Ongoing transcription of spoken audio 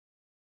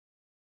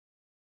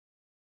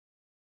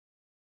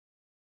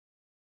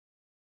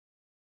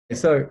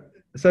so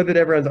that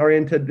everyone's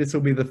oriented, this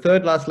will be the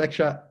third last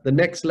lecture. The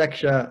next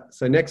lecture,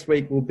 so next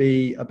week will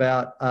be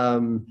about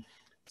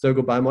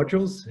Zergel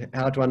bimodules,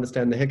 how to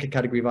understand the Hecke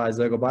category via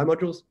Zergel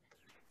bimodules.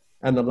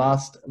 And the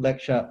last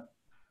lecture,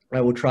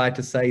 I will try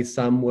to say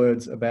some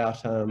words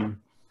about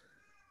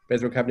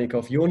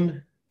Bezrukavnikov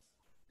Yun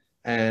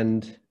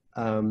and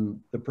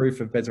the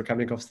proof of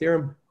Bezrukavnikov's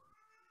theorem.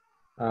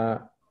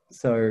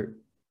 So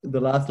the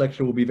last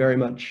lecture will be very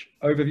much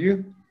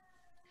overview.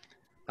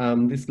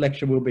 This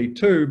lecture will be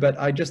 2, but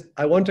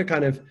I want to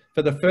kind of,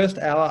 for the first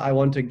hour, I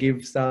want to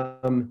give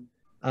some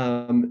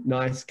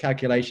nice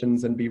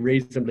calculations and be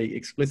reasonably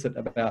explicit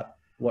about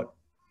what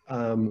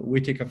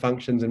Whittaker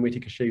functions and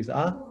Whittaker sheaves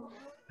are.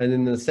 And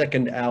in the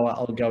second hour,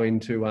 I'll go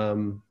into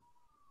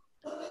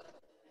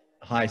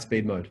high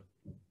speed mode.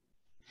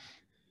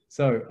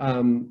 So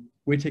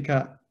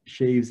Whittaker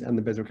sheaves and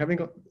the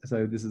Bezrukavnikov.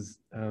 So this is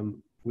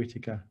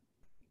Whittaker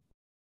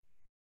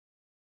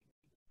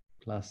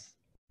plus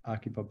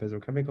Archipov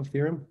Bezrukavnikov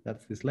theorem.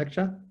 That's this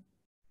lecture.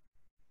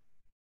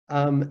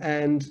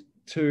 And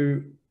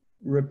to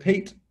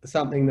repeat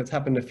something that's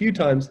happened a few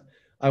times,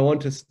 I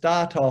want to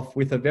start off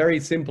with a very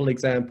simple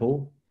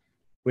example,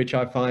 which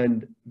I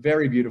find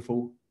very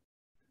beautiful.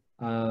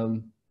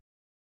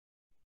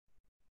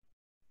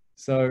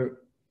 So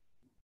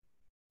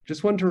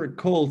just want to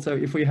recall, so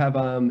if we have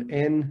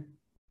n,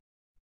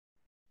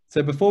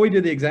 so before we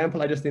do the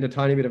example, I just need a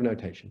tiny bit of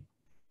notation.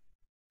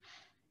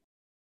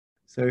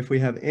 So if we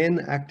have n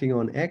acting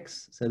on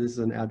x, so this is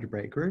an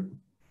algebraic group,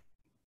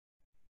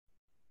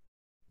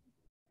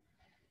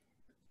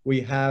 we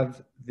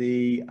have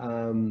the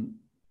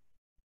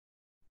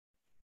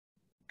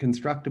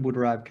constructible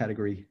derived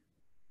category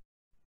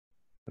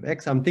of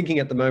x. I'm thinking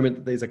at the moment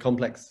that these are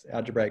complex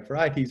algebraic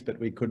varieties, but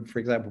we could, for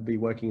example, be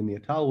working in the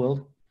Étale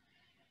world.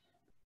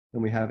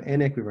 And we have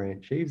n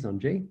equivariant sheaves on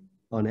G,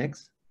 on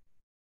x.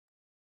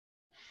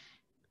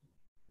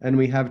 And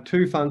we have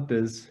 2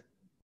 functors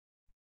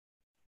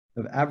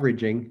of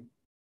averaging.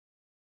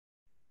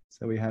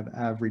 So we have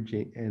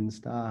averaging n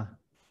star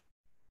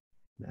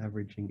and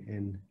averaging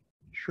n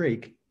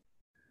shriek.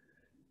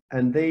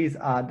 And these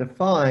are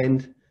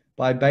defined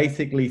by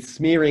basically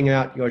smearing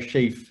out your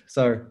sheaf.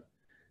 So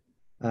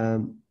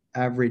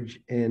average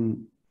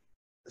n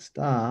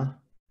star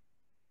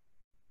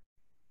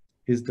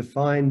is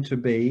defined to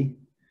be,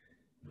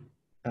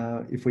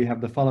 if we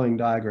have the following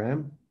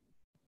diagram,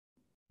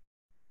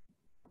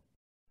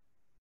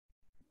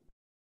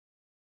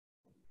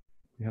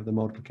 we have the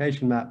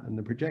multiplication map and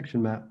the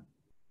projection map.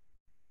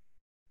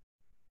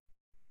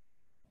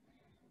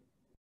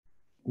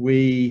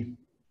 We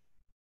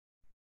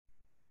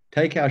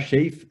take our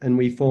sheaf and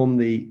we form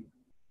the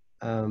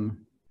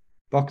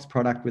box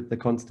product with the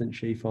constant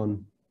sheaf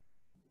on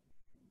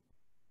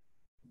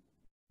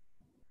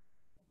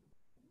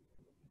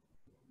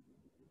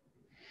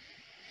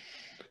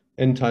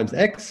n times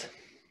x.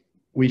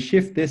 We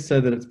shift this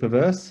so that it's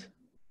perverse.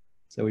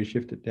 So we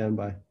shift it down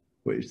by,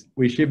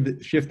 we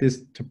shift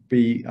this to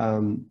be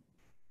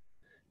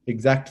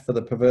exact for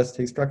the perverse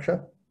T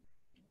structure.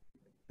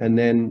 And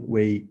then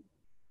we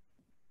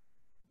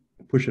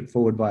push it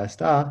forward by a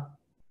star.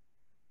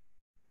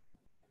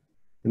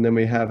 And then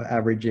we have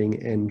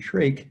averaging n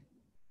shriek,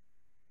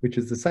 which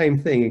is the same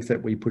thing,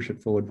 except we push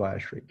it forward by a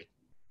shriek.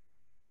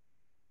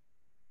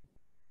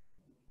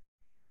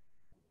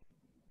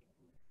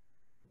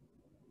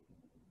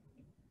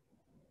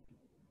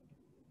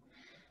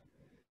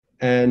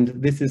 And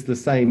this is the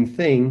same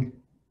thing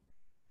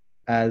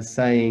as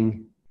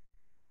saying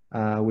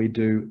we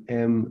do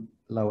m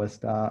lower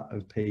star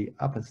of p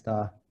upper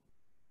star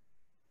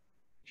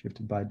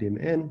shifted by dim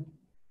n.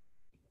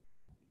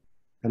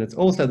 And it's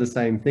also the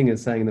same thing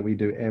as saying that we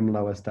do m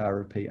lower star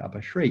of p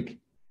upper shriek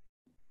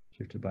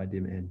shifted by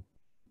dim n.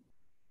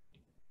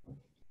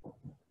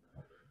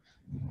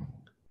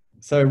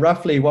 So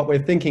roughly what we're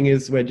thinking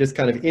is we're just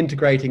kind of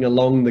integrating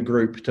along the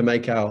group to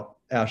make our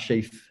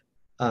sheaf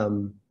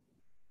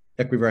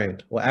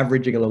equivariant, or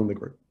averaging along the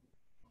group.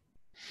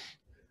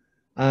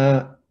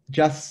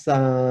 Just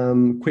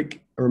some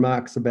quick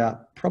remarks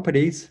about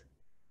properties.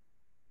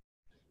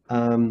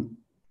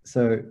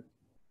 So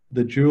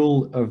the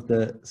dual of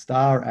the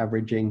star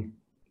averaging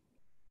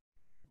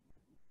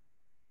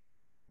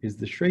is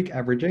the shriek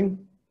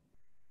averaging.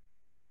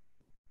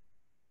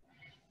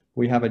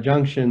 We have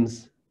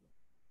adjunctions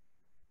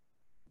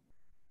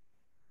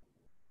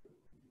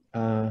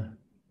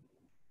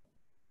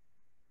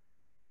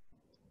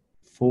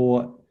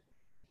for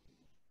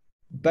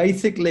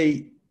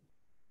basically,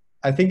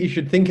 I think you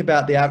should think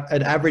about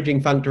an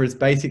averaging functor as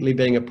basically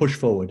being a push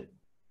forward,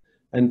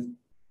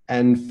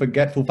 and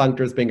forgetful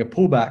functor as being a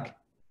pullback.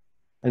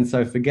 And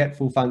so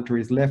forgetful functor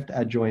is left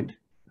adjoint.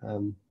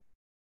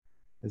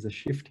 There's a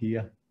shift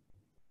here,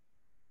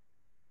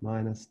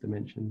 minus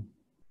dimension,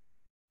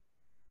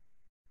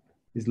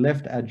 is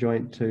left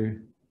adjoint to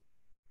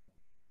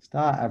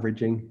star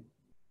averaging,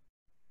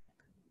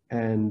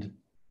 and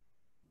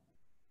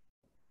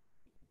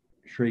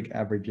shriek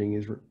averaging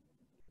is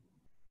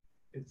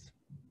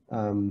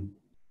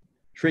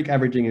shriek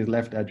averaging is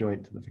left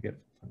adjoint to the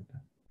forgetful functor.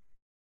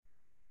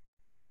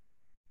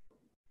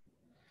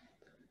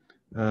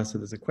 So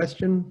there's a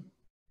question.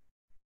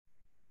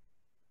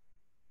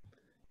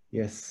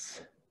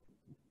 Yes.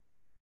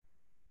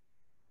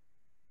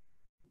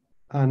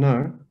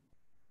 No.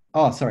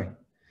 Oh, sorry.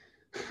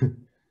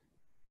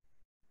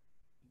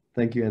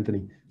 Thank you,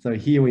 Anthony. So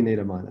here we need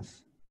a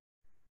minus.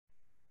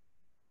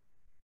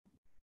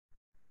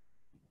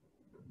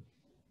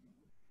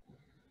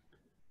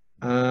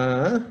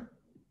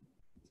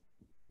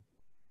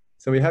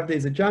 So we have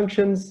these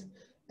adjunctions,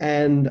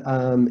 and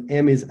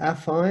M is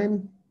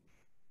affine.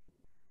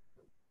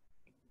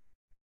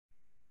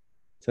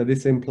 So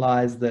this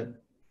implies that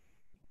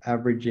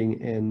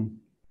averaging N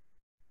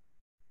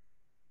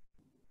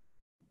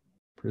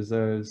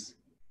preserves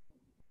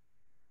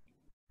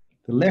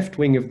the left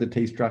wing of the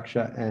T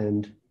structure,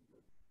 and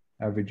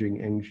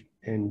averaging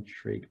N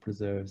shriek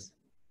preserves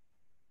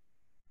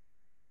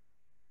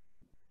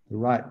the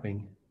right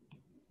wing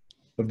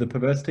of the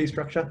perverse T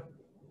structure.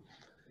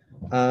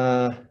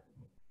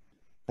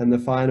 And the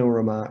final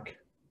remark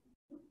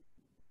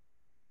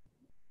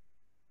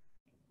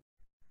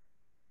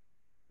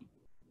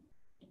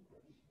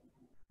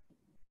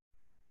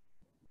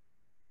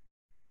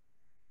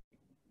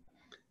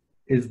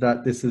is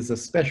that this is a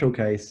special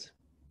case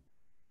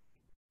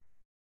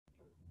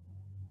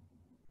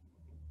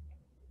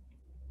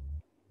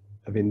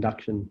of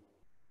induction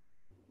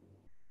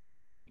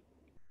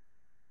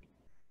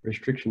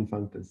restriction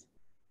functors.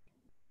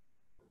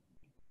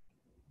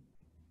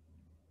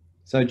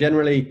 So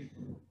generally,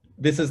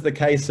 this is the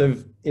case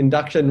of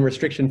induction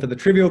restriction for the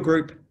trivial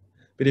group,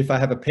 but if I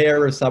have a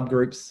pair of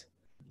subgroups,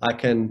 I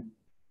can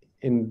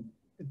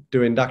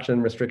do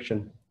induction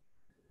restriction,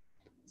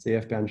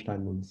 CF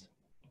Bernstein ones.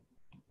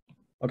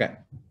 Okay.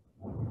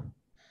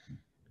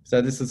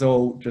 So this is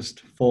all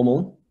just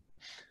formal.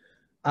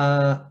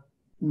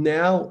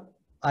 Now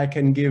I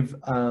can give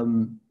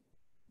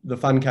the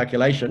fun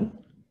calculation.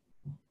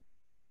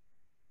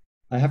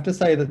 I have to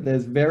say that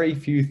there's very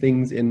few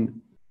things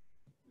in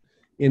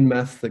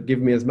maths that give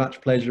me as much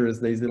pleasure as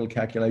these little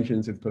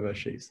calculations with perverse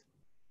sheaves.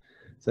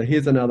 So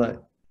here's another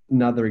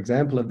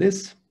example of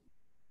this.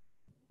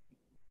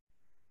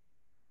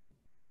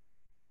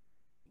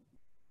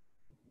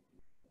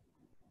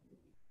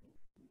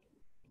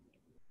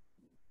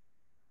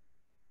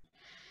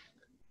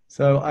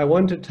 So I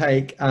want to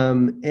take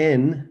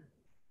N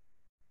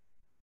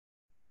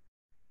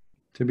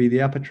to be the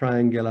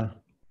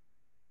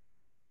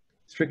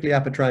strictly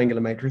upper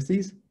triangular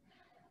matrices,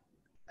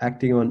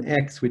 acting on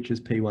X, which is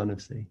P1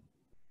 of C.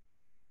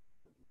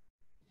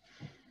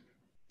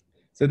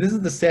 So this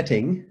is the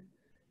setting,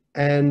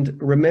 and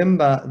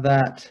remember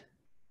that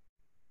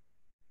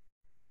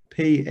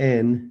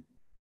Pn,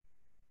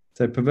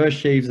 so perverse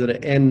sheaves that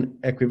are N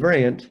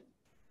equivariant,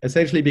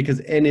 essentially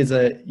because N is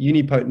a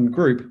unipotent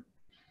group,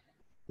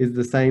 is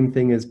the same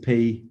thing as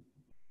Pb,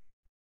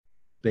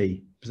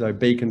 so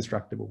B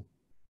constructible.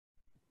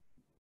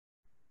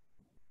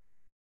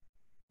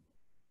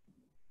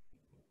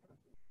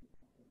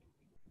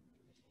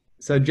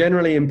 So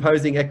generally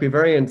imposing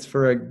equivariance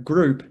for a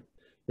group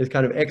is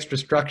kind of extra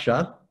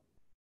structure.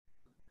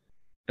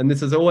 And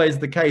this is always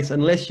the case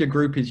unless your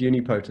group is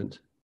unipotent.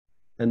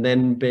 And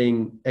then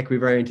being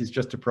equivariant is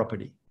just a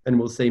property. And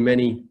we'll see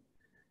many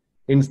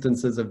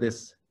instances of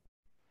this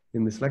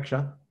in this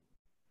lecture.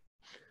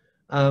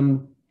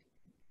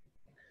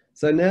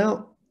 So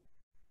now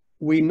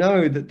we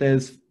know that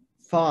there's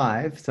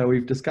 5. So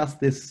we've discussed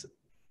this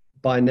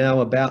by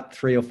now about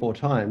 3 or 4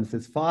 times.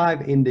 There's 5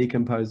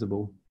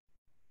 indecomposable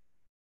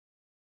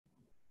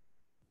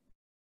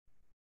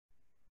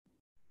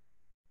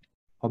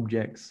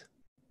objects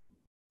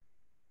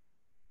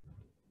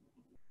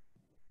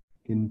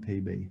in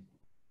PB.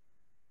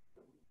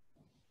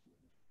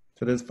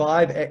 So there's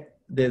 5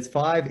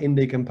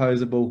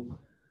 indecomposable.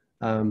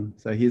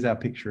 So here's our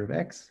picture of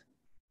X.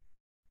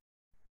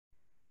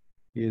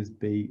 Here's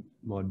B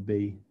mod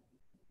B,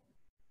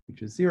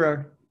 which is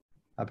 0.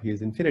 Up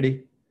here's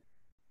infinity.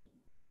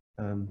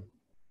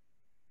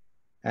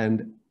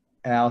 And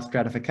our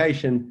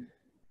stratification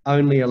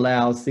only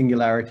allows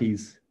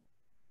singularities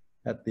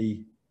at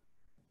the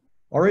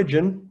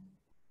origin,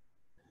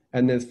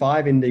 and there's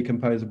 5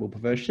 indecomposable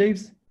perverse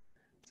sheaves.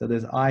 So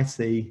there's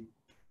IC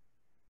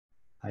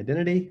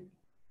identity.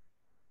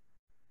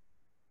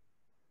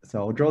 So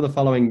I'll draw the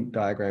following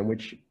diagram,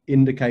 which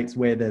indicates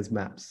where there's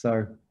maps.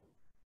 So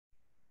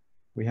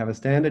we have a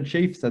standard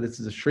sheaf. So this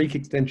is a shriek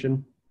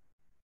extension,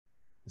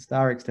 a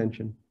star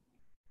extension.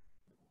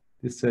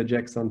 This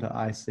surjects onto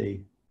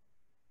IC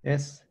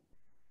S.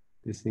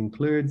 This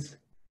includes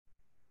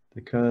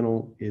the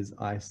kernel is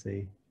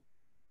IC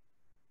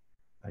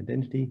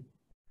identity.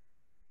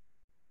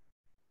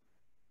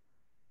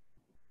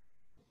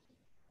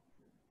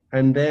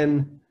 And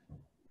then,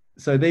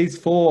 so these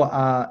 4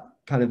 are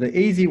kind of the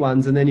easy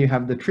ones, and then you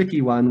have the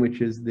tricky one,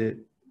 which is the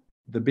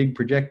big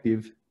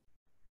projective,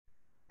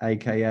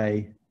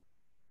 aka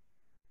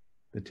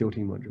the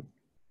tilting module,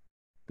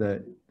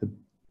 the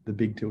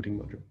big tilting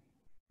module.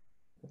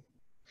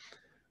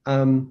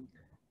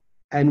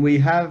 And we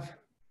have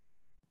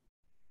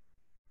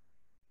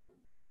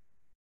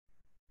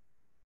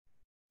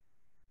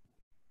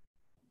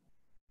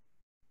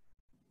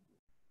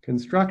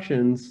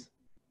constructions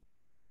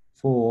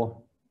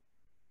for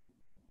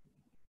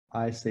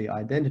IC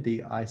identity,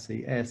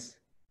 ICS.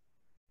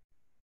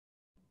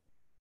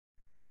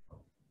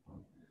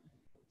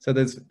 So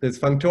there's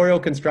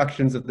functorial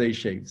constructions of these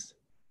sheaves.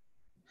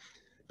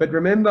 But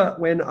remember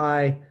when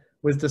I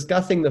was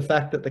discussing the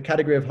fact that the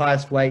category of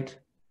highest weight,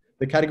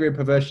 the category of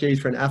perverse sheaves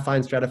for an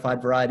affine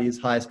stratified variety is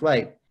highest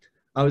weight,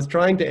 I was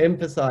trying to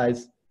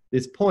emphasize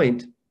this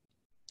point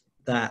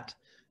that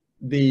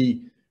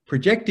the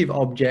projective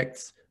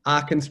objects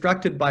are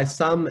constructed by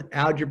some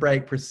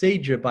algebraic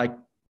procedure by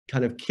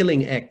kind of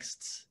killing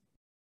X's.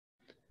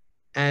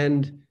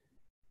 And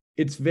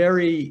it's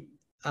very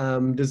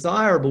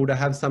desirable to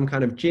have some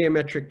kind of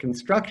geometric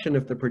construction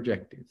of the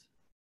projective.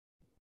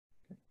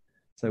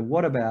 So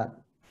what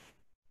about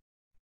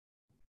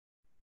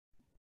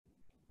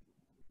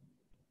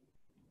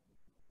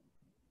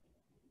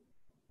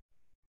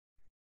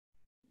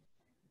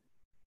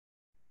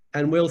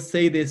and we'll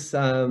see this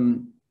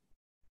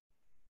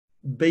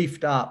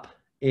beefed up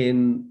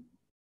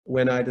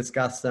when I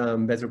discuss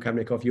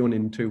Bezrukavnikov-Yun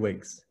in 2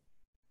 weeks.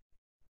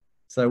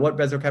 So what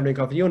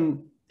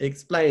Bezrukavnikov-Yun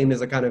explained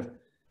is a kind of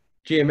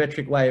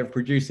geometric way of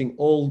producing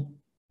all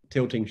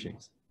tilting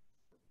sheaves.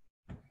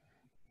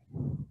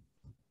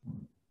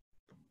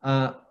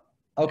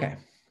 Okay,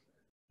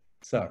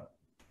 so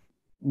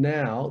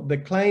now the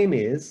claim,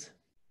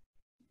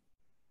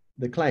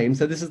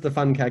 so this is the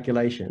fun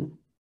calculation.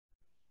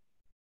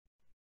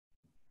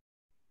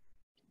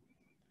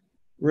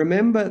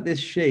 Remember this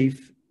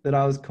sheaf that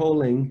I was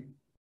calling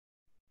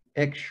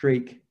X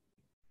shriek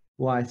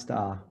Y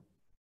star.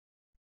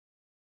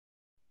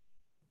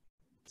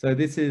 So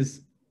this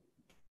is,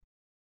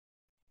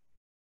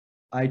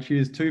 I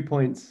choose 2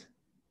 points.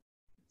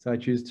 So I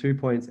choose 2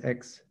 points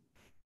X,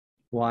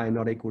 Y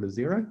not equal to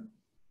 0.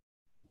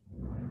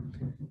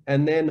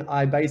 And then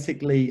I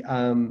basically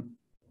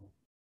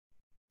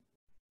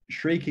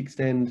shriek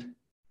extend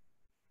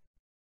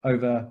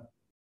over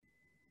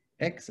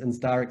X and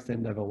star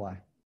extend over Y.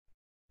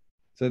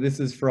 So this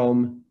is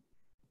from,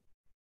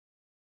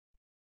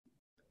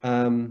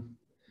 so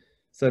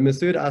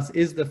Masood asks,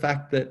 is the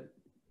fact that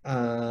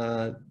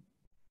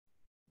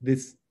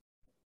is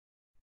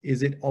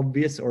it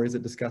obvious or is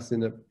it discussed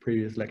in a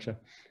previous lecture?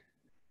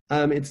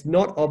 It's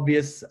not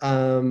obvious.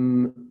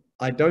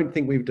 I don't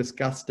think we've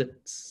discussed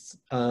it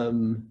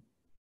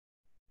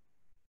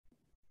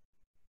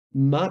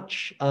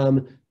much.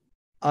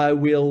 I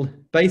will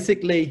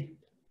basically,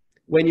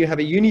 when you have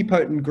a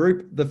unipotent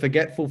group, the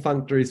forgetful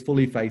functor is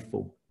fully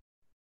faithful.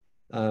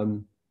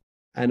 And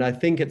I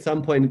think at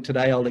some point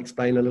today, I'll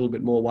explain a little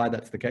bit more why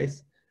that's the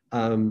case.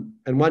 And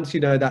once you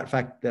know that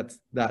fact, that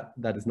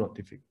is not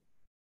difficult.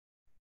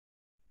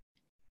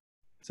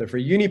 So for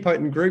a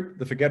unipotent group,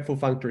 the forgetful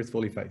functor is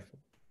fully faithful.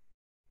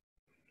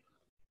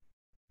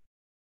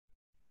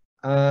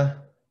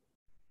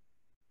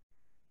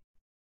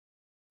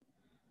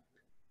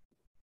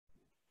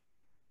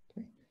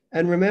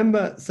 And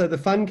remember, so the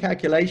fun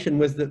calculation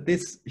was that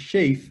this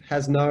sheaf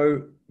has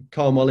no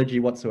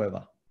cohomology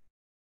whatsoever.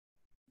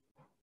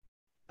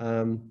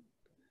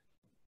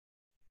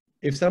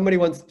 If somebody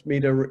wants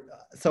me to,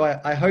 so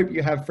I hope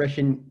you have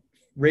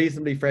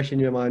reasonably fresh in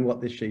your mind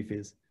what this sheaf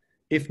is.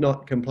 If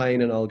not,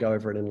 complain and I'll go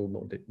over it in a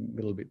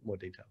little bit more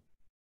detail.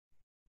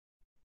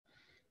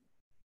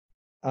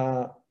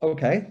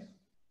 Okay,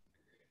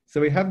 so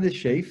we have this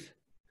sheaf,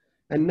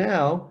 and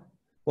now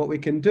what we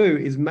can do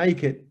is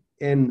make it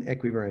N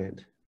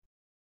equivariant.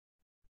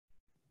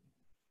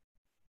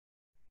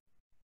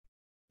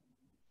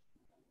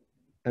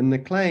 And the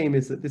claim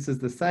is that this is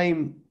the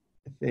same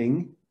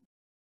thing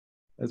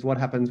as what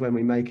happens when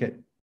we make it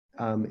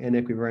N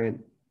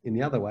equivariant in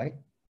the other way,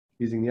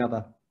 using the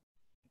other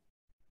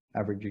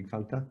averaging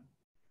functor.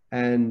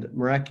 And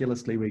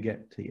miraculously, we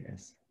get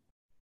TS.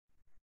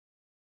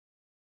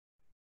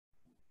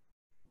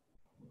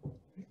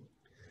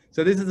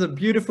 So this is a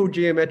beautiful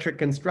geometric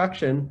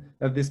construction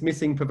of this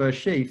missing perverse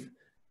sheaf,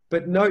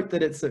 but note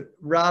that it's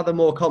rather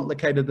more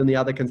complicated than the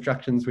other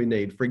constructions we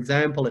need. For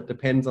example, it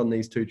depends on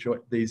these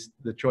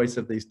the choice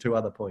of these 2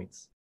 other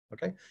points,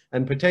 okay?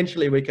 And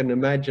potentially we can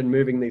imagine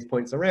moving these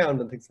points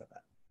around and things like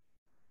that.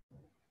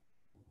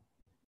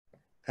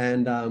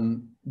 And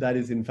that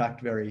is in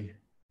fact very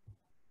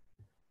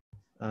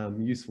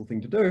useful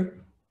thing to do.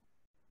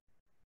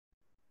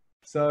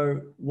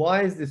 So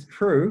why is this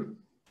true?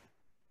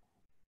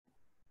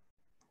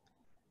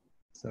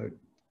 So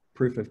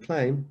proof of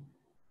claim,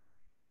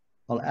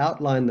 I'll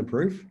outline the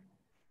proof.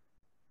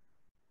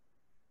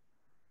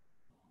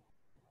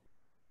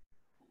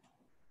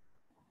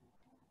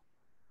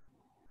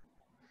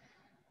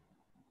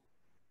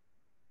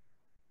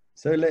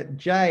 So let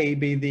J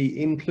be the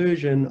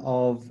inclusion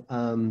of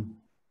so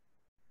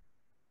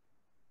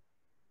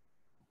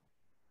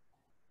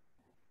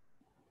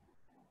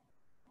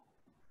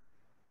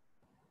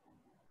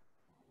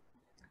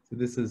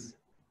this is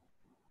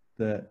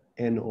the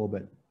N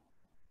orbit.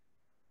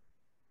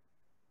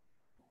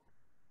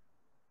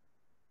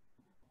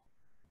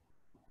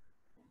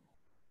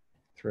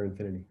 Through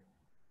infinity.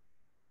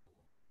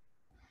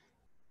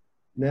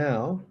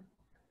 Now,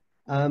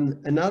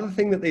 another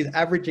thing that these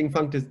averaging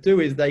functors do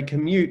is they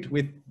commute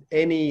with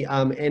any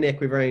n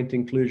equivariant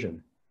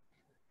inclusion.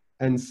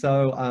 And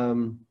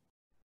so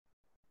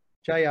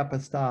J upper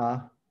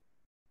star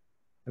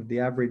of the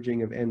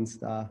averaging of n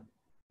star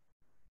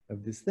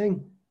of this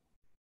thing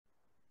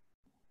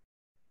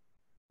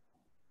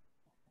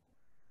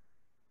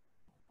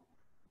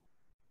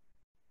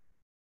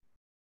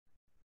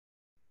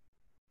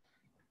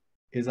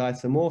is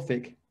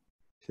isomorphic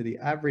to the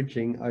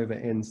averaging over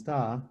n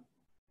star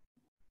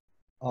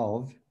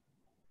of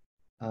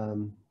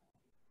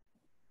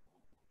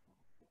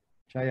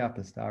J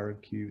upper star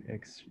of Q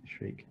x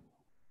shriek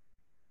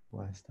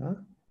y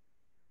star.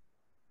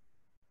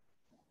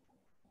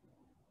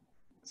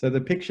 So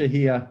the picture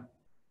here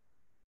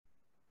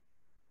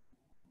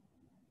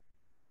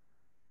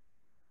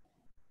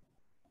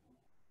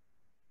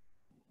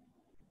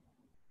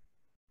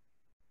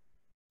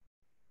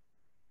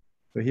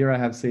so here I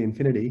have C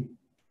infinity,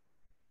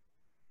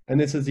 and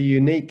this is a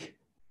unique,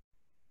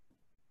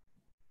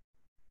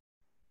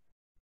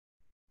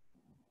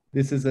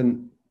 this is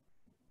an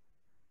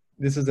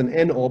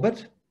n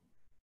orbit.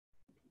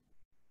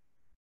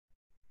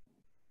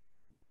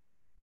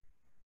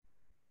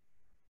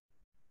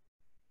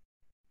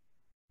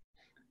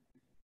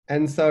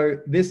 And so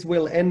this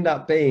will end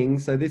up being,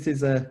 so this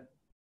is an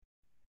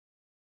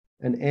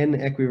n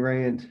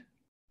equivariant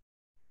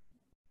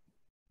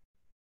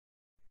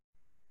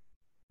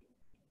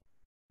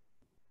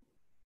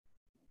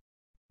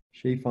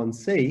sheaf on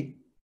C.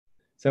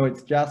 So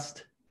it's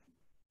just,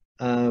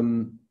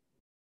 so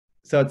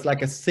it's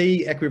like a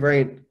C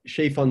equivariant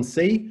sheaf on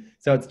C.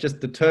 So it's just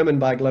determined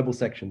by global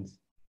sections.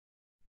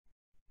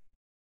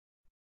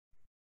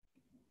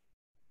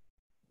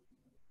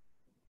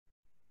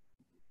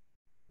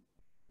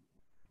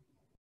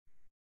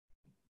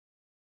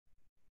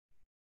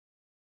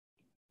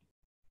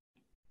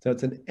 So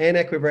it's an n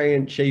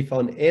equivariant sheaf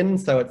on n.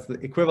 So it's the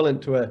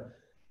equivalent to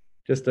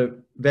just a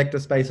vector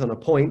space on a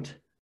point.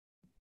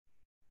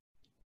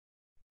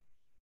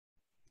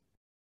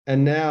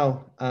 And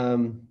now,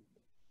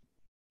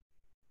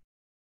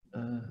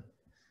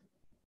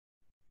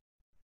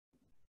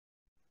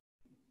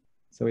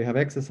 so we have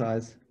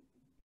exercise,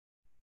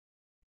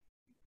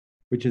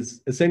 which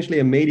is essentially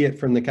immediate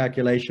from the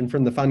calculation,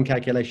 from the fun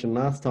calculation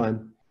last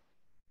time,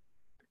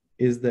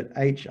 is that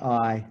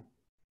HI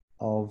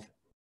of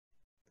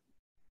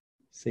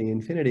C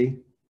infinity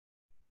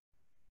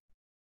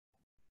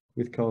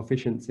with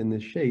coefficients in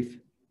this sheaf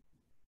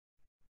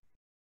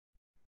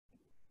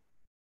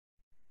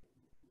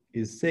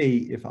is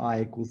C if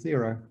I equals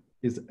 0,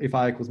 is if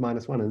I equals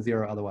 -1 and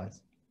 0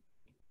 otherwise.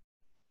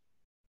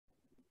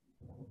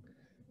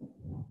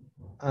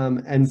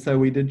 And so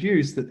we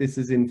deduce that this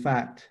is in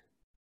fact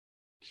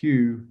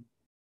Q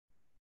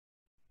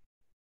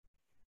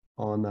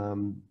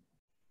on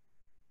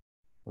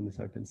this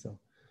open cell.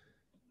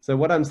 So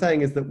what I'm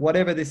saying is that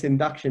whatever this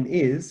induction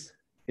is,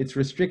 its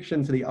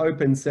restriction to the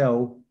open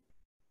cell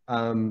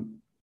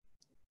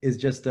is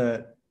just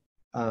a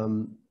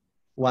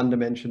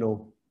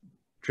one-dimensional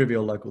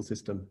trivial local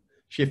system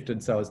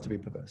shifted so as to be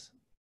perverse.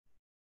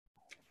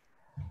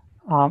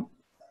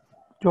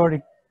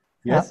 Geordie,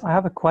 yes? I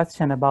have a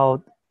question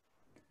about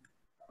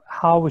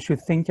how we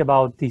should think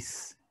about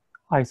this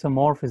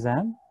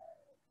isomorphism.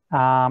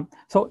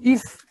 So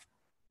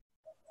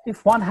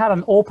if one had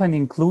an open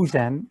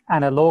inclusion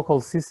and a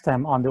local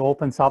system on the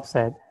open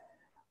subset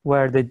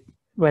where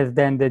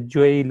then the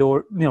J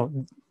lower,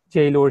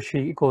 J lower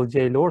sheaf equals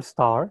J lower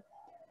star,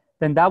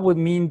 then that would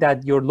mean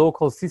that your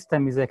local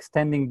system is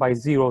extending by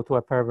 0 to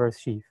a perverse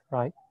sheaf,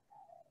 right?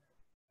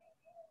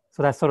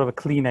 So that's sort of a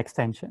clean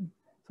extension.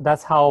 So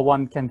that's how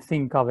one can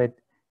think of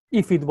it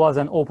if it was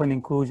an open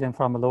inclusion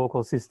from a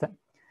local system.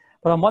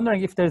 But I'm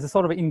wondering if there's a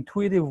sort of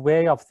intuitive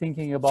way of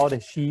thinking about a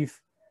sheaf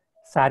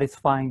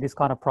satisfying this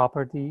kind of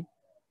property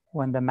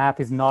when the map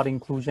is not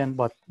inclusion,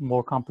 but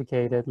more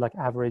complicated, like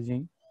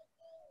averaging.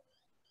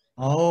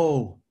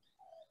 Oh,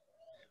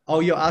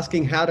 you're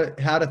asking how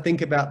to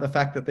think about the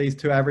fact that these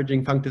two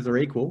averaging functors are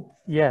equal?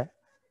 Yeah.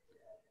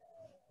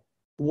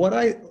 What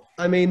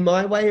I mean,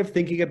 my way of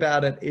thinking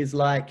about it is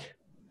like,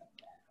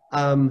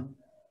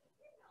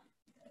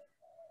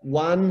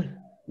 one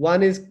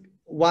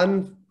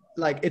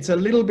like it's a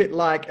little bit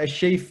like a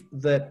sheaf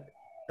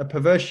a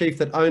perverse sheaf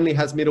that only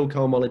has middle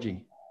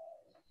cohomology.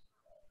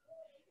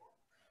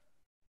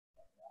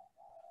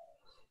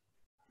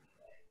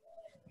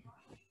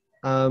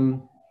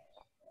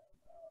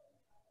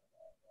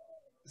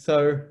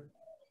 So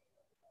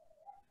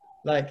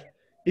like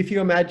if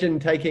you imagine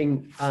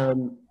taking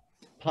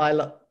pi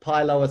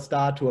lower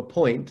star to a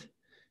point,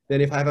 then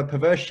if I have a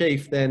perverse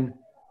sheaf, then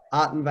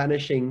Artin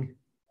vanishing,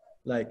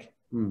 like,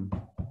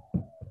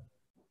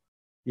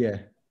 yeah,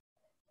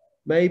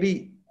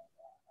 maybe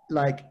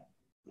like,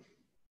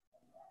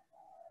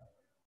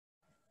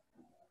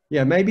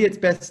 yeah, maybe it's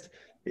best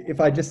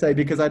if I just say,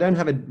 because I don't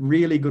have a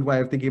really good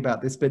way of thinking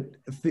about this, but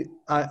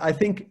I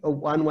think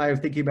one way of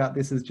thinking about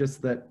this is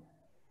just that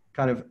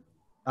kind of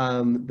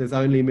there's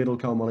only middle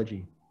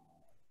cohomology.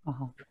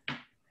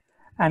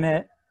 And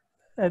a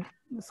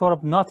sort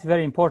of not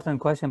very important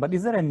question, but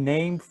is there a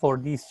name for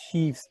these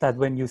sheaves that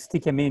when you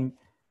stick them in,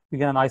 you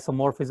get an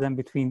isomorphism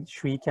between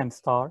shriek and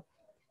star?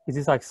 Is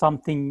this like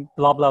something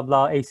blah, blah,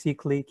 blah,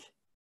 acyclic?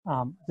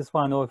 Just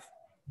want to know if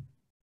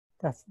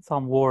that's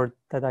some word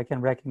that I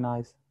can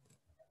recognize.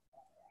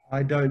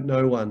 I don't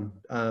know one.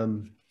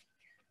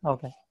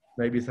 Okay.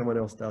 Maybe someone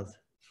else does.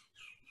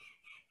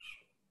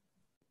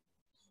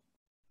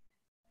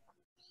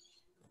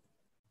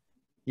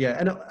 Yeah,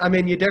 and I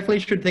mean, you definitely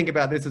should think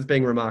about this as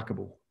being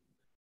remarkable.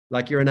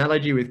 Like your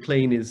analogy with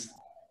clean is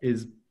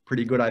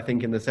pretty good, I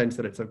think, in the sense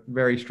that it's a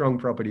very strong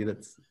property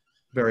that's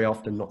very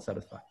often not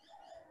satisfied.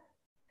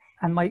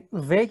 And my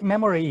vague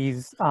memory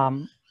is,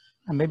 and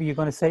maybe you're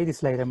going to say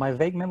this later, my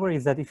vague memory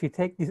is that if you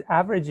take this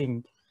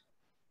averaging,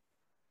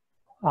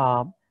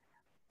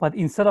 but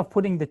instead of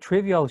putting the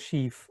trivial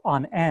sheaf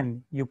on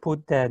n, you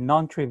put the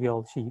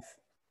non-trivial sheaf,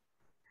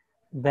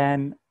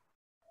 then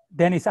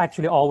it's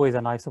actually always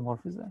an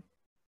isomorphism.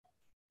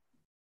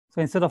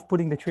 So instead of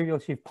putting the trivial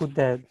sheaf, put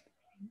the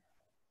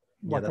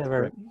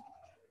whatever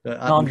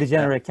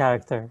non-degenerate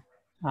character.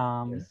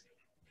 Yes.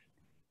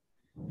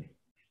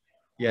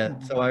 Yeah,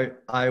 so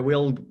I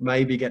will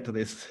maybe get to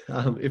this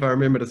if I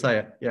remember to say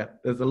it. Yeah,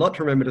 there's a lot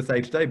to remember to say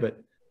today,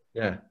 but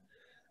yeah.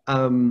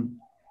 And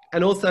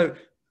also,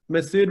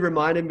 Masood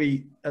reminded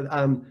me,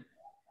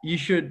 you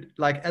should,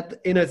 like,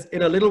 in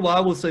a little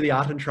while, we'll see the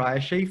art and trier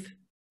sheaf.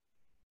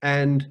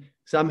 And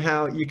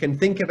somehow you can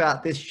think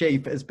about this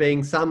sheaf as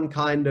being some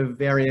kind of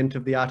variant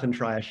of the art and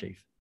trier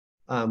sheaf.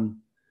 And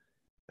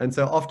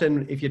so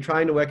often, if you're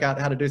trying to work out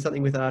how to do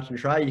something with an art and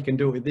trier, you can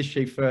do it with this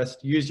sheaf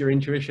first, use your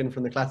intuition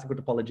from the classical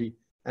topology,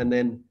 and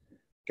then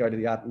go to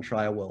the art and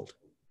trier world.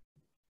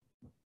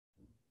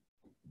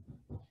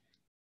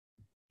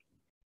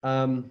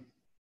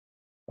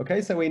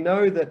 Okay, so we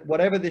know that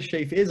whatever this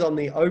sheaf is on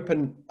the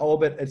open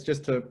orbit, it's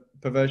just a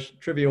perverse,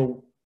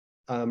 trivial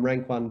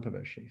rank 1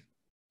 perverse sheaf.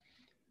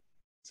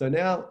 So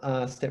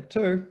now step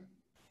 2.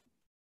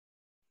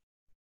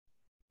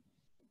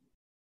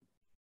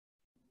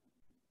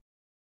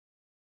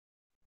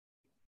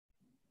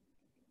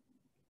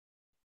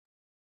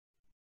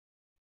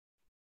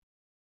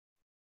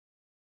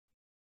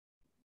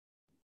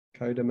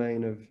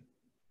 Codomain of,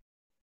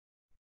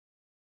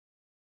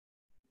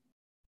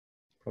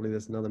 probably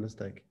there's another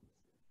mistake.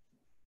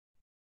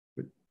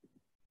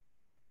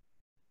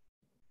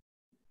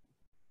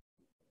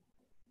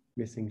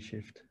 Missing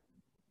shift.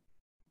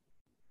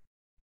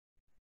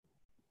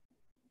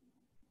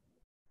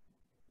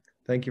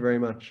 Thank you very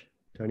much,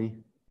 Tony.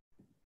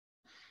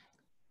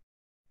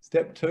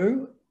 Step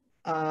 2.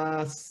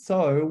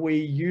 So we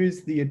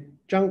use the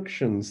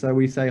adjunction. So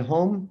we say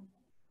hom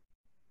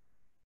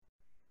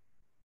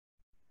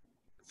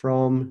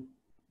from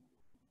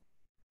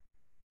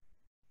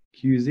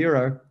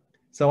Q0.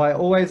 So I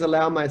always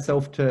allow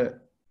myself to,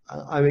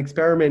 I'm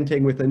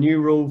experimenting with a new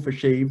rule for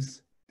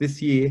sheaves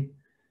this year,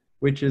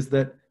 which is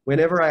that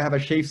whenever I have a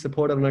sheaf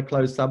supported on a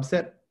closed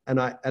subset,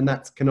 and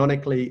that's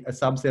canonically a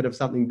subset of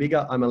something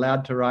bigger, I'm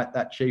allowed to write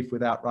that sheaf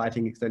without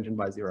writing extension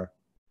by 0.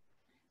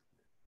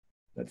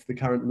 That's the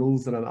current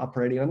rules that I'm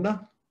operating under.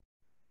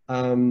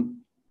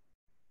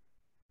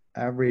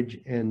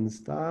 Average n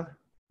star,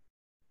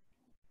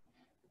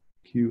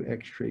 q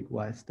x shriek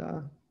y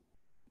star.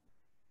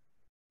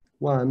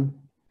 1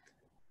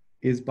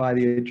 is by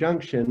the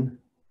adjunction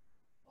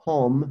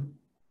hom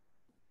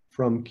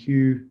from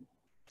Q0.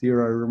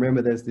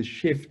 Remember, there's this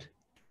shift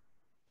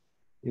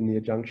in the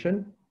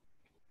adjunction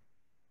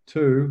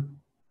to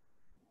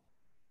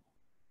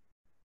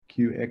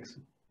Qx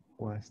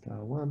y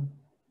star 1.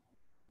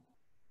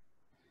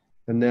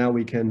 And now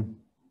we can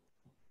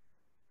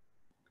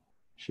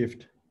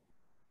shift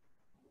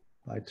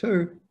by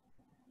 2.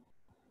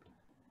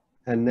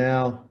 And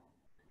now,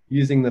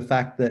 using the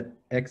fact that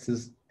x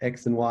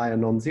and y are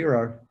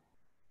non-zero,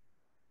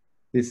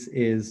 this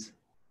is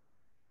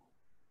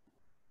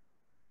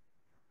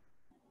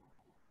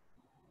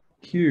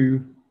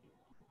Q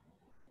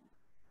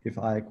if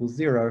I equals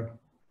 0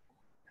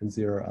 and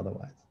 0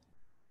 otherwise.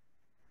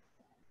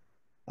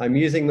 I'm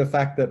using the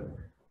fact that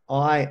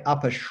I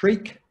upper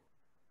shriek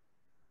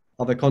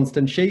of a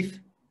constant sheaf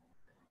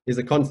is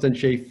a constant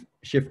sheaf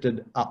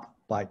shifted up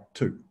by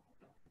 2.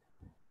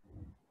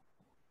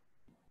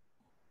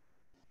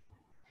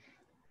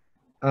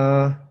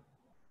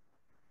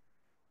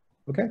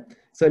 Okay,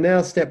 so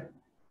now step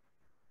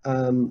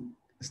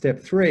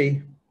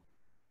 3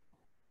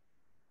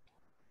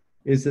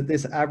 is that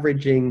this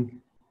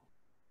averaging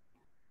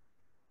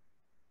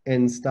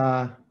n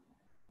star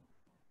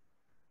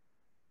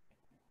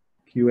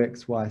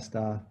qx y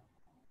star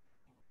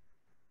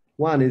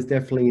 1 is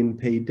definitely in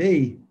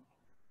PD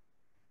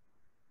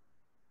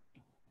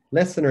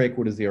less than or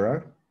equal to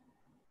 0,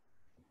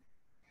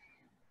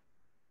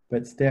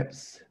 but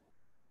steps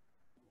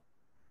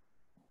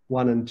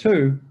 1 and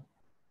 2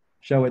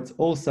 show it's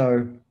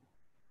also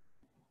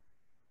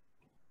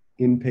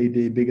in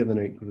PD bigger than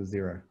or equal to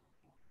 0.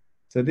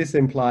 So this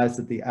implies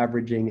that the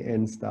averaging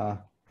n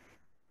star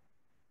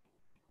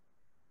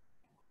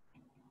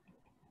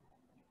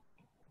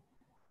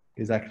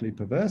is actually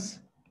perverse.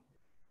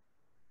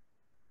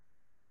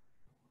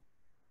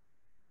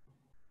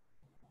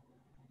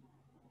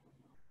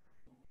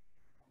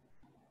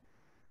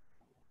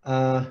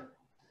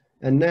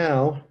 And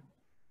now,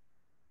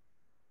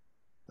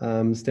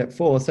 step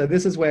 4. So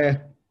this is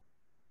where,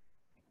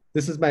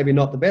 this is maybe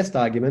not the best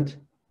argument.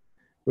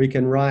 We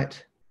can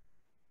write,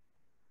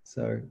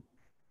 so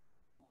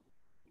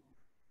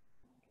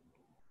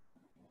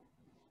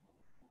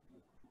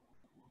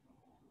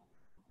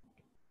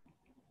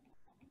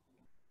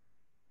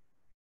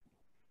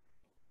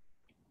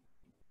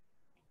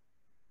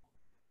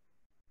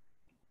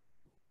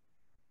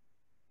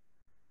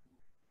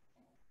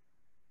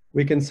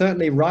we can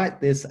certainly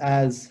write this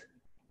as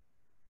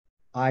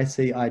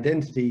IC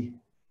identity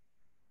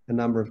a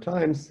number of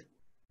times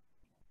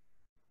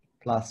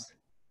plus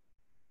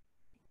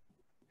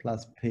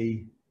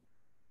P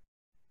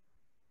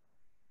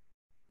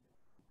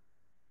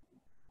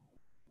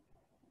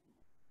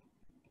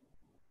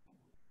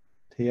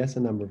TS a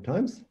number of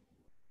times.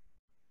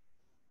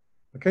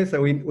 Okay,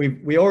 so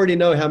we already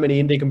know how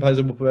many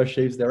indecomposable perverse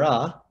sheaves there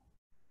are.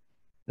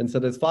 And so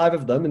there's 5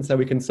 of them, and so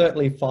we can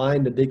certainly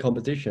find a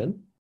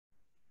decomposition.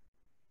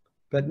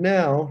 But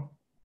now,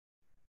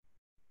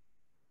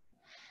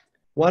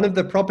 one of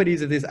the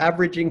properties of this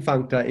averaging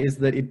functor is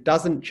that it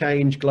doesn't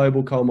change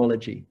global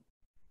cohomology.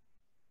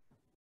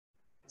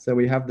 So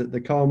we have the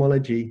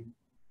cohomology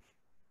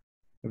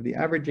of the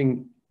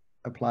averaging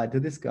applied to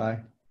this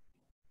guy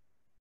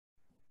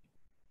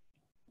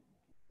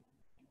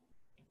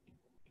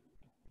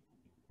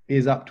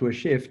is up to a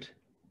shift,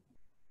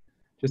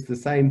 just the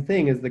same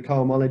thing as the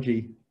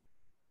cohomology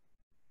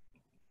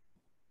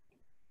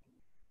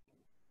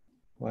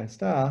y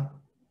star,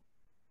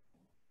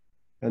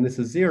 and this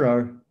is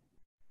 0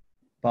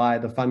 by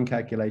the fun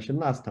calculation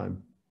last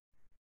time.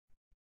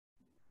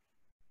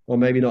 Or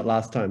maybe not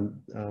last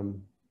time.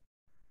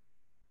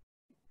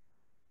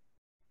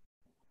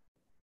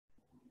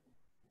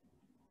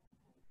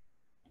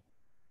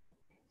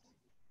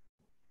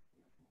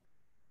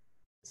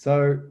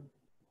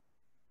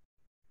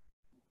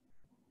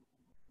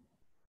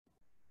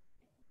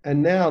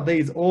 And now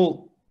these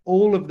all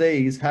of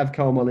these have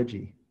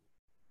cohomology.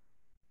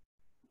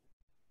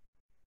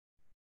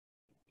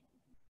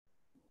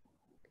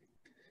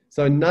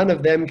 So none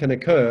of them can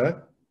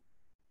occur.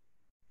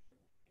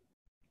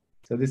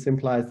 So this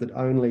implies that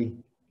only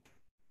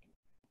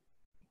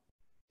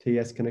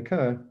TS can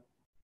occur.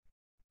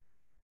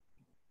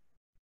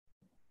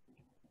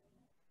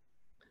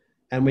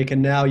 And we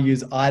can now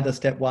use either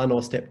step 1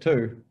 or step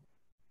 2.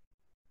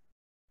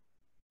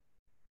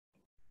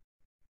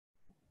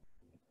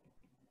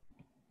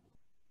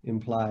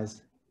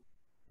 Implies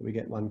that we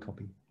get one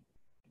copy.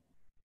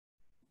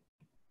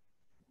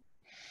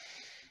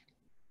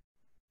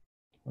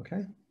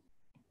 Okay.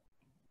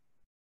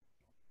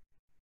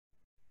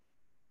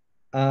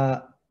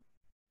 I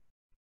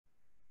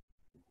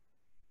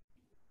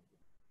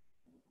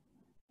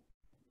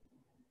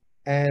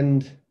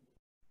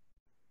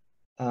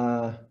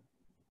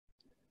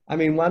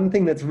mean, one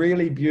thing that's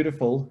really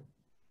beautiful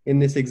in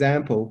this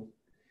example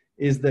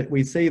is that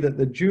we see that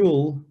the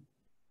dual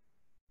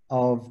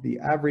of the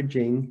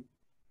averaging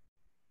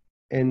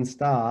n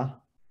star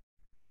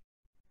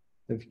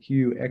of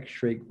q x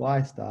shriek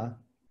y star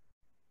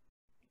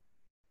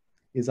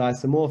is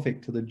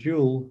isomorphic to the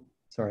dual,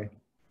 sorry,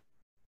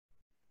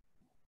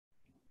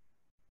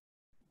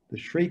 the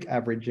shriek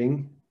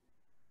averaging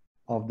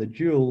of the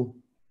dual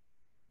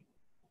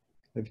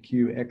of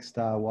q x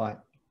star y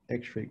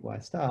x shriek y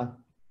star,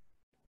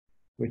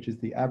 which is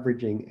the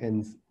averaging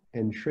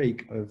n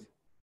shriek of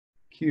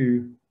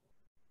q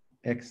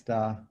x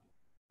star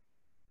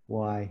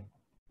y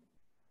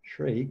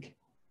shriek.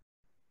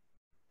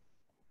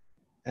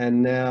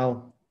 And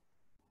now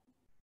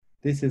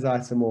this is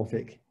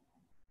isomorphic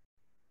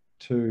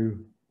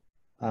to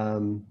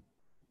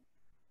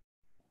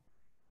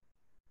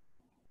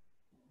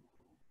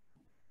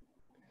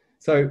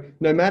so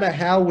no matter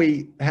how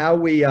we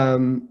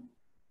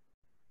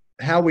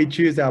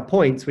choose our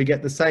points, we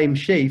get the same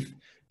sheaf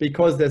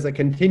because there's a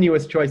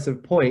continuous choice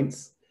of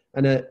points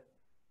and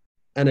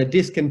a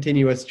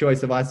discontinuous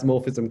choice of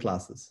isomorphism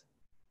classes.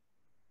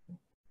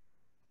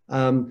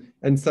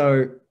 And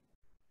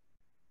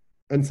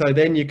so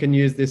then you can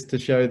use this to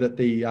show that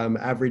the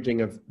averaging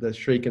of the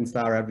shriek and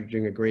star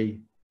averaging agree,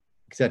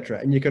 etc.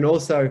 And you can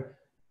also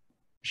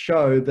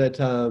show that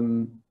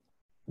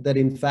that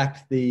in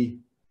fact the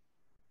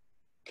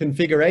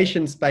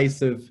configuration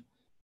space of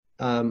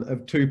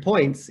 2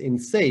 points in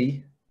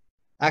C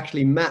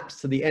actually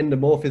maps to the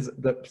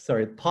endomorphism.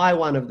 Sorry,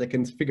 pi1 of the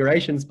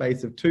configuration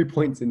space of 2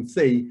 points in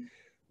C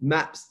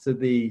maps to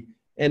the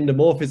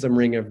endomorphism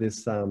ring of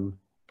this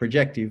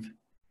projective,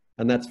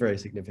 and that's very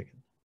significant.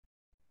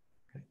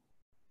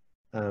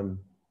 Okay.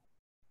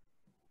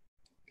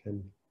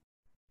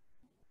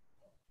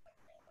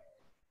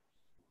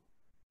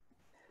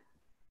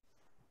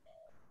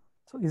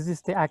 So is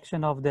this the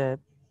action of the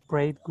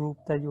braid group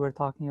that you were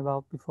talking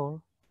about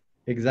before?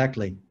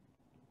 Exactly.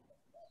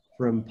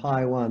 From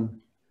pi1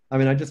 I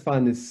mean, I just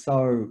find this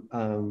so,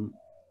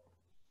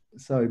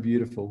 so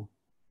beautiful,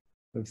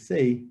 of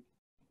C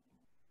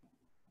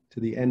to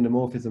the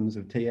endomorphisms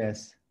of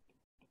TS.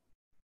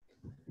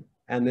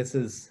 And this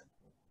is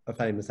a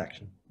famous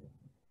action.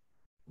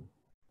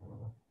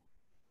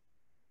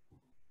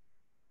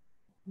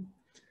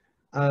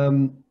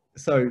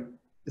 So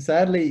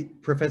sadly,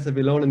 Professor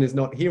Vilonen is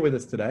not here with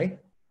us today,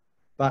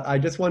 but I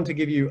just want to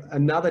give you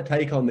another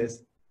take on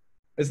this.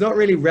 It's not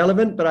really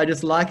relevant, but I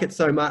just like it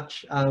so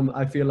much.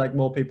 I feel like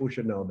more people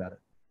should know about it.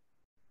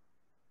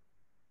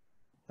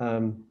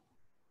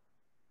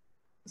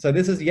 So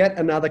this is yet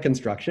another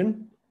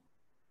construction.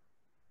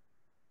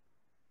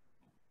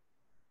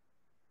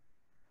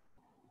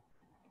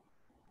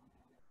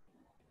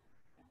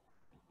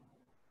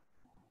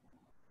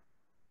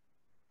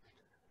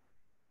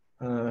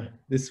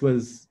 This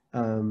was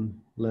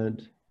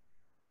learned.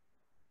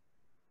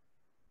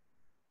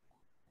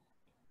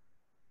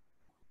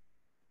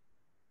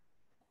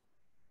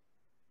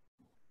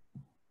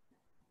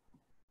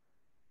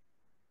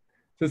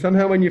 So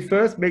somehow when you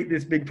first meet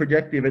this big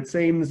projective, it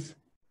seems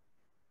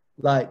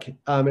like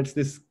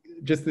it's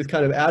just this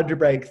kind of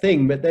algebraic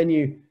thing, but then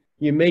you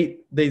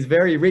meet these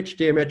very rich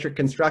geometric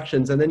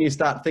constructions, and then you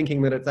start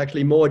thinking that it's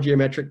actually more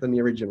geometric than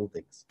the original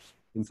things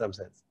in some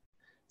sense.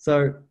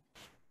 So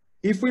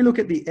if we look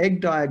at the egg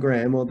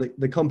diagram, or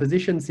the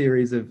composition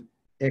series of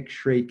X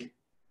shriek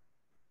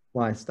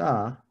Y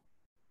star,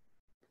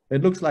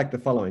 it looks like the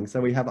following.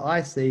 So we have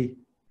IC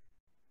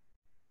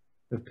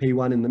of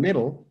P1 in the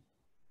middle,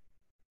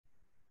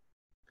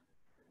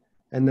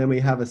 and then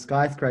we have a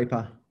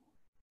skyscraper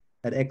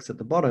at X at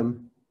the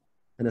bottom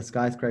and a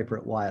skyscraper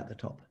at Y at the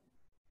top.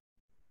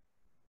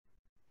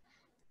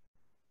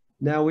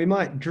 Now we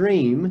might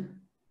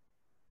dream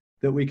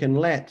that we can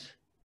let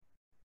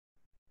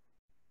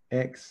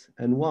X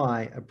and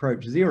Y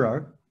approach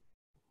 0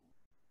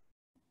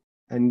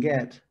 and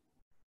get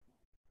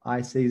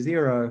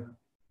IC0,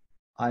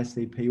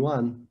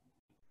 ICP1,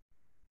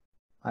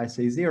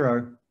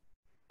 IC0,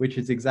 which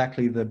is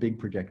exactly the big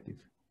projective,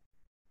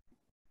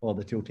 or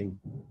the tilting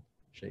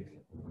sheaf.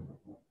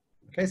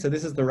 Okay, so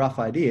this is the rough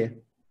idea.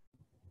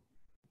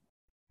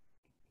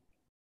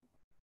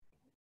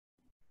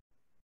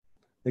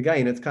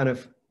 Again, it's kind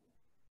of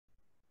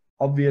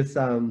obvious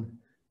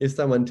if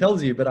someone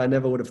tells you, but I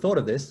never would have thought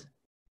of this.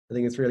 I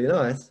think it's really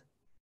nice.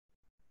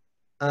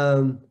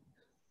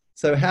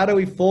 So how do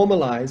we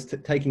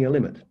formalize taking a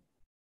limit?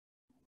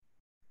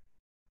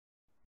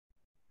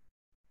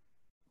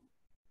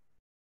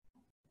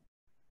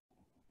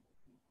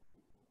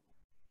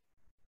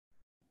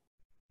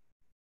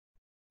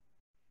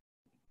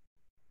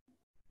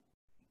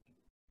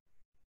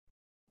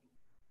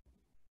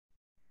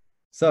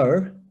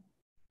 So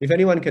if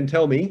anyone can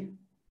tell me,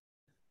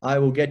 I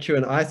will get you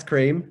an ice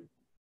cream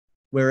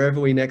wherever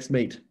we next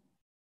meet,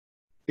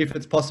 if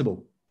it's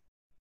possible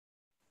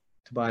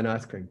to buy an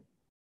ice cream.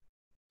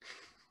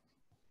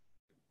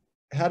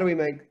 How do we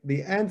make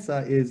the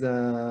answer is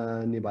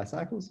nearby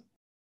cycles.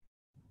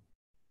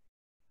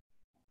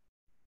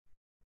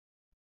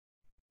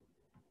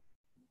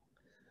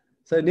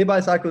 So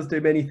nearby cycles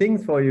do many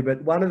things for you,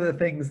 but one of the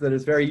things that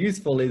is very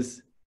useful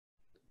is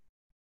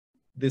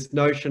this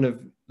notion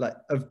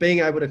of being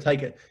able to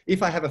take it.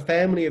 If I have a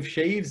family of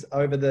sheaves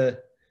over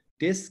the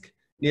disk,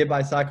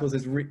 nearby cycles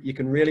is you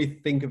can really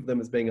think of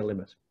them as being a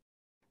limit.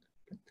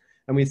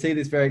 And we see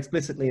this very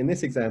explicitly in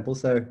this example.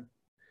 So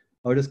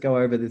I'll just go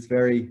over this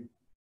very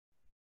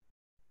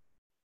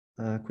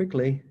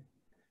quickly.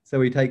 So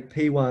we take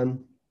P1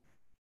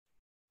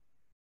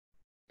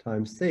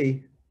 times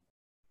C,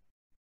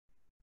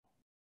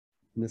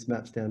 and this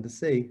maps down to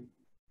C.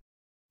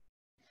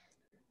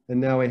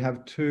 And now we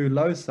have two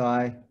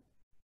loci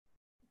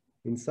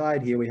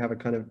inside here. We have a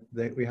kind of,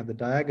 we have the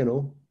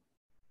diagonal,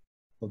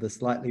 or the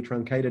slightly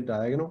truncated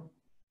diagonal.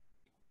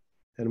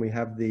 And we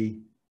have the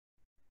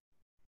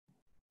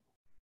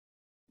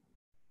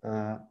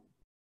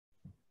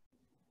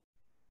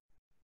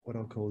what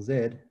I'll call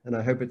Z. And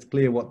I hope it's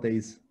clear what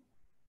these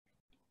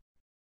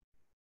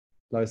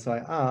loci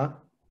are.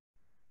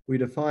 We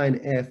define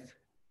F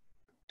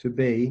to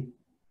be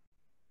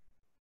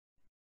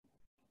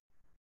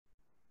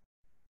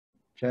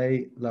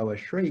J lower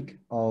shriek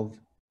of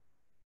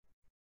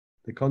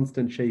the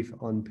constant sheaf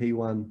on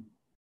P1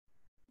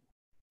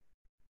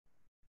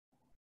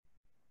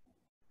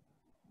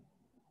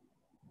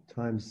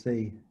 times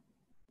C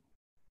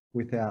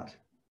without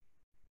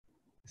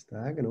this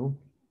diagonal,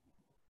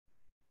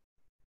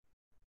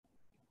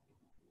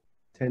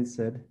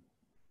 tensored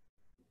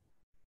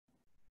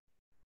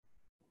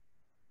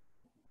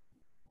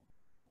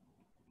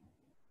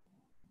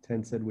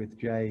with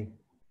J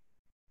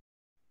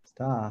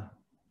star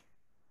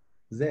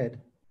Z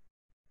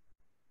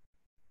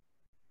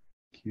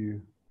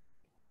Q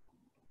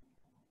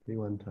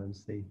P1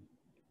 times C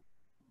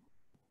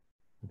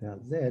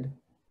without Z.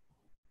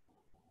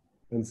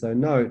 And so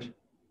note,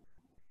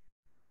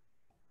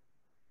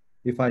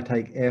 if I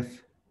take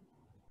F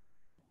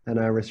and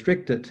I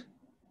restrict it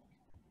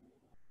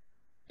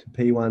to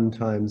P1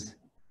 times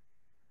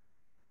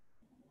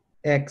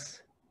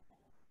x,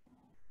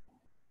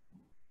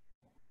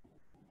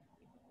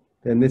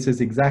 then this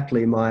is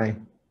exactly my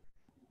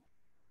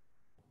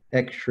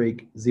x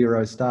shriek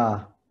 0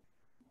 star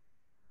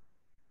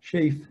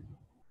sheaf,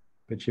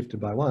 but shifted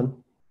by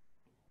 1.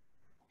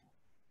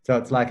 So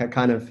it's like a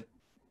kind of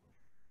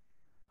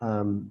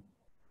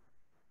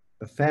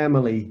a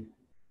family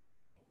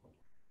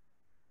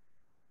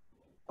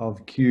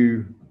of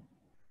Q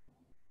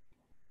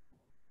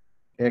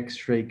x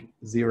shriek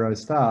 0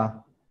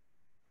 star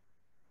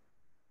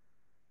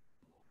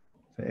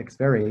for x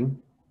varying.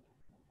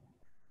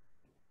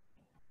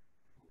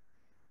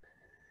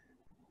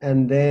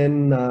 And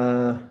then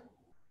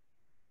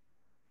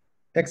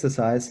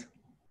exercise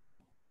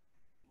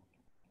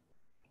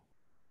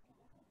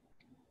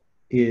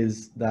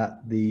is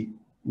that the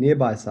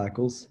nearby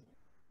cycles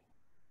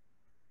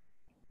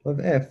of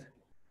F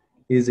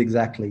is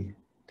exactly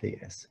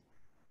TS.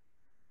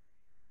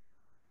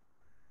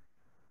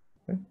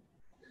 Okay.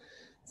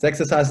 This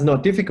exercise is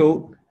not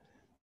difficult.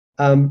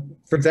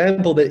 For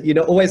example, that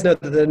always know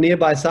that the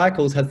nearby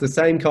cycles has the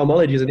same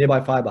cohomology as a nearby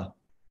fiber.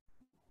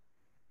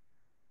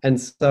 And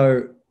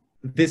so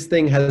this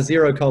thing has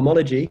 0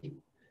 cohomology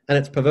and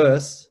it's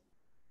perverse.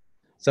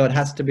 So it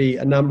has to be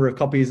a number of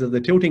copies of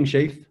the tilting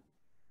sheaf.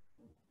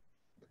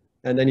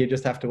 And then you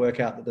just have to work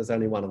out that there's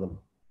only one of them,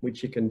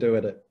 which you can do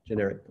at a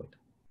generic point.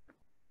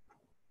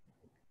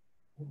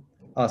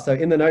 Oh, so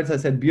in the notes I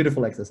said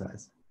beautiful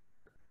exercise.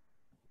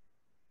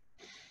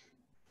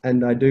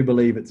 And I do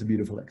believe it's a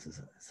beautiful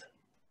exercise.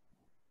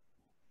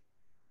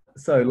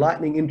 So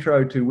lightning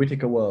intro to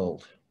Whittaker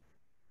world.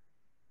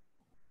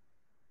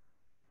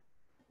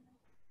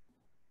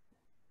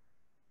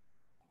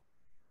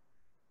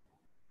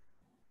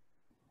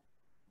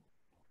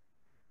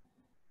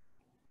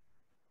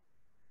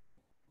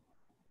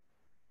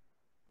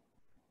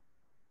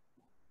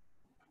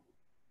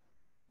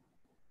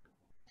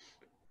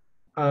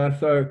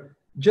 So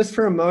just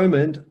for a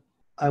moment,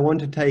 I want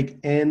to take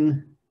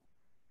N,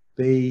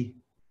 B,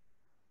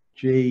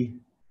 G,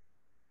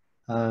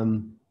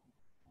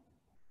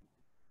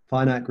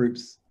 finite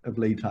groups of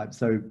Lie type.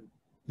 So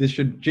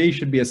G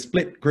should be a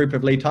split group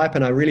of Lie type,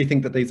 and I really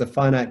think that these are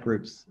finite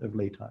groups of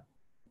Lie type.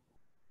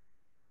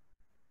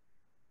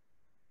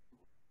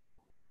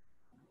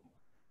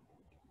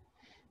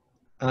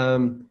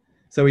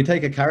 So we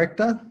take a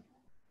character.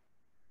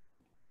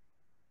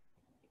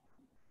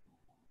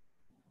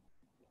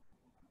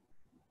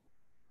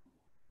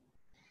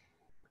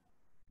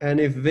 And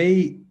if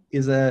V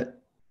is a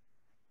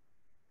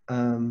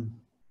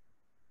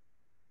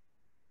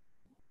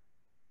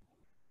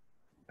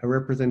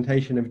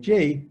representation of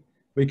G,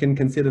 we can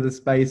consider the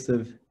space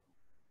of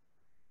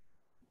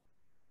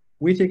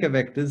Whittaker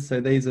vectors. So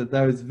these are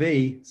those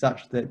V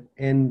such that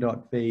n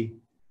dot V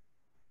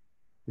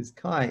is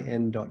chi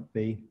n dot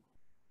V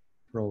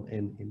for all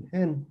n in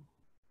n.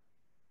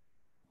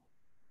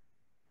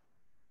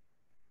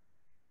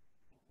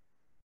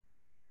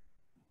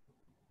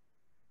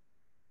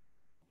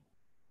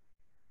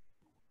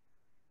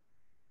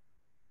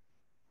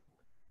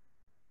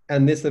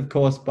 And this, of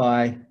course,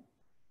 by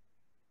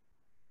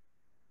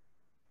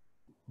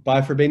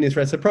Frobenius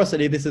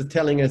reciprocity, this is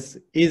telling us,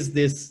 is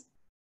this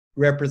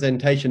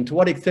representation, to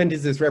what extent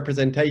is this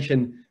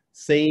representation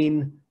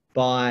seen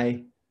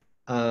by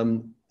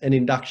an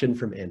induction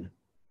from n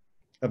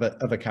of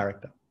a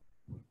character?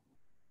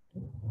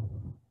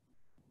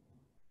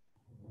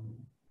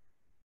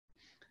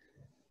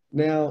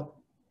 Now,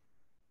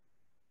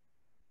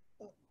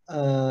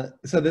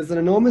 so there's an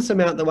enormous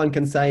amount that one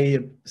can say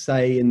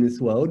in this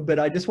world, but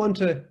I just want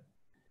to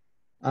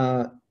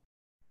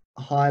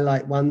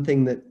highlight one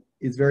thing that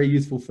is very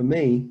useful for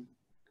me.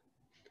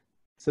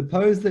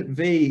 Suppose that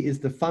V is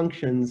the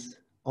functions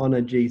on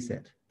a G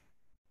set.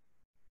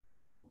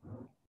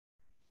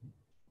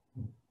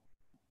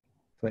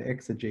 For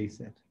X a G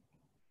set.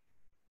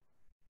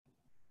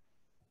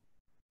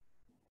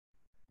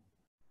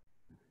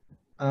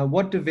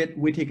 What do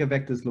Whittaker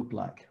vectors look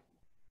like?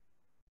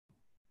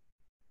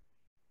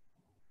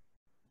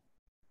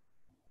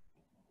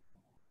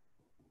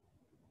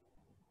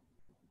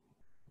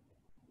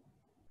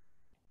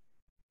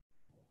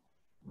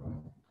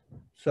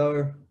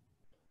 So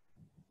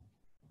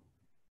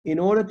in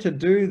order to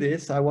do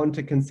this, I want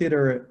to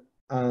consider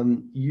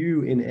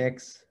U in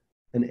X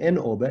an n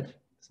orbit.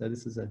 So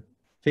this is a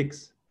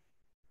fix,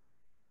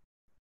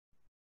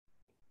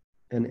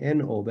 an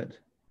n orbit.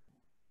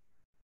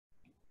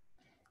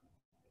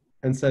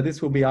 And so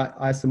this will be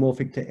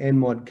isomorphic to n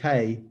mod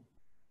k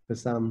for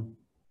some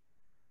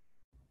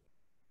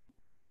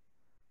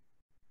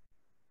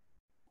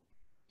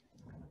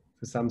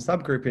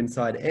subgroup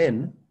inside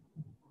n.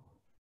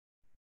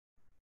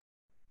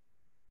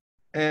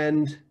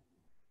 And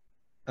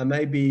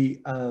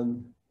maybe,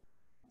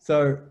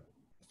 so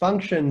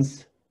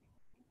functions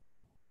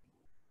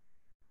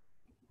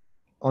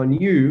on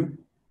U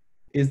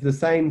is the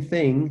same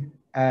thing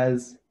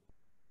as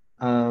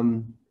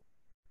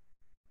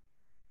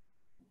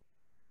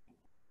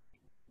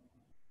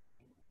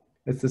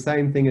it's the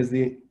same thing as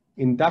the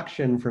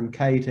induction from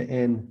k to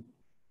n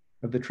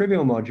of the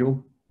trivial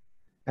module.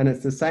 And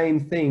it's the same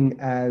thing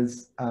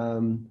as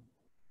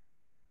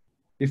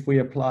if we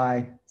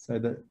apply, so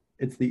that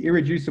it's the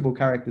irreducible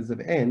characters of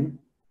n,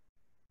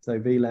 so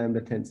v lambda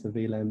tensor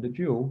v lambda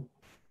dual,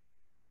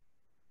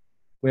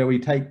 where we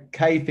take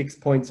k fixed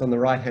points on the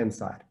right-hand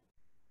side.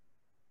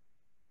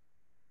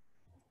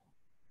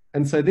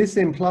 And so this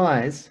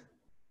implies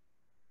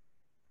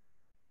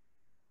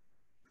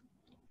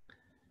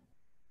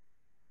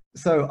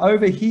so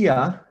over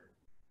here,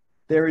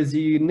 there is a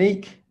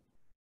unique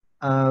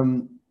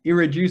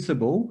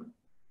irreducible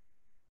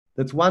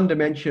that's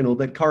one-dimensional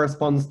that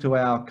corresponds to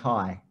our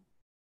chi.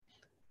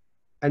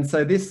 And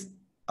so this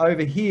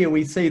over here,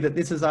 we see that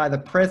this is either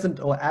present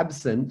or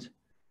absent.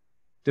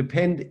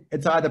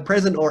 It's either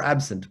present or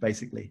absent,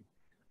 basically.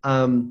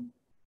 And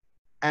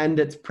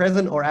it's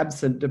present or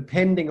absent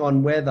depending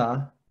on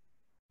whether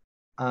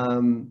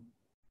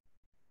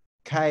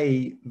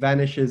k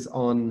vanishes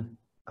on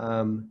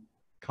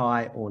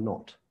chi or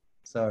not.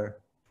 So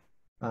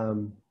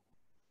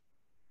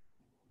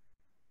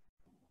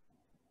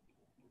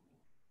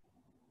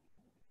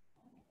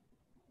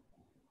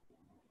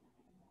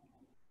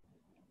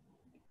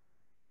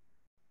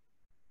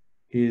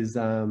is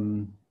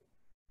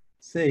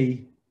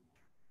C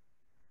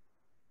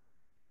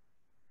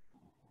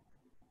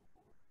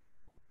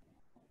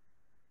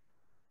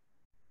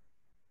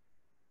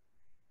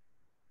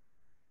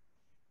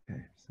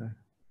okay, so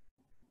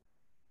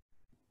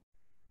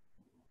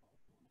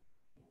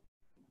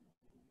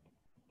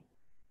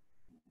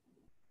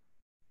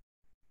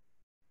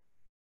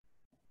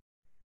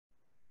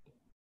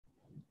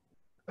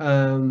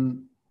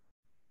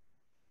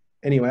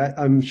anyway,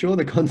 I'm sure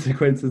the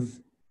consequence is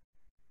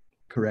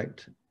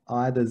correct,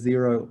 either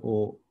 0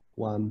 or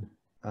 1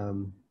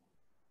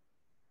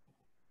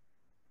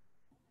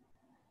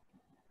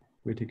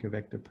 Whittaker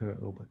vector per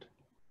orbit.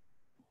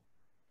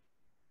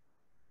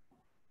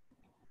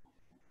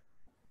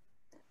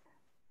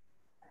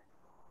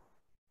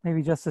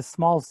 Maybe just a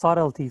small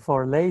subtlety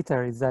for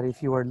later is that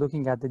if you were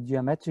looking at the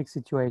geometric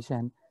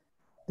situation,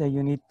 then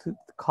you need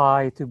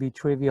chi to be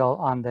trivial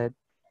on the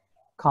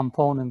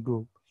component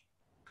group.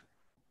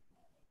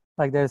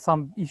 Like there's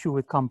some issue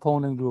with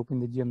component group in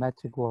the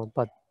geometric world,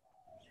 but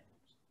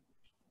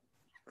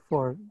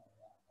for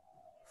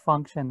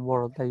function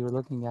world that you're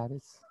looking at,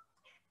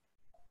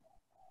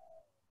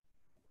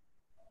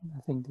 I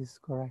think this is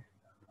correct.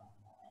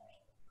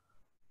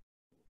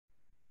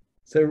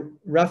 So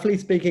roughly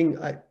speaking,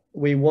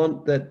 we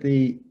want that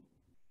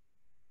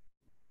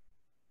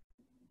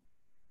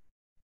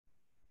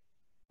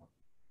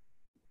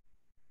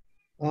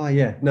oh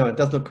yeah, no, it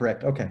does look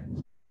correct. Okay.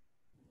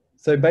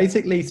 So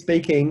basically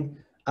speaking,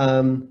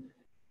 let's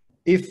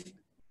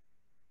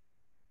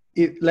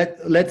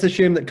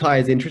assume that chi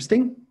is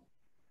interesting.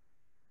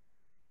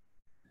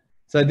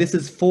 So this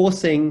is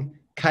forcing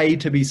k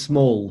to be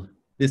small,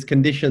 this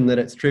condition that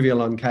it's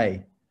trivial on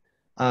k.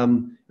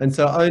 And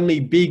so only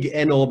big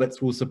n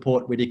orbits will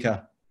support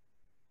Whittaker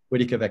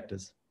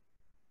vectors.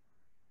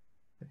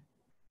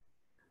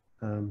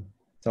 So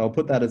I'll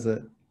put that as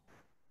a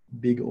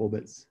big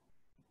orbits.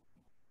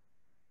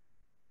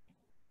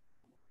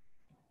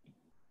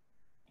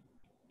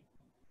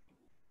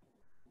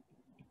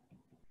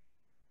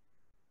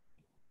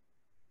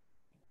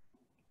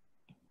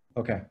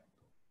 Okay.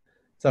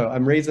 So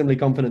I'm reasonably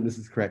confident this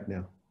is correct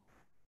now.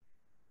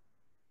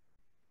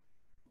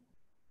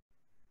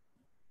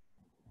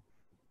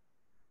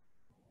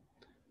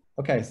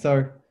 Okay,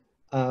 so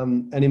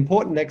an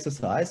important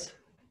exercise,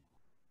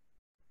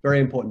 very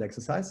important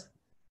exercise.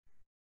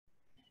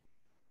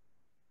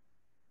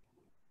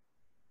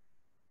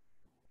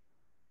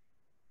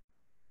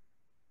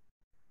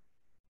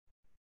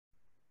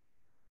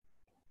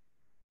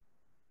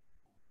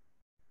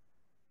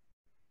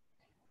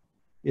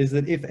 Is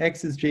that if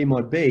X is G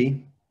mod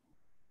B,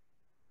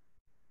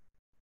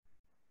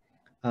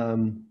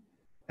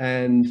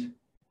 and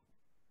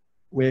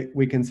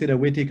we consider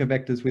Whittaker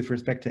vectors with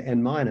respect to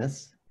n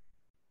minus,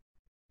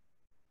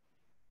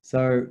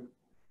 so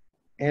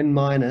n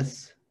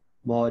minus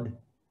mod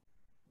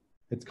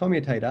its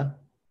commutator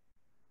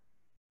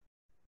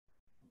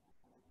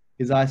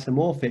is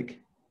isomorphic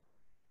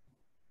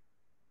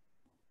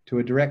to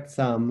a direct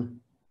sum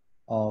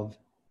of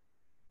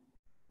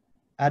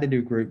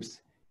additive groups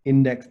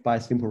indexed by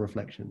simple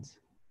reflections.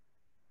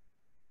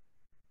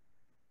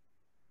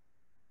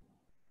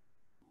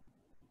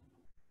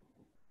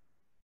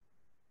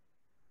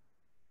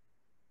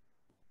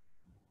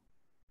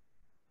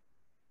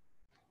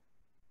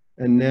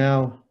 And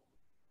now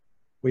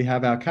we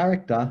have our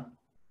character,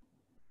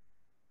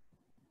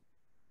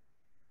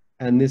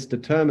 and this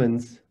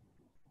determines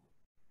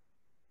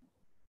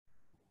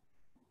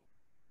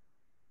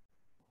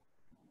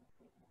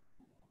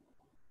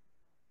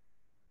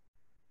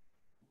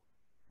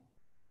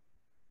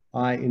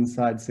I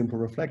inside simple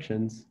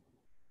reflections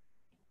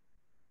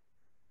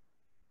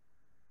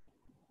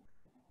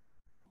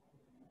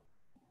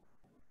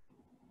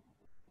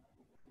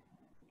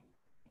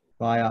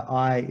via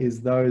I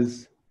is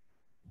those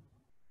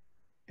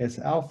S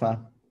alpha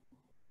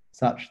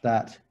such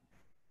that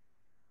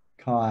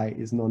chi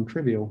is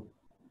non-trivial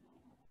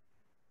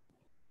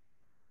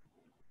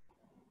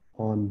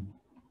on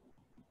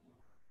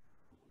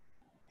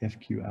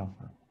FQ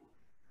alpha.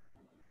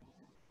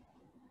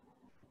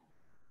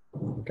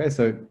 Okay,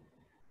 so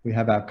we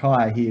have our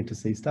chi here to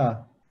C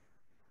star.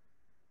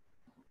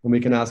 And we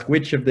can ask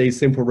which of these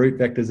simple root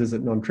vectors is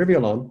it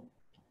non-trivial on?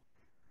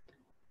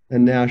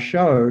 And now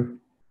show,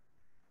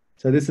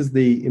 so this is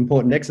the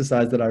important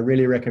exercise that I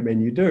really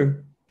recommend you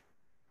do,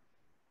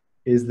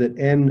 is that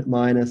n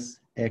minus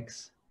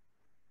x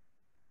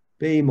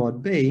b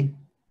mod b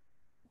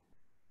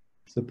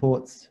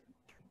supports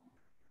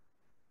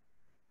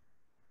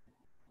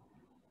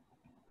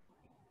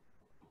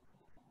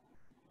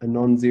a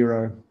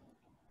non-zero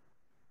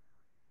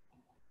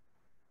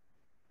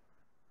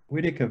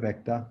Whittaker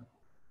vector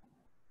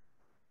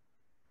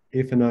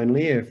if and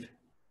only if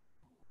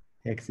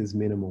x is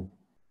minimal.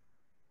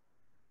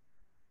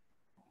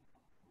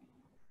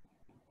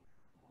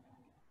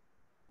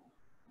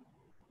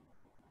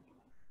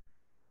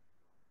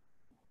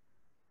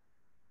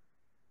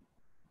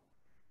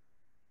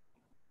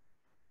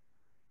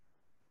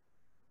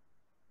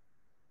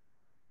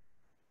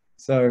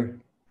 So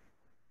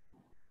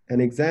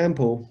an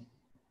example,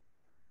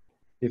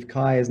 if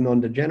chi is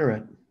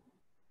non-degenerate,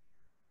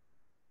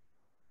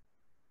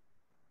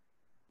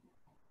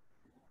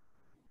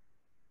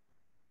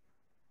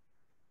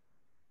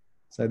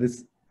 so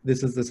this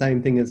is the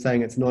same thing as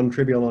saying it's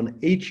non-trivial on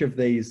each of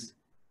these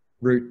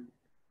root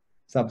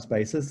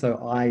subspaces. So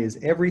I is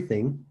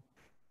everything.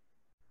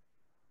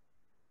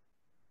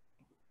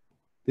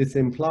 This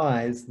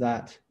implies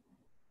that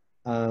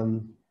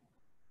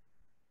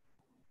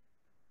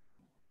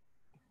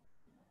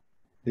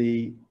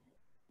the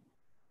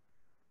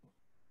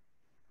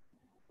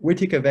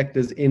Whittaker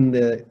vectors in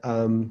the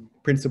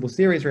principal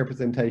series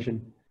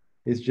representation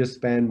is just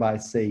spanned by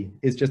C,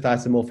 is just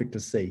isomorphic to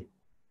C.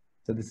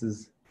 So this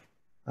is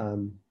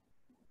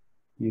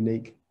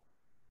unique.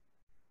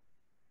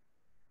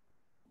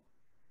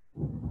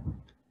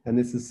 And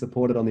this is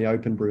supported on the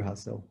open Bruja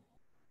cell.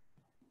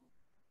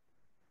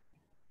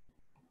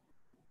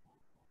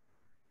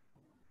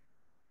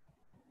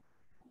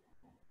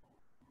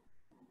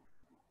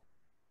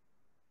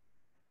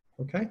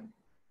 Okay.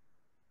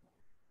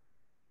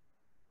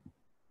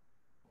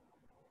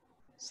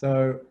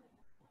 So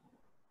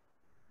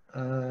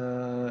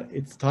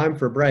it's time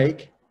for a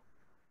break.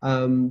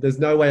 There's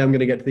no way I'm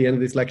going to get to the end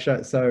of this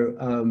lecture,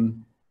 so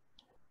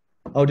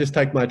I'll just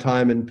take my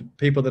time and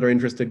people that are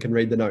interested can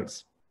read the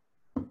notes.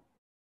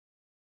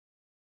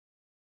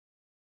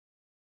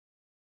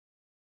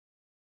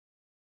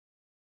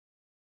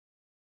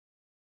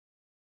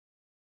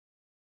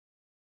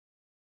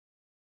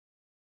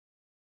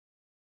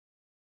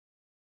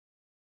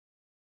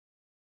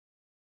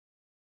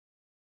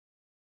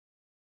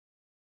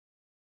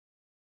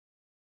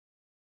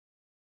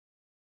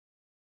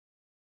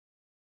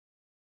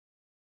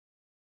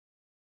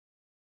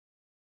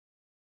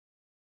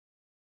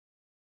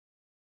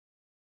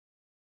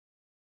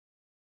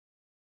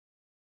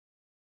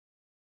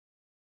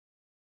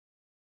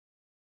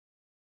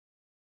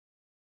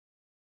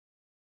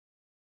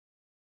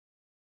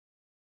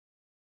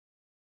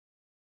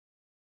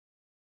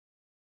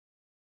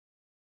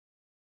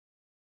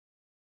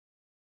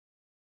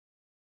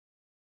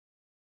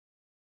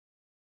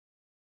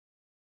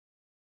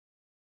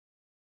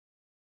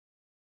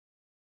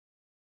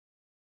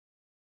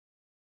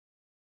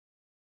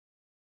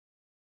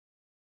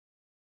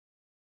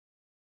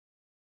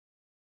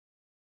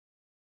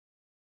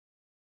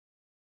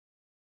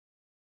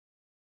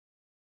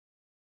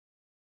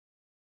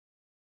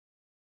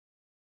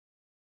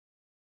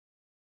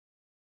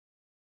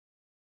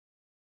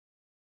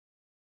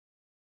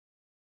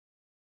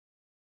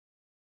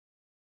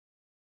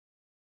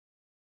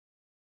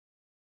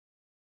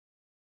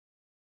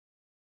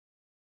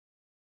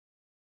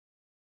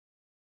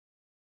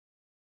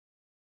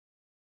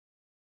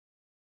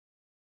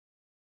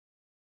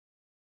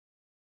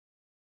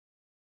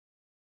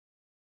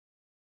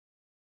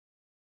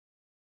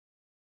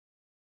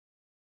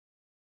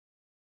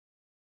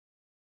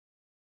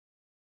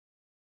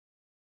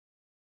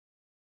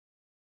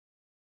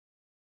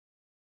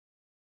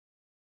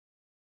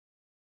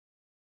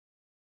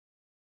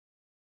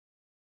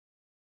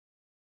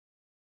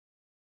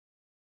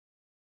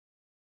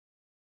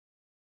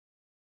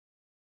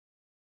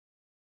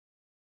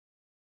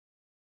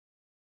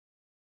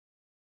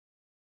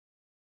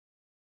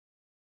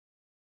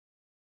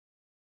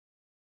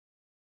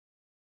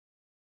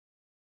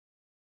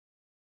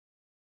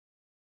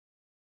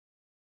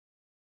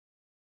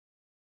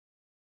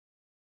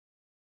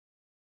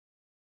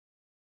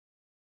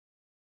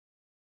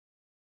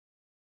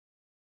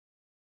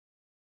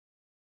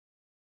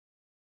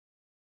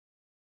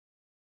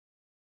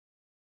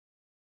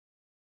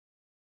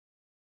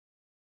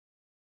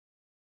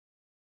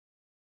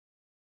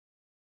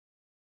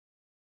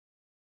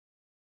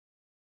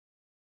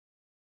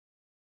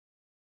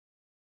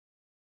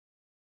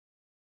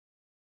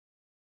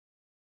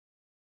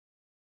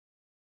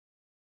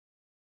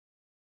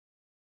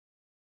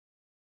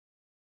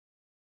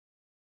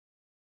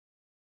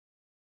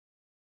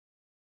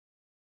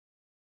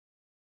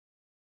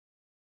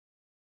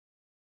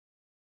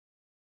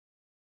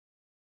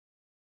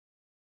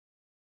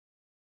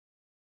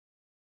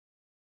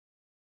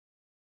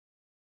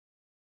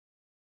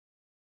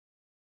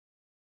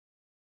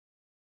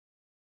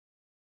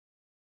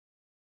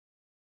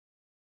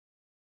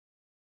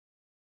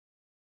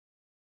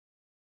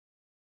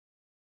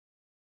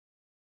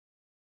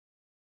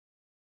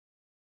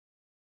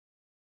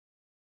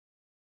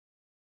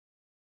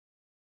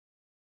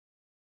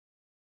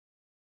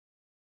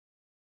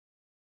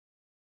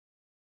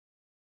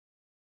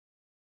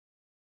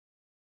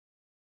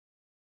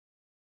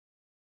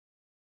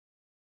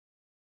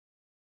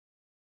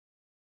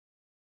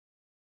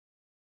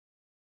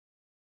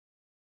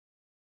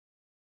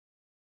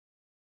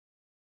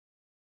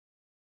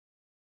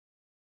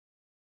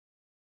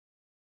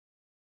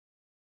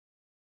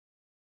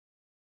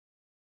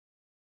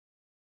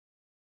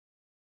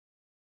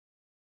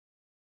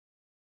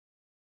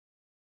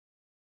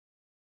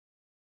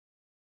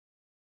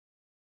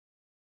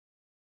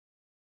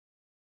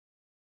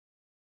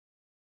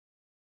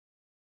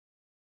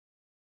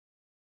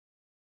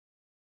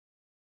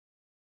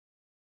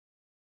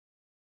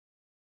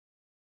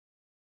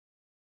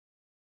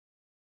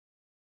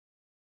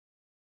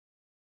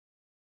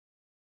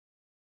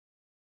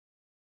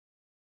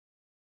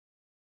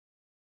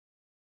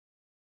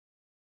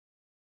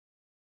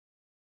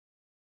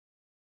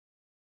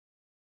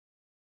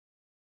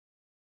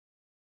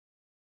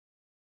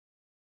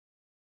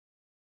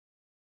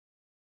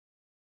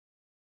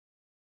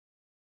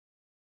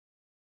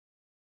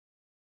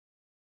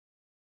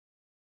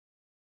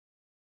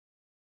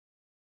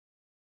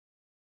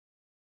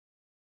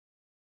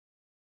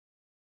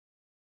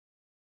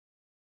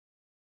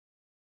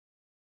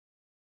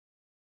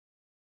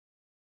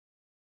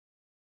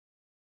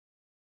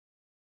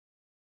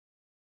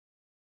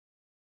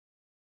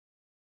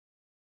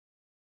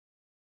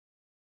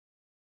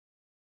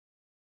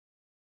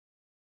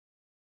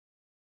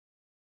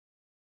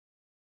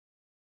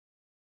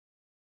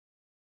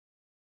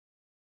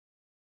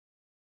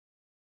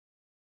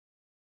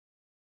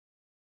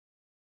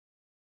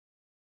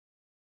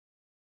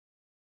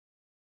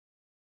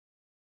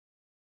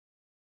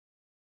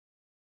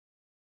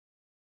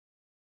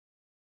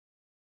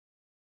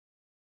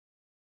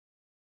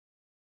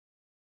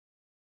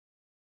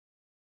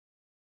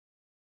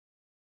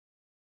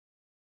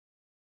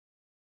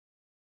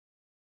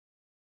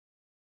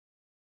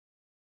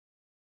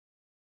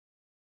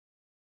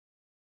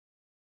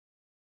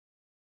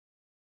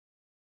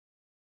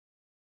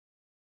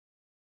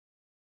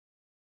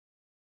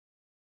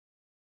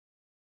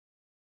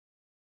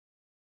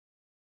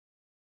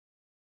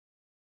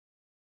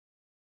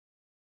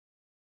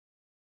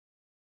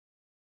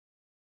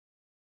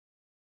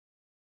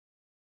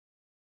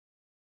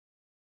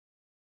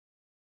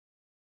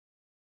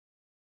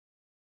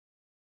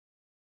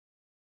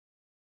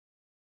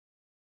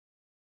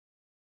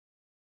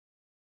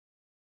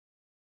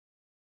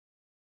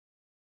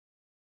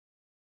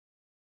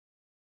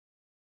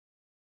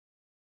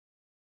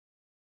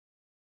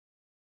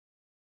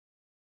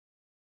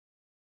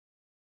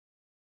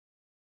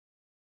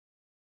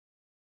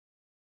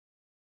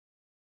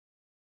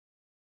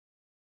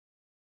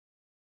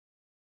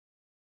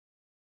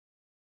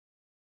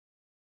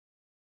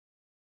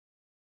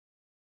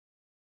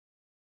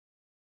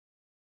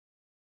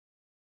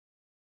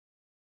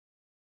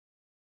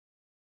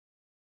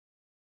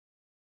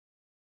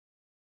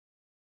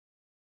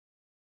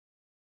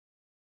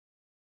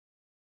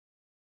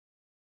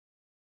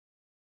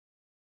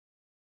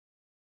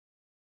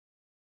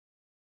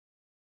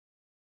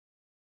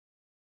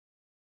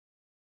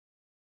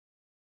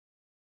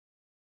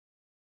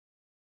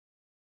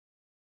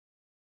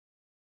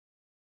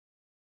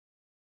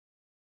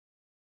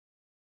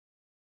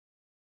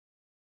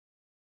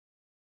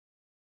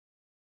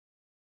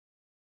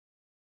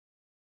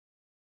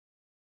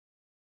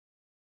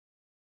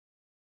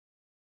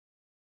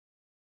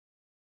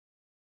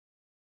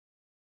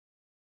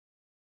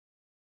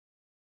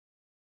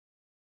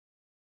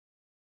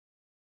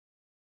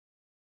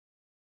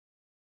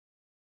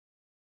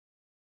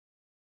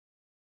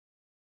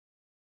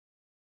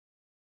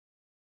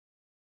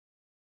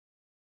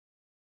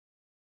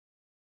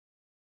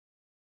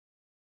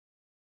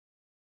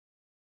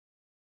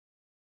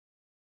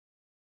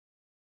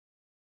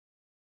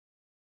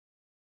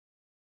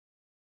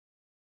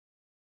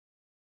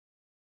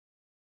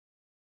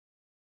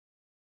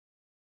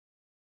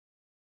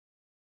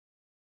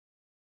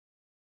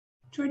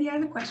 Geordie, I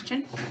have a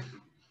question.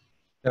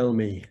 Tell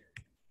me.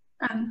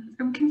 I'm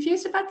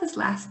confused about this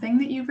last thing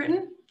that you've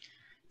written.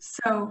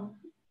 So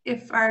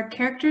if our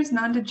character is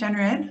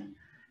non-degenerate,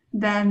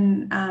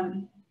 then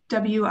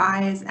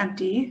Wi is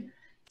empty.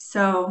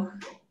 So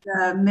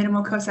the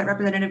minimal coset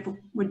representative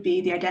would be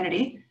the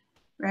identity,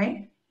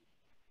 right?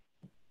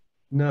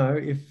 No,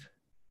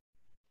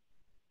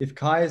 if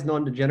chi is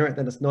non-degenerate,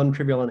 then it's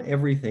non-trivial on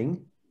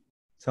everything.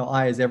 So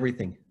I is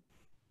everything.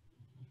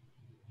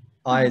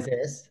 I is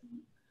S,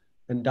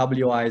 and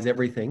Wi is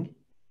everything.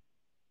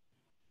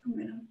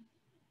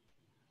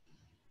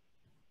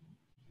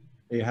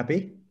 Are you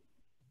happy?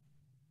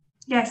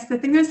 Yes, the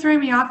thing that's throwing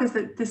me off is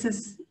that this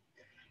is,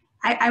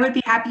 I would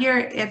be happier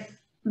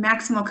if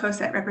maximal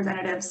coset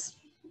representatives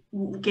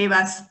gave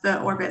us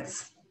the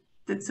orbits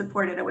that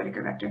supported a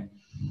Whittaker vector.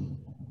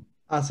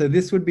 So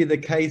this would be the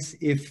case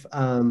if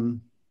I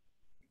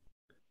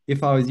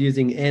was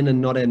using n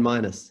and not n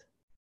minus.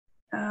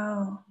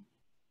 Oh.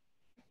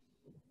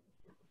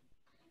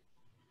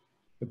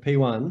 For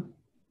P1,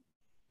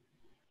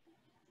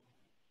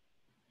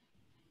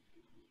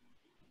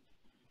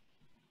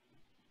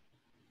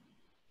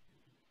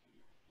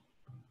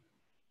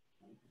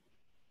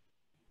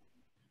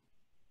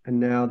 and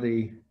now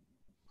the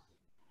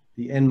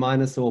n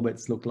minus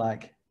orbits look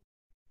like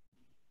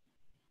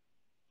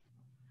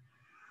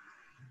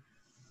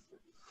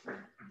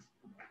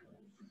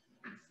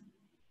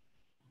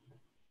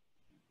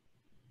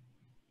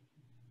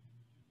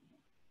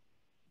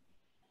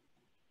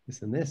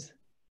this and this.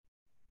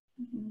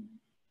 Mm-hmm.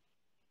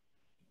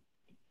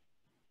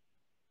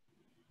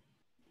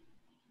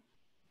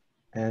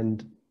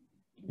 And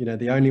you know,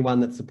 the only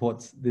one that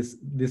supports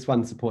this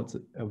one supports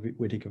a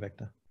Whittaker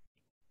vector.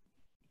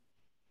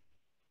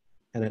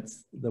 And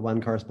it's the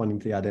one corresponding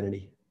to the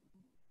identity.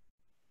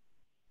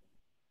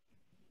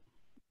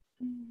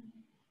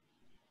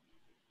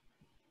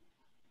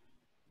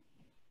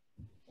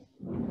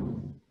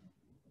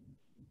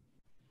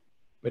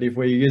 But if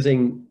we're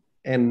using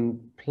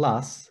n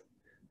plus,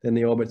 then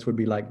the orbits would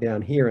be like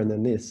down here and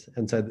then this.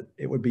 And so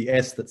it would be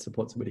S that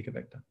supports a Whittaker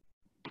vector.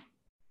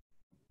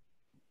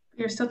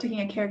 You're still taking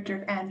a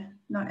character of n,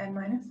 not n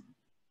minus?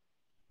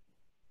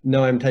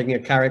 No, I'm taking a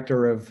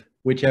character of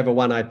whichever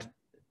one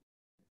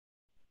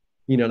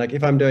you know, like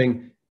if I'm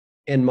doing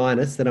n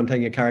minus, then I'm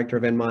taking a character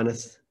of n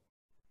minus.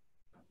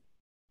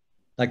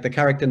 Like the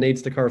character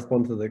needs to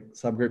correspond to the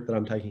subgroup that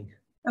I'm taking.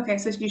 Okay,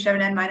 so you should have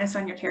an n minus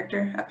on your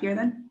character up here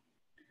then?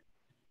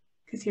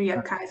 Because here you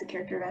have chi as a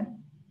character of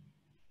n.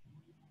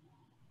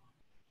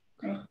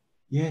 Right.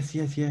 Yes,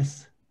 yes,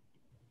 yes.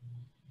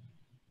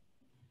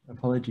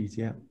 Apologies,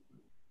 yeah.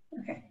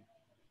 Okay.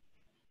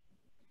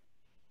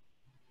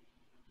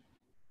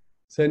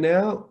 So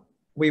now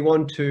we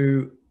want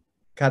to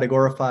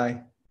categorify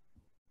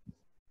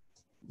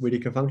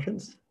Whittaker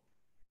functions.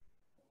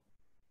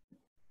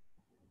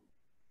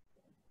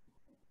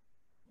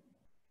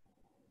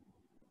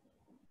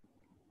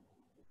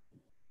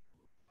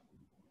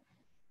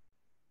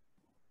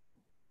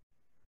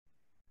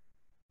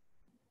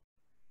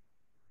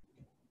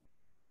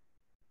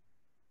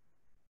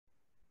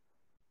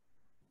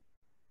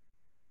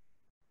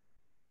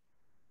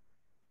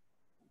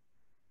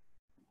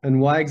 And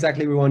why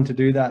exactly we want to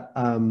do that,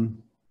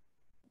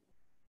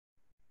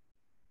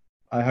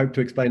 I hope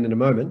to explain in a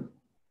moment.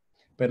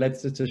 But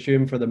let's just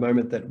assume for the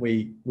moment that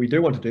we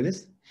do want to do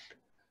this.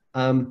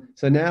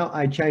 So now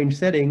I change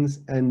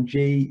settings and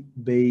G,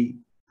 B,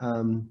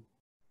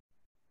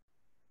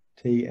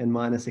 T, and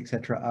minus,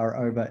 etc. are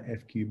over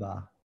FQ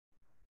bar.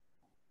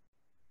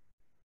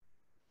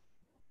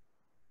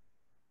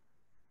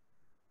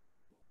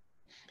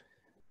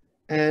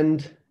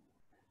 And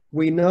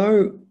we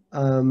know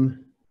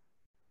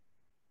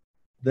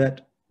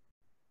that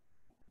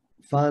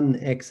fun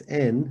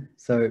xn,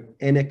 so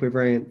n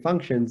equivariant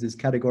functions, is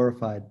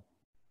categorified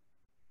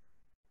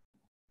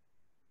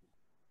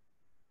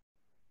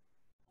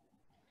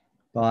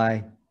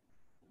by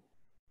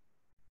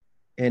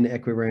n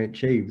equivariant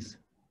sheaves.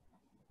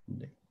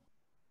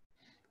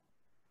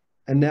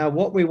 And now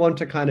what we want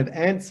to kind of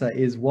answer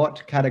is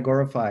what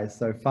categorifies.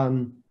 So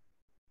fun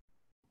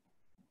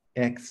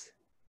x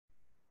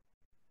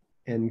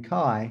and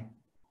chi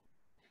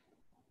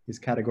is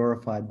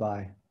categorified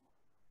by.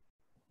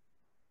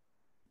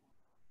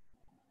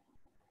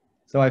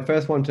 So I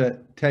first want to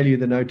tell you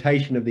the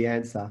notation of the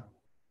answer.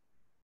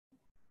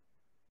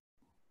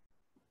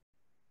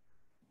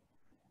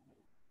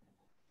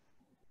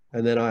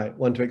 And then I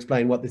want to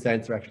explain what this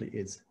answer actually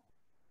is.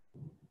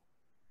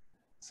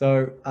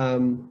 So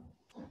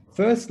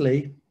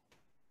firstly,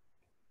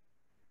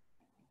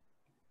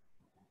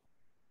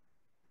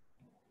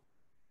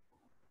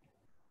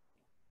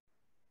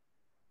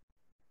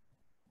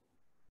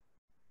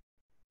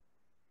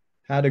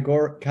 how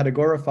to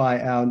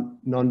categorify our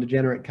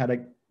non-degenerate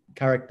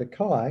character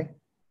chi.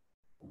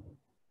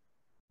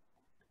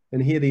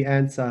 And here the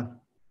answer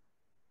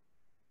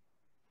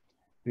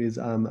is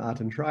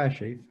Artin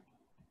Triasheaf.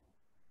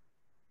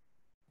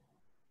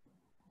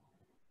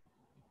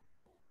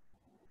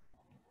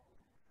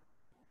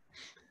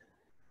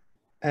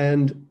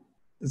 And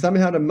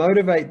somehow to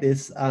motivate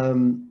this,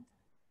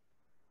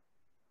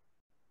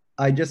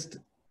 I just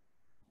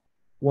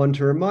want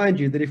to remind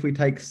you that if we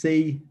take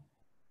C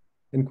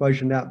and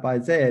quotient out by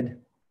Z,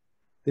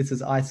 this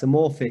is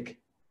isomorphic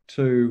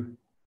to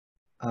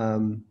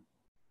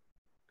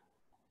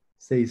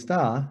C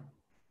star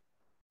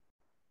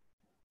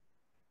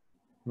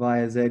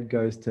via Z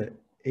goes to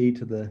e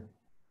to the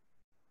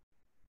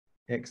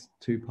x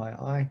 2 pi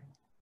I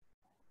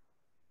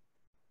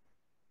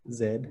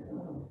Z.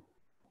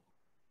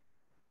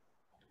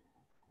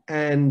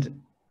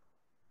 And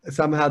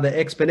somehow the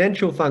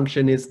exponential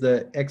function is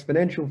the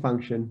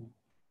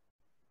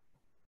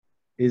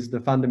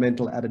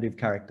fundamental additive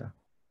character.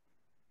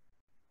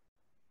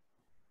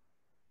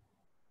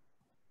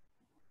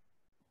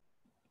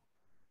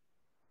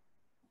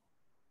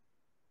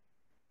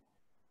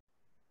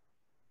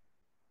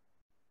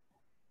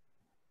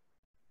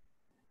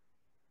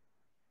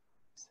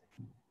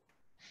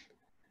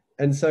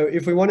 And so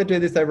if we want to do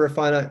this over a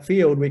finite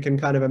field, we can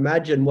kind of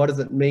imagine what does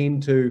it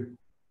mean to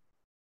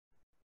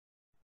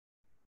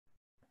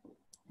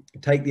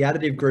take the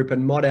additive group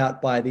and mod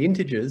out by the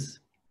integers,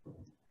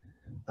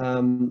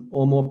 or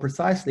more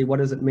precisely, what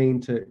does it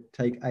mean to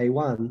take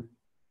A1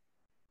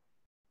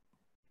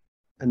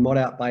 and mod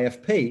out by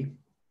FP?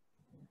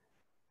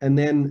 And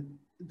then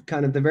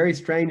kind of the very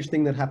strange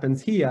thing that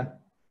happens here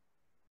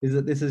is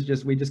that this is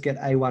just, we just get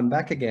A1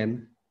 back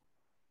again,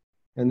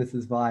 and this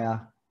is via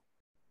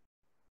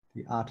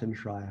the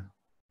Artin-Schreier.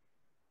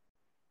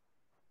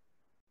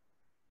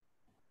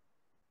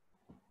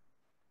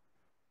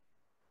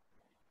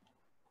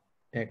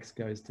 X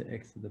goes to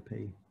x to the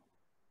p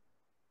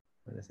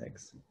minus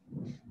x.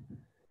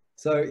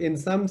 So in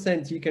some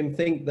sense, you can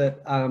think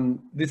that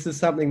this is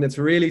something that's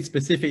really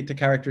specific to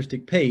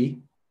characteristic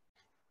P,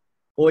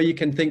 or you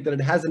can think that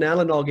it has an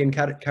analog in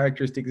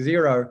characteristic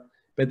 0,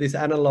 but this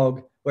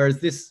analog, whereas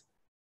this,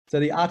 so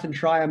the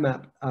Artin-Schreier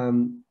map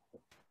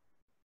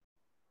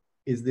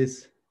is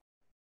this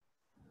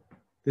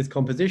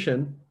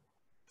composition.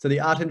 So the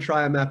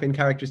Artin-Schreier map in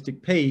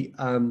characteristic P,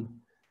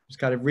 just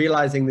kind of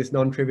realizing this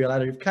non-trivial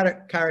additive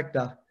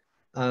character,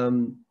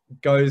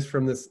 goes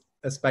from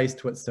a space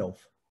to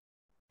itself.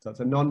 So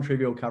it's a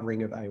non-trivial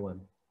covering of A1.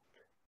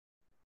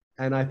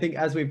 And I think,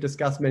 as we've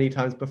discussed many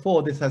times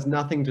before, this has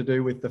nothing to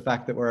do with the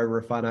fact that we're over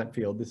a finite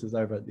field. This is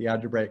over the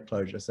algebraic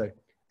closure. So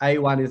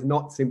A1 is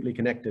not simply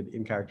connected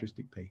in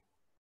characteristic P.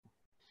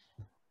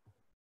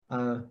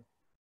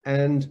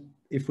 And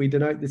if we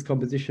denote this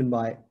composition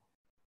by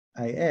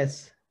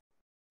AS,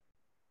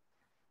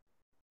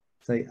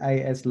 say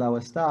AS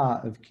lower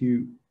star of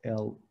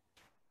QL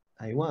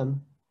A1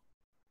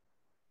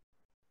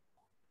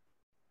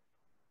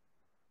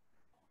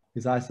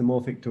 is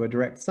isomorphic to a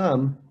direct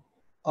sum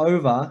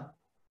over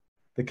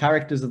the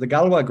characters of the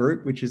Galois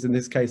group, which is in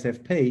this case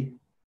FP,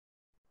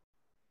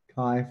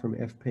 chi from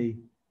FP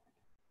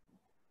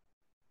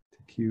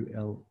to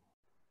QL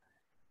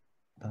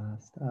bar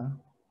star.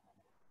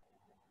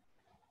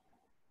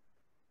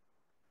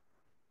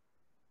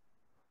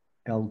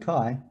 L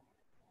chi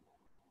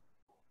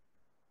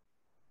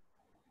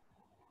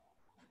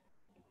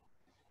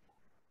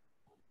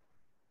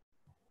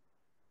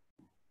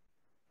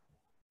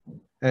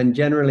and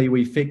generally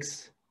we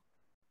fix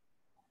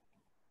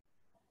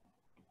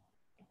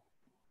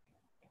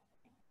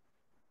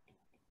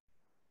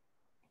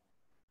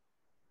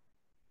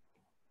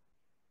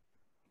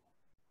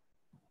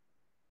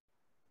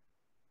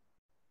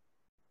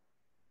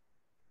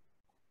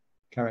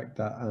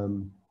character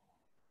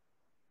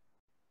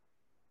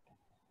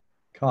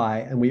chi,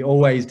 and we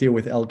always deal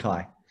with L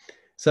chi.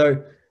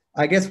 So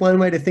I guess one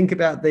way to think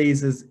about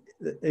these is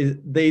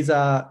these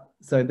are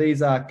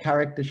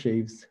character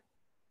sheaves.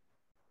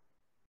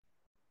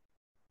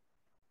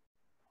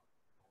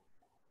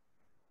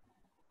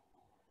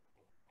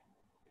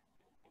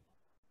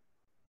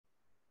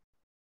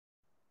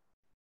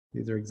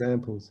 These are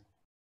examples.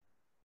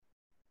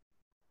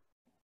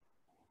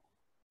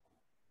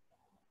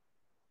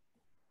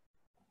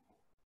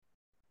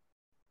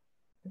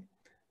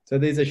 So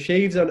these are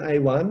sheaves on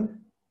A1,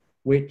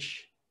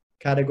 which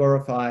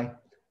categorify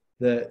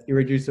the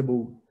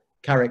irreducible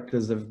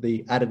characters of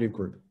the additive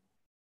group.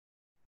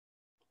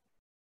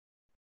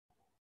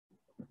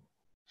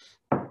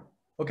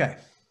 Okay.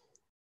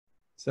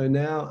 So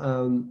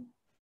now,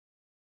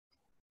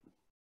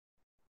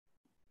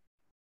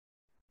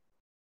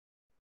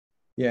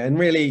 yeah, and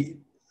really,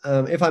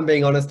 if I'm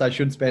being honest, I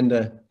should spend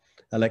a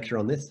lecture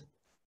on this.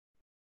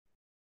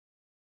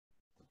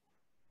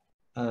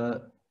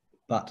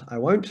 But I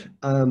won't.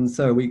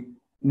 So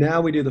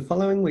now we do the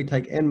following. We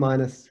take n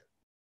minus,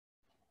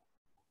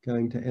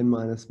 going to n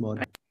minus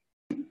mod.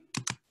 All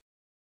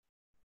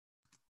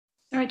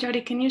right,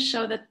 Jody, can you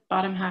show the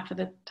bottom half of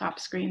the top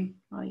screen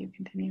while you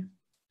continue?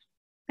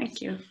 Thank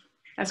you.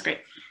 That's great.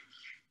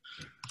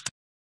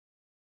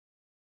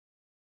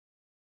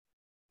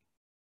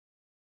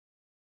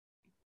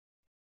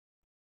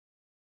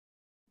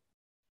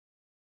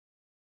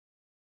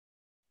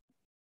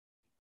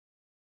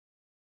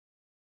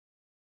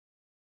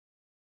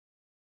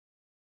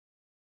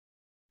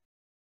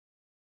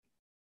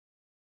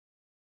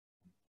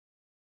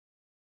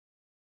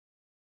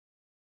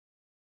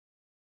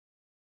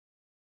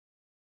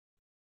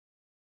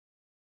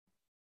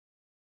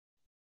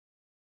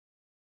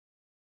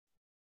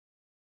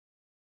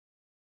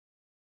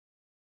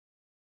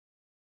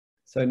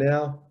 So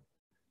now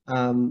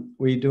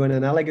we do an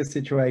analogous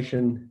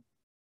situation.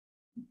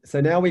 So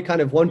now we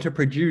kind of want to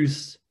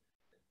produce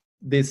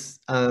this,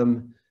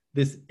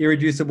 this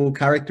irreducible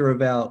character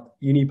of our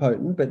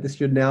unipotent, but this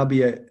should now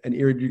be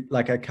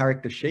like a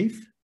character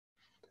sheaf.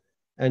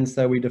 And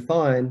so we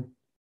define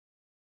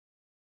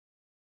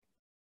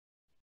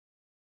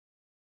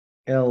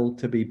L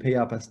to be P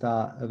upper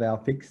star of our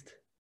fixed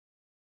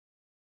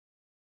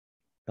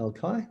L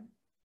chi.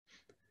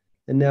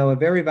 And now a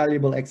very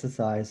valuable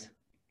exercise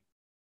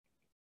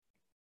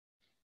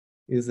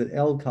is that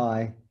L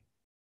chi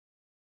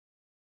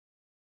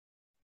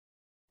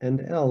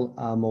and L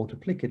are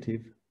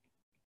multiplicative.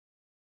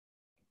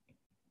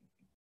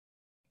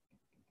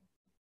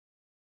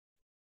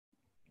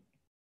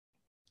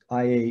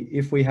 I.e.,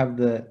 if we have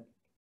the,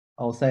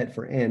 I'll say it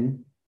for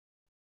n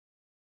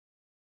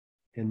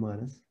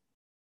minus.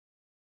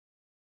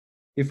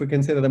 If we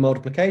consider the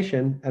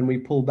multiplication and we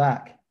pull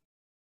back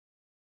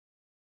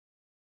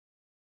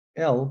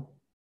L,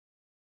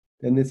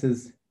 then this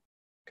is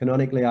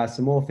canonically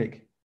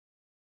isomorphic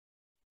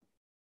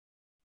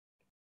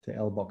to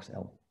L box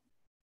L.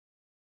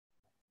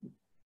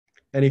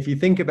 And if you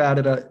think about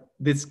it,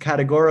 this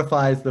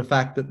categorifies the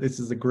fact that this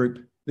is a group,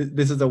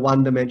 this is a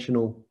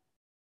one-dimensional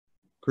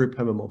group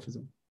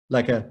homomorphism.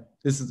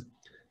 This is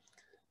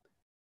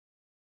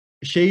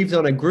sheaves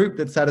on a group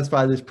that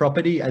satisfy this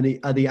property and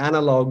are the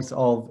analogues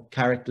of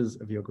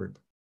characters of your group.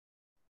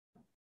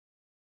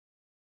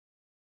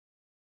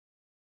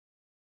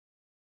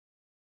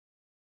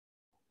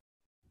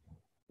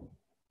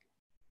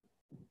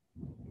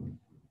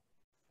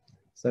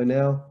 So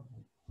now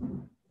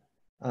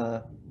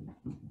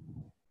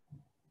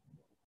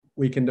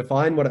we can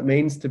define what it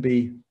means to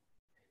be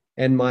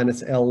n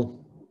minus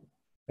L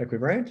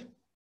equivariant.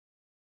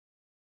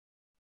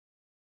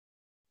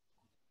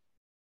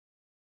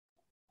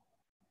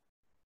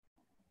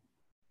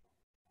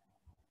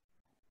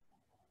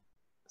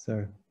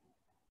 So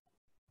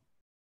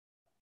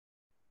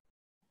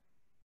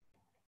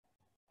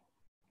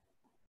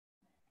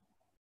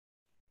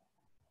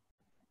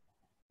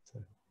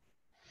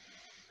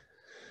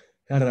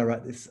how did I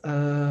write this?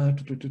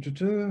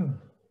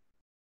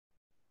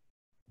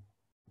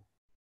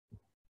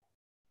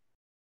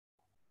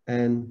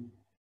 And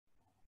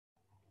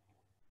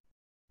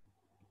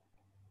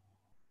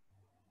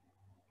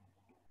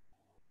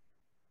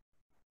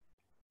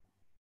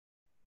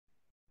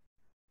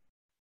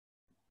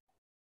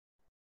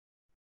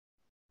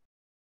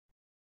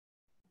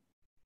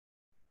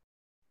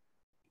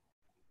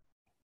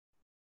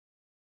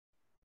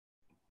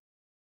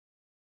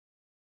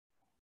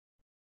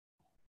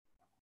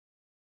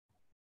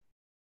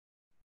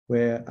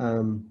where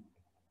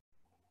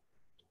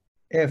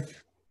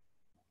F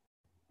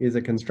is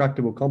a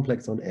constructible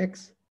complex on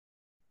X,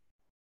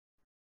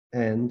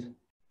 and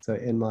so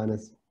n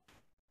minus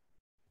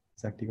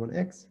is acting on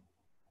X,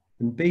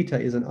 and beta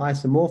is an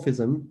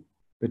isomorphism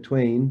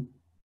between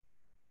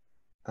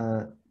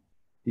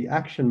the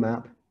action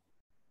map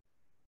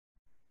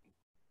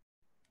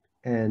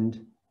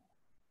and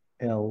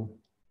L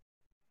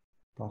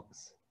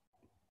box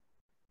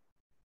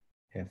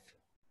F,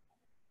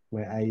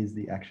 where A is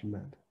the action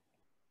map.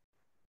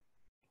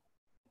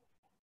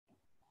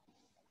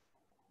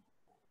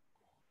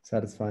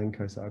 Satisfying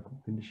co-cycle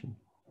condition.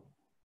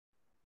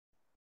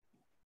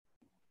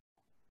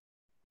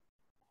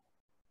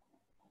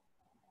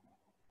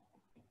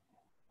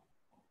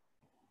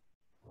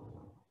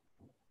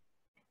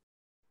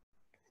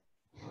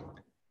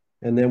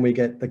 And then we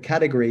get the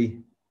category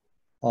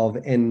of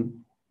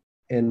n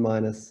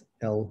minus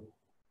L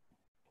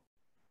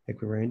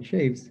equivariant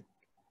sheaves.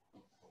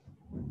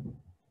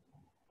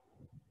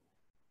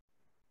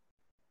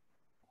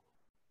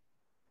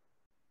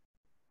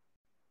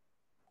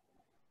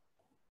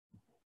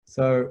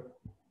 So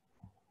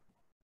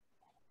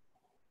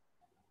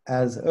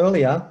as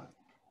earlier,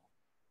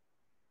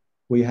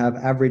 we have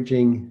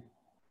averaging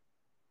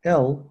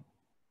L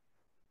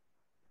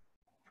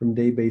from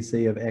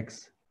dBc of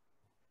X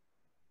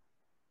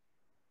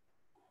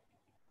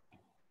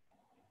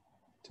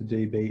to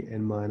dB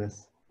n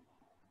minus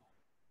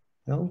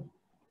L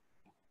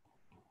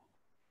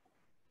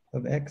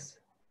of X,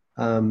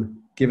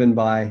 given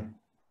by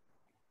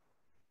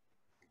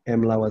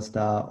m lower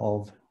star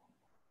of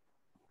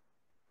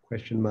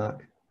question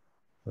mark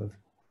of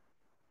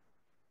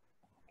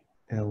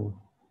L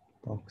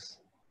box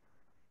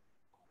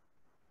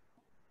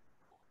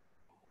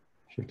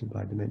shifted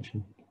by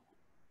dimension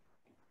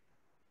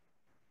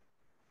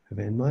of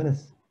n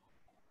minus,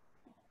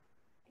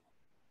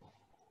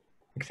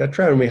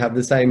 etc. And we have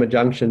the same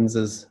adjunctions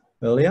as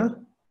earlier.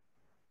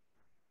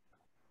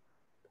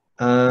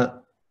 And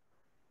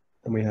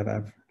we have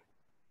average.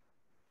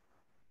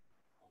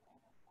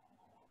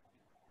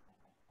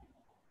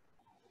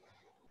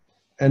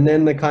 And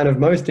then the kind of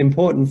most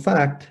important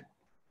fact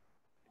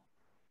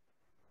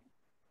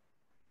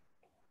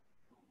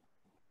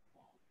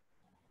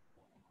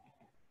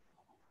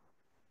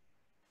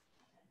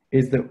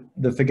is that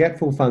the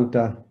forgetful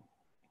functor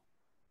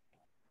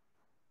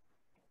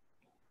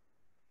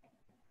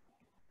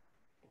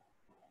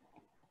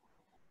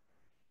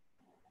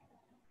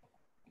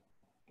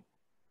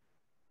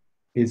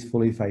is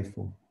fully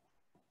faithful.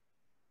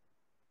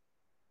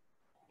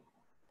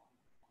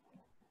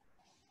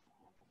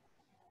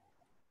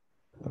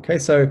 Okay,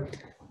 so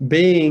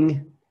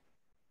being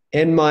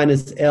n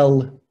minus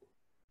L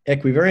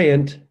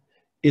equivariant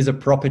is a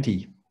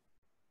property.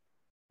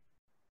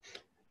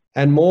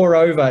 And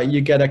moreover,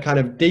 you get a kind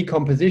of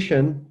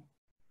decomposition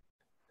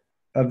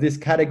of this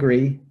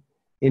category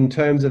in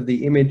terms of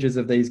the images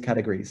of these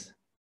categories.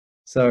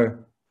 So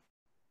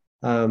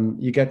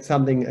you get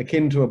something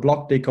akin to a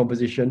block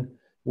decomposition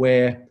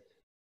where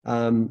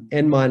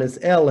n minus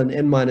L and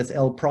n minus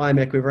L prime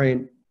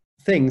equivariant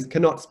things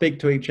cannot speak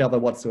to each other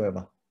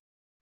whatsoever.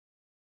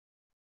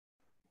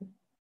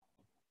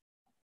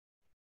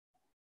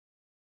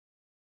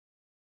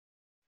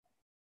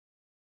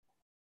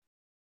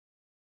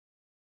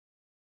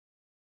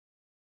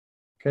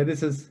 Okay,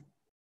 this is...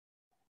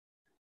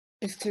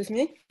 Excuse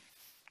me?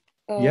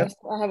 Yep.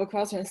 So I have a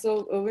question.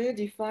 So when you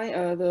define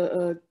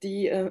the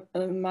D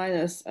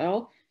minus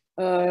L,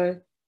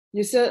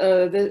 you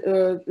said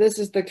this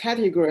is the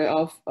category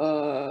of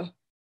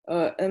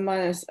n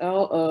minus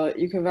L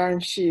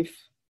equivalent sheaf.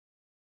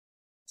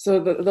 So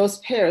those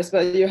pairs,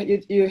 but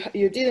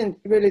you didn't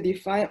really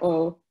define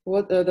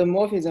what the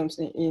morphisms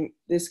in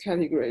this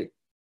category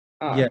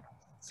are. Yeah.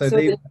 So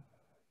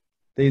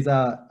these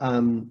are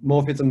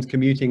morphisms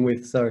commuting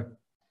with, so.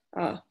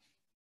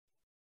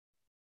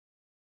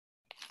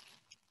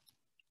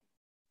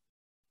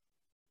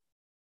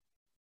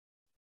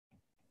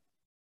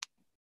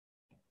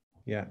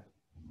 Yeah.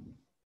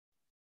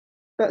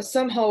 But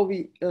somehow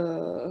we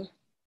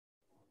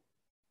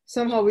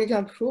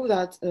can prove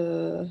that.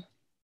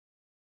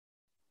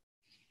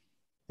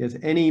 Yes,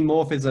 any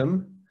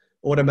morphism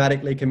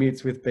automatically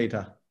commutes with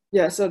beta.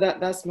 Yeah, so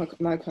that's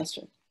my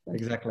question.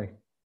 Exactly.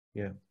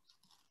 Yeah.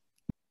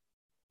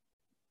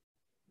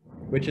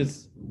 Which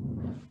is,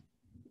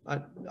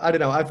 I don't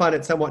know, I find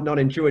it somewhat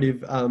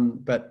non-intuitive,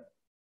 but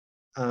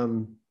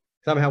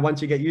somehow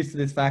once you get used to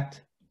this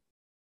fact,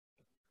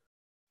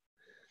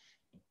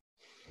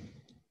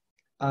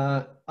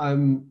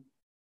 I'm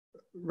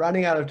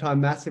running out of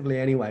time massively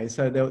anyway.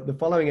 So the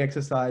following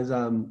exercise,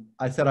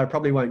 I said I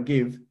probably won't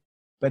give,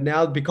 but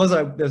now because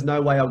there's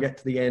no way I'll get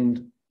to the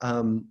end,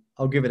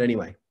 I'll give it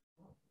anyway.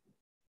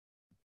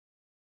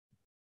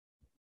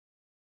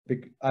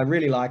 I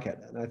really like it,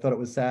 and I thought it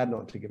was sad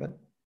not to give it.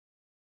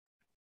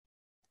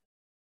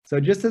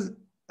 So just as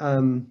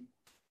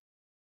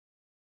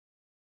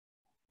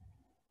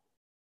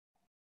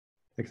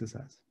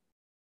exercise.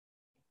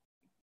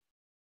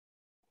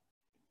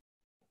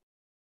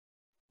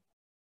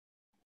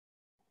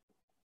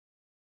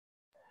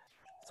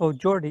 So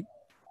Geordie,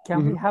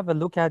 can we have a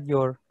look at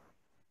your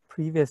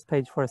previous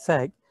page for a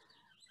sec?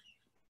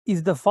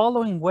 Is the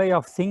following way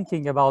of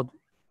thinking about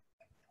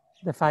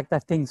the fact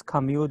that things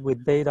commute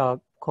with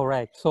beta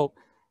correct? So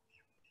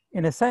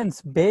in a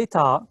sense,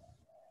 beta,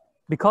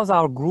 because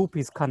our group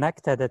is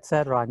connected,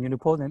 etc., and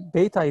unipotent,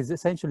 beta is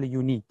essentially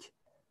unique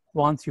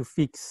once you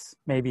fix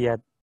maybe at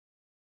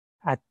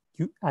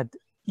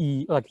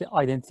E, like the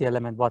identity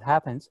element, what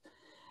happens.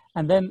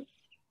 And then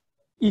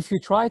if you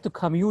try to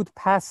commute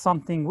past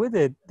something with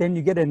it, then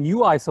you get a new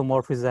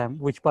isomorphism,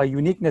 which by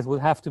uniqueness will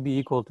have to be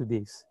equal to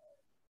this.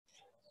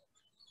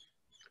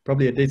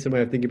 Probably a decent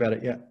way of thinking about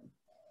it, yeah.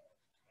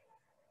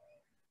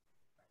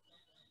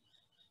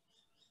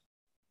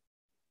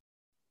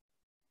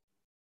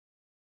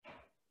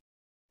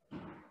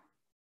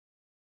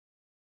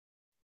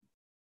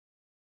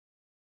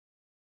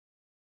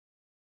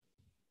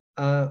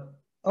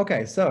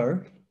 Okay,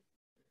 so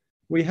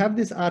we have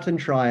this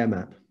Artin-Schreier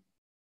map.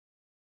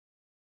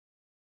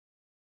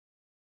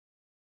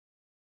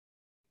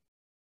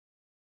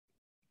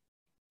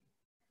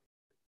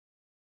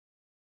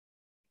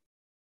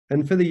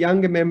 And for the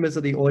younger members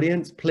of the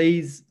audience,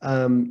 please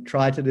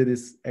try to do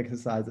this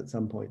exercise at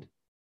some point.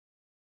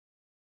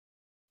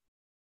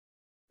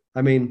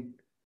 I mean,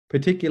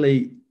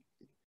 particularly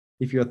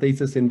if your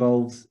thesis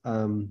involves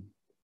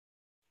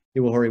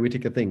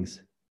Iwahori-Whittaker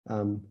things.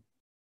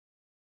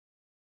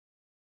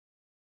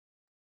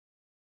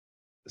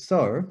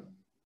 So,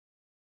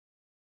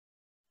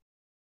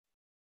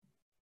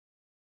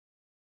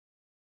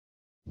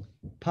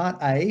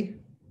 part A,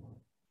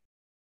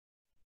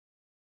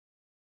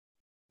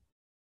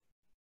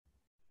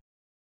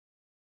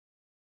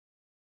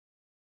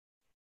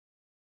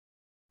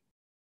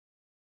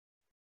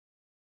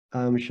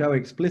 show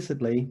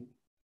explicitly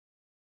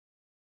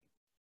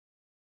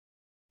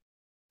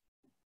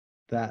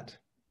that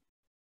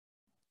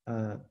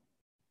I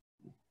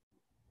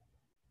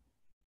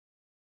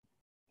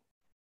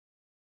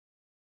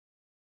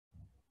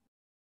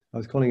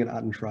was calling it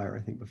Artin-Schreier,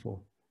 I think, before,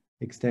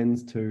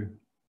 extends to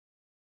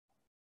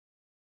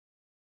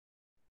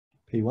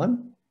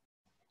P1.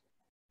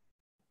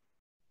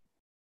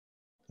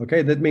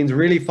 Okay, that means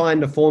really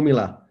find a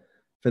formula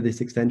for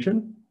this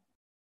extension.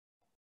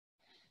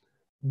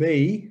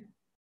 B,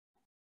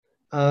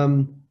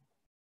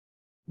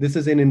 this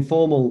is an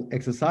informal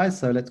exercise,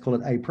 so let's call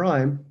it A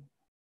prime.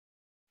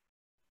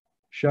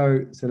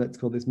 So let's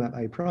call this map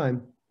A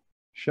prime.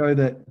 Show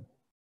that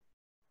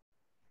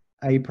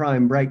A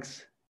prime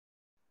breaks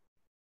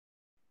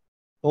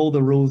all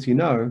the rules you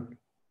know,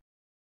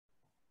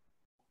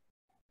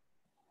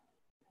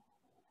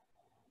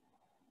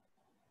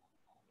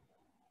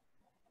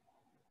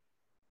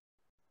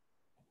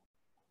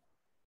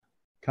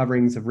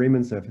 coverings of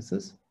Riemann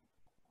surfaces.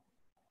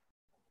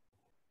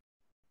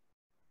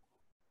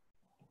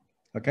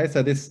 Okay,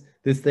 so this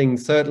thing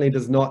certainly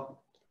does not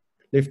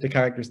lift to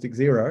characteristic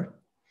 0.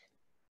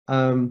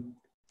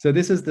 So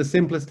this is the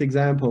simplest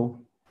example.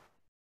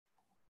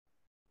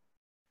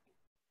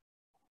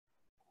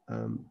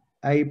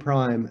 A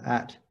prime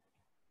at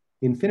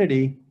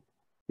infinity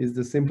is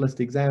the simplest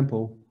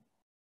example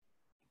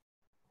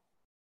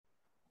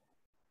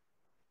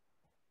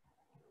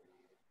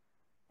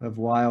of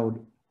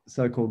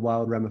so-called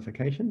wild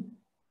ramification.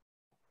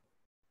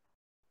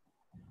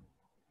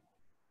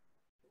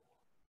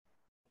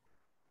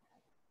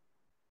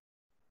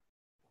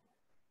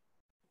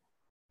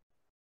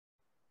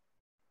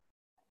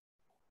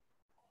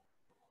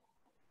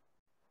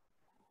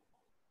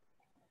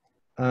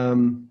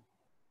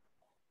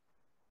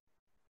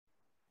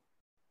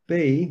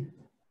 B,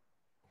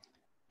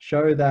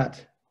 show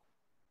that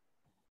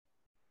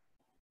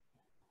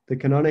the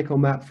canonical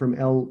map from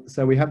L,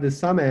 so we have this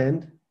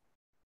summand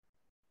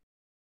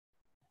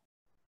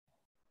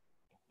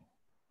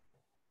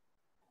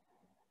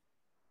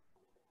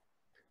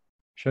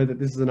show that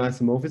this is an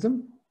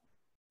isomorphism.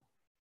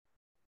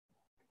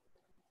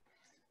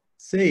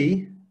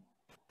 C,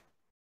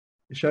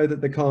 show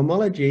that the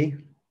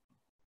cohomology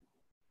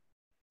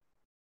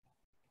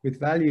with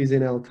values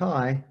in L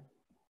chi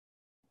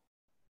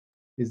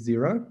is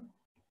 0.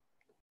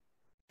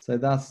 So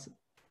thus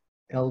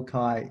L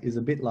chi is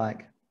a bit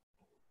like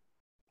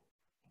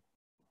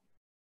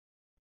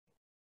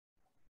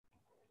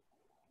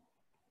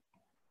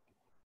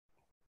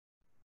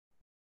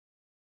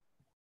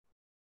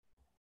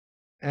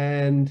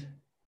and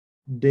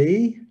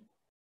D,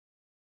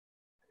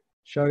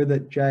 show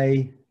that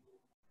J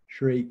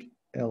shriek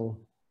L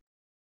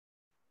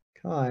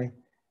chi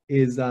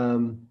is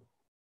n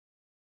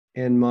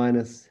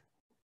minus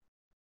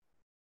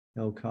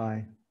L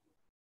chi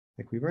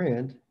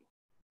equivariant.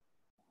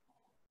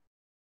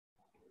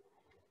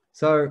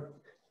 So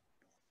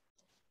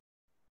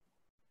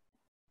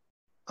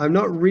I'm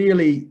not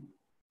really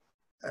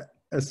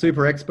a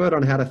super expert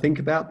on how to think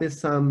about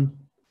this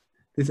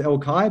this L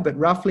chi, but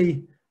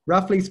roughly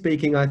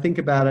speaking, I think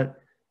about it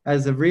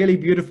as a really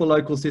beautiful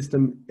local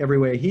system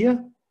everywhere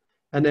here,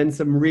 and then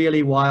some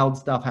really wild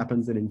stuff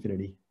happens in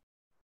infinity.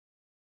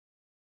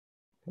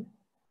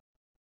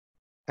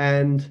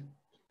 And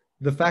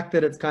the fact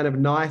that it's kind of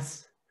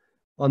nice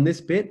on this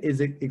bit is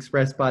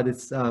expressed by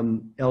this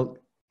n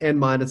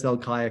minus L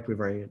chi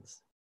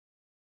equivariance.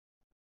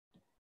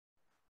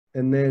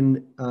 And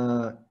then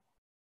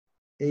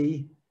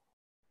E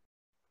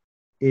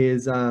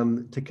is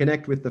to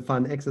connect with the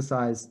fun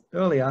exercise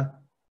earlier,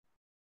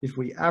 if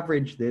we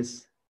average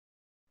this,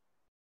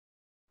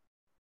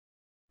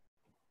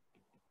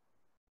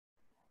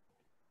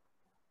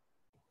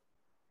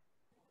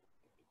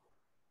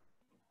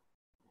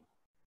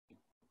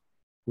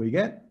 we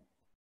get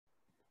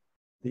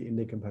the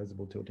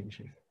indecomposable tilting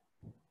sheaf.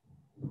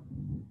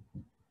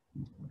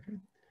 Okay.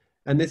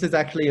 And this is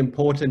actually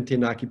important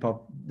in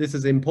Archipov. This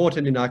is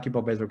important in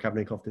Archipov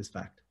Bezrukavnikov, this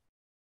fact.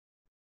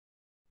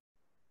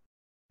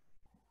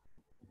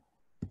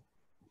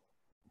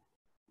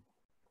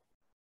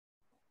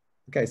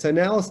 Okay, so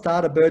now I'll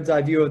start a bird's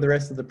eye view of the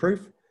rest of the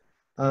proof.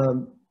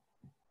 And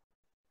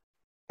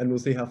we'll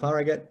see how far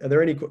I get. Are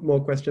there any more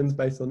questions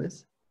based on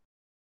this?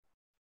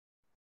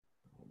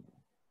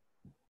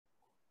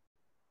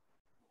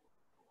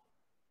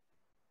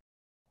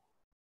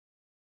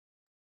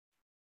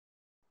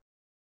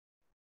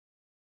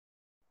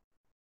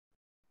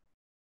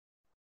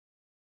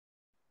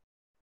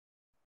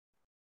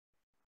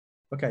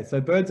 Okay,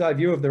 so bird's eye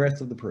view of the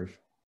rest of the proof.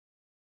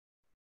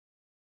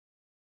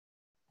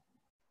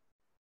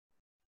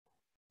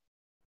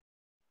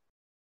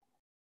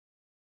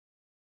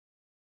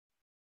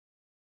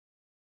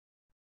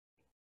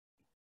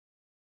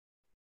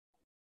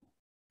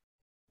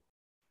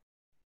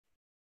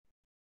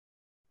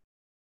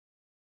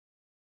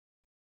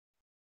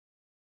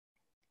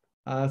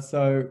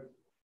 So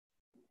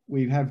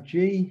we have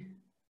G,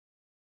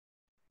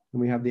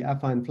 and we have the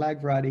affine flag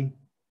variety.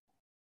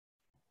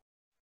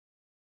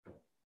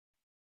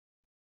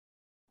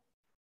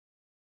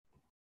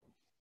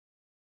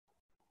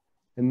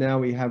 And now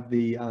we have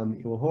the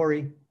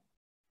Iwahori.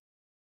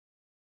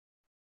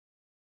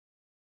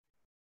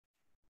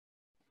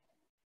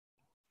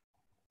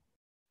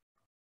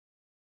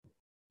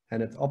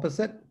 And its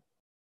opposite.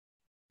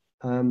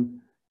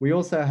 We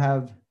also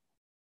have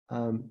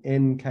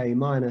NK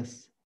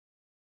minus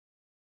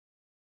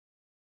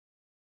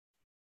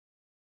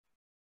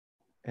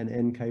and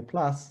NK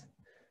plus.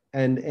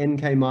 And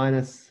NK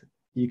minus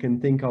you can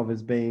think of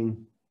as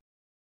being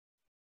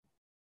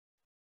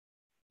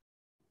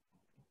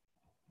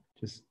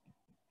just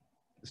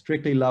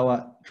strictly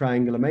lower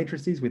triangular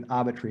matrices with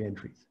arbitrary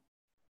entries.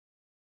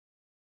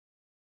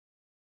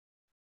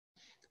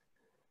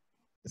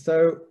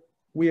 so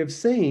we have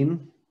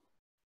seen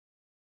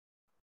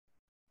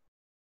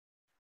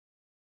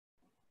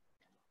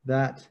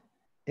that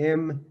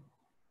M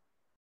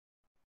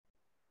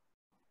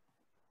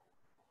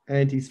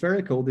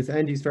antispherical, this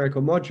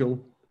antispherical module,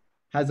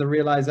 has a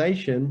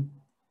realization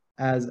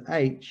as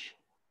H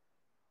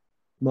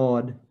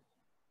mod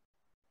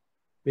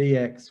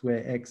Bx,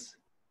 where X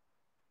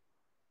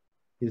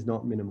is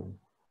not minimal.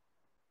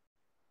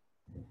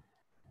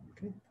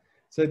 Okay,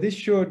 so this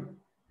should,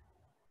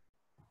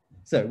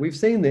 so we've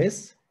seen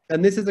this,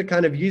 and this is a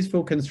kind of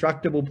useful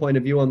constructible point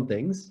of view on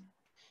things.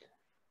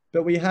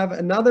 But we have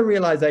another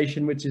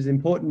realization which is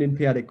important in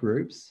p-adic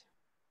groups.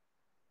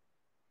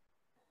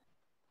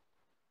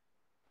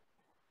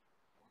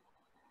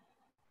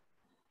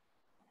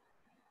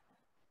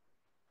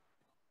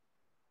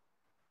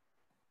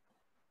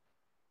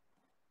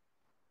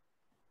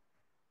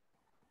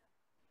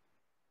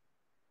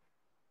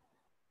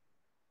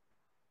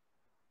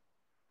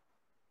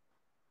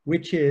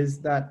 Which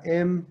is that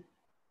M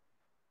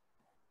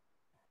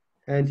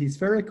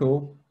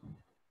antispherical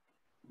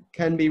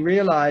can be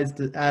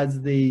realized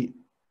as the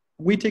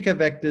Whittaker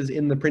vectors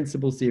in the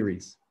principal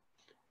series.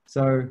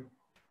 So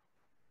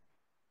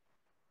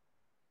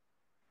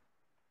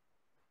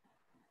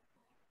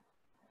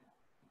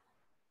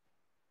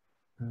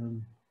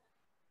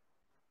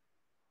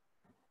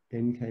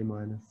nk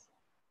minus.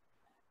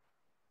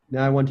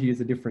 Now I want to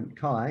use a different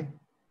chi.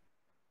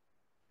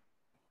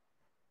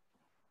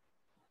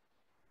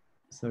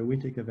 So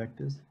Whittaker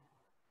vectors.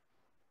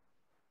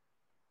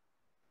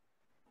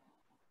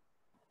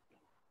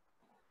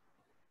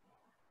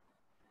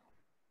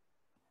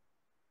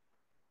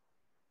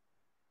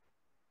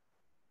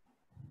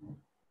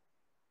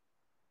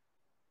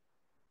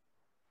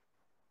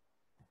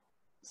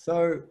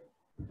 So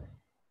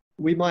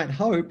we might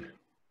hope,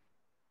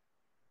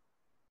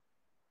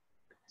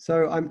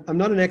 so I'm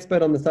not an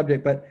expert on the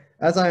subject, but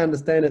as I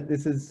understand it,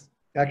 this is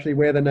actually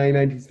where the name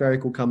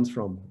antispherical comes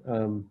from.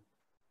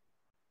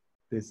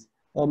 This,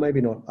 or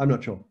maybe not, I'm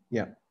not sure.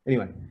 Yeah,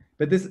 anyway,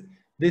 but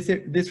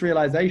this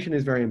realization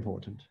is very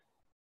important.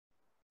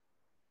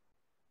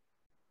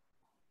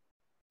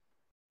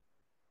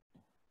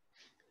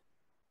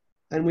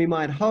 And we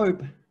might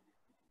hope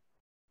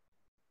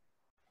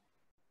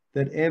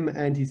that M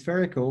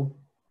antispherical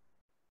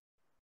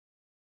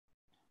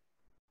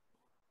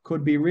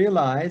could be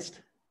realized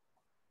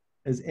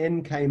as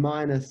nk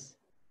minus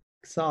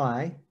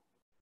psi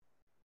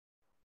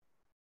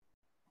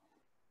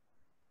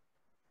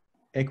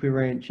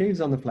equivariant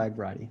sheaves on the flag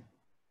variety.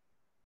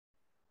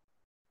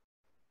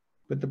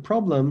 But the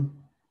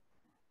problem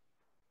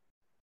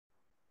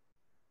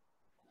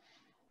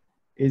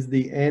is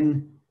the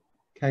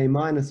nk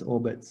minus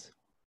orbits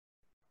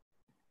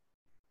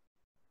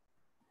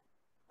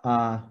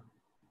are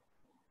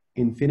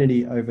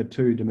infinity over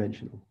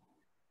 2-dimensional.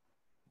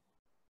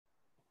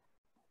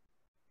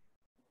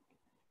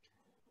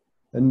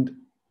 And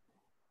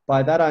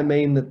by that I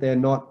mean that they're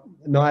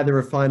neither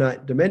a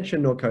finite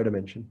dimension nor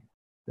codimension.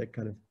 They're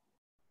kind of,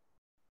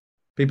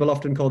 people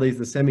often call these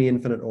the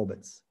semi-infinite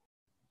orbits.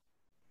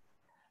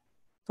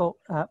 So,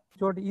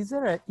 Geordie, is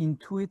there an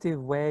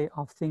intuitive way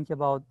of thinking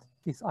about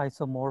this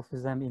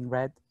isomorphism in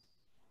red?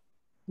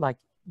 Like,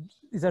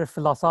 is there a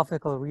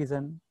philosophical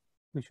reason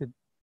we should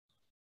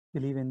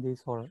believe in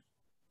this, or?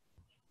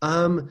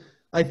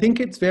 I think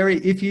it's very,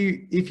 if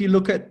you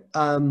look at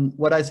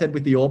what I said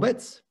with the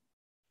orbits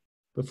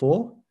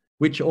before,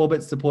 which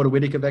orbits support a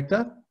Whittaker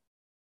vector,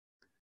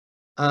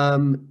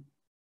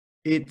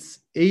 it's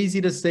easy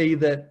to see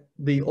that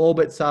the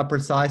orbits are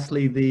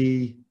precisely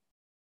the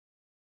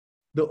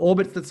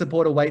orbits that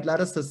support a weight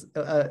lattice,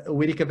 a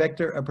Whittaker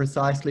vector, are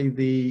precisely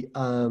the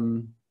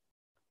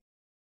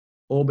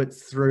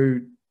orbits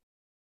through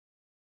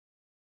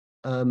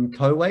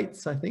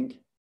co-weights, I think.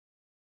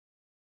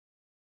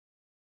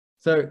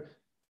 So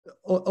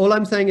all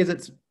I'm saying is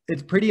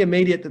it's pretty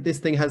immediate that this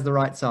thing has the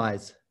right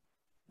size.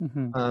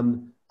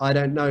 Mm-hmm. I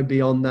don't know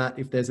beyond that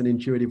if there's an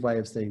intuitive way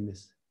of seeing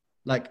this.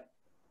 Like,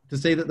 to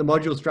see that the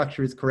module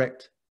structure is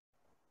correct,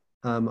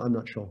 I'm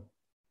not sure.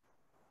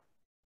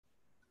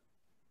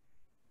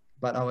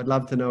 But I would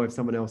love to know if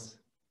someone else.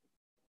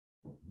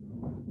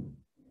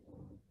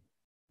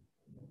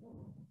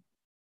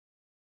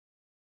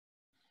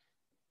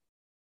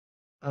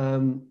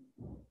 And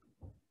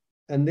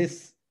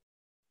this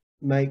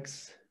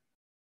makes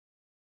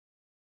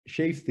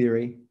sheaf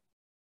theory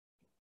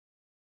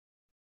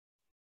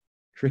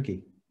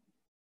tricky.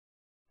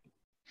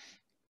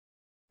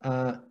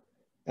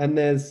 And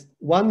there's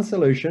one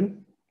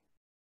solution,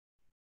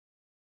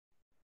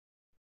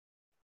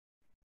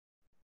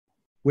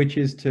 which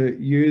is to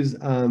use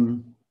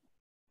Drinfeld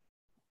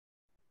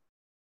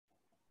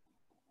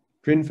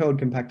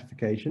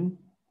compactification.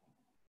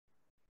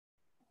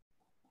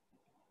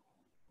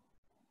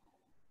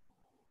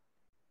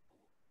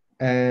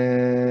 And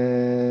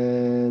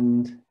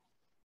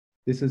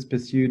this is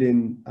pursued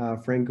in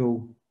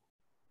Frenkel,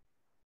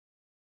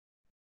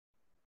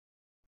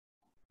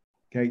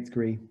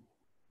 Gatesbury,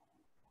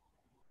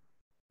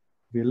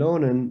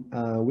 Villonen,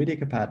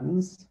 Whittaker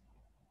patterns.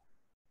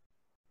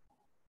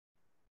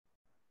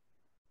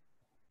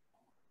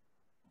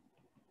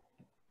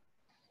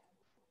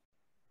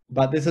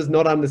 but this is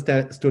not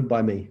understood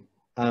by me.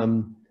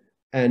 And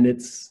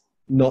it's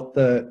not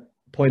the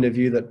point of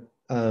view that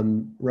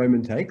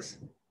Roman takes.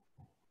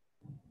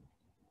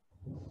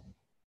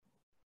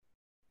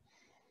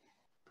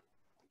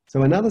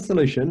 So another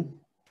solution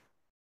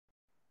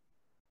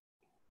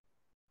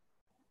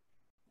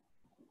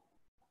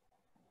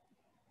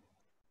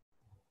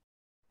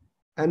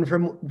and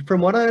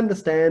from what I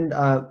understand,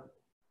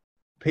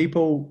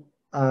 people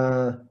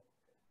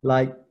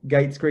like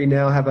Gates Green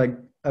now have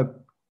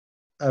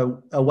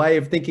a way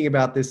of thinking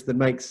about this that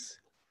makes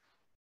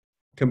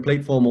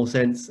complete formal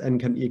sense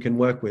and you can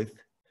work with.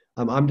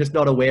 I'm just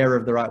not aware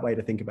of the right way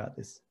to think about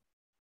this.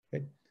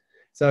 Okay?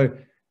 So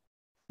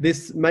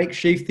this makes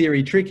sheaf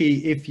theory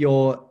tricky if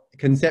your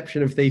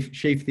conception of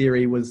sheaf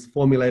theory was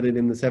formulated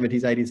in the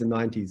 70s, 80s, and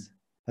 90s,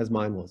 as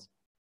mine was.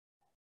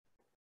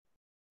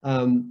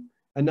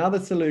 Another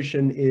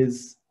solution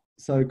is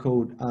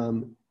so-called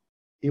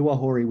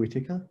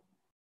Iwahori-Whittaker.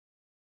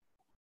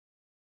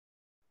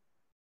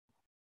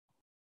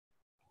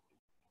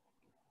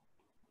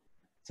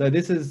 So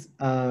this is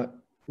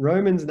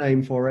Roman's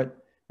name for it,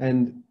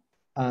 and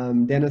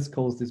Dennis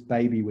calls this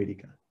baby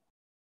Whittaker.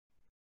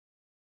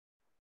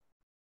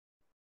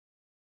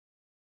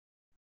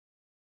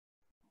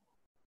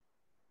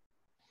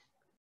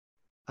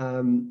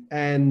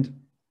 And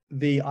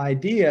the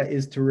idea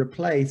is to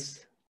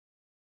replace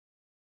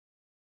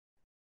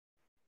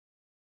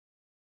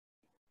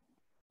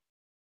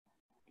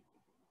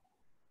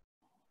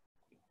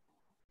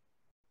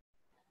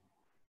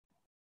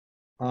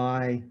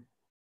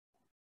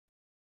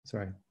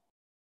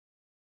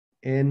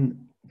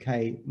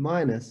NK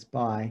minus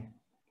by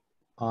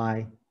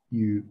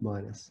IU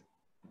minus.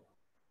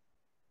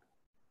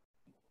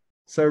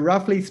 So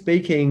roughly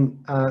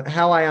speaking,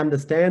 how I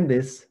understand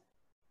this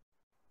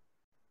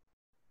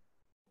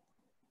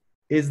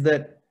is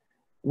that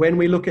when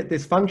we look at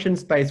this function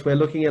space, we're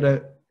looking at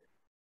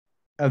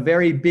a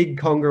very big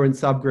congruent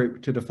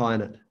subgroup to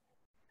define it.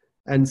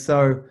 And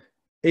so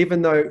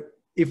even though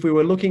if we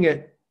were looking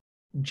at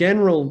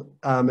general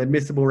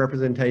admissible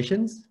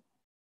representations,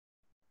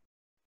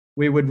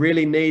 we would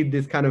really need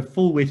this kind of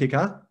full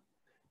Whittaker.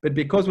 But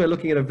because we're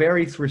looking at a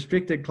very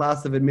restricted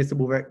class of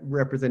admissible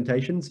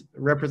representations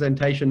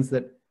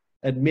that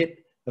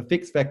admit a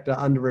fixed vector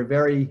under a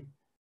very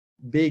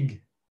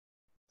big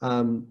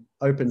open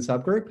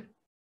subgroup,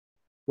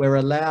 we're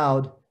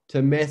allowed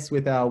to mess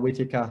with our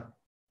Whittaker,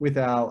 with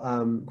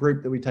our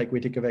group that we take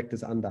Whittaker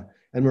vectors under.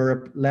 And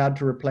we're allowed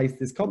to replace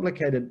this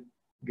complicated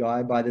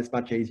guy by this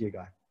much easier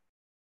guy.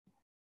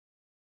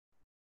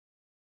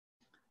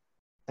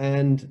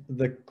 And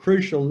the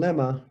crucial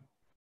lemma,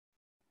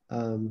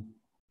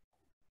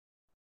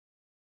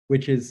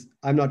 which is,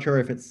 I'm not sure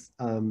if it's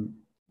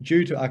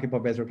due to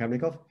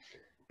Arkhipov-Bezrukavnikov,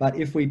 but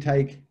if we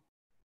take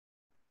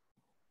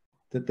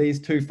that these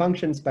two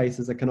function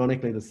spaces are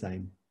canonically the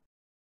same.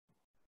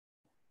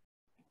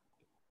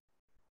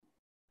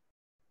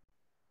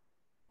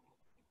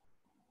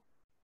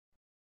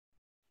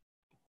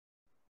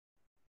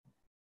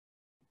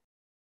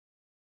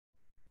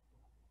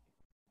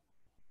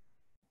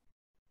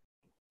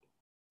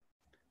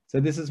 So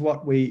this is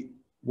what we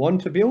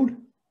want to build.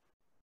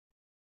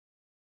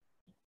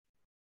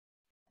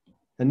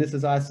 And this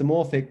is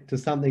isomorphic to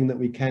something that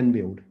we can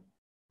build.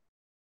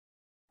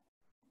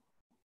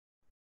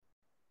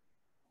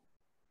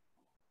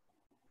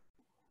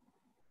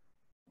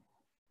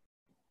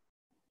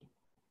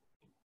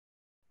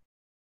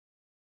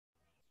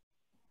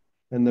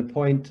 And the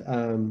point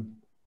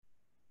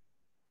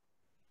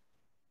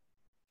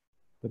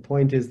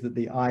is that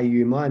the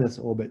IU minus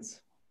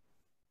orbits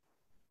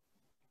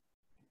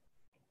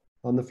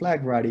on the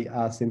flag variety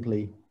are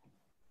simply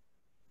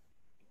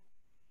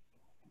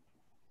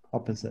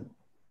opposite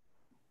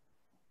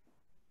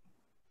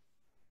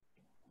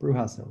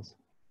Bruchar cells.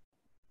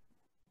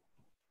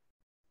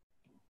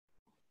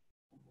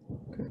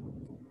 Okay.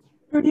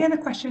 Rudy, I have a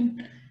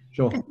question.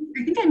 Sure. I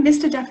think I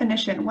missed a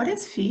definition. What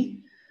is phi?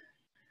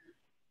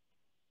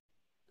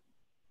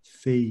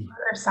 Phi.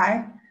 Or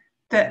psi?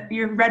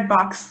 Your red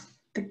box,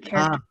 the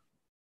character.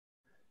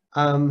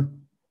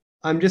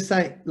 I'm just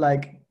saying,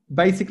 like,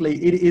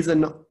 basically, it is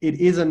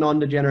a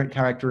non-degenerate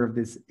character of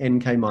this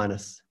NK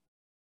minus.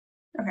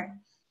 Okay.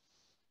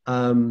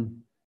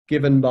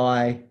 Given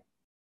by,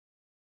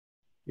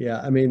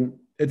 yeah, I mean,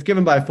 it's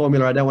given by a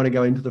formula. I don't want to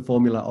go into the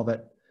formula of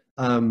it.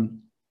 But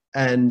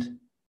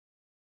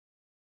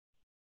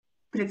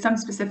it's some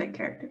specific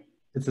character.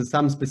 It's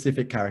some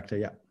specific character,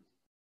 yeah.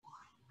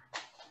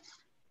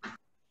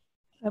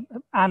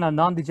 Anna,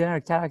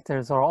 non-degenerate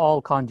characters are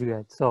all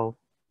conjugate, so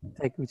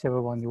take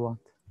whichever one you want.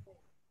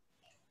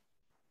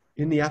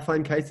 In the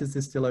affine case, is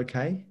this still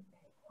okay?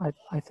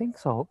 I think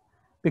so,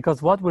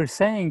 because what we're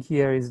saying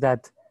here is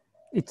that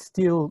it's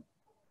still,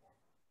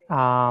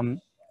 I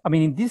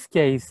mean, in this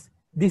case,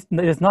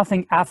 there's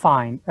nothing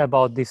affine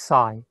about this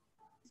psi.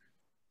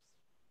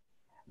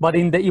 But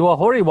in the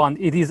Iwahori one,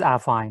 it is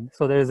affine.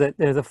 So there's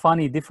a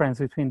funny difference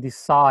between this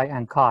psi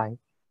and chi.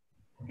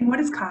 And what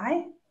is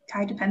chi?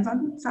 Chi depends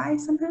on psi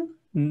somehow?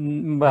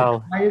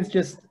 Well, chi is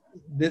just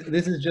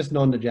this is just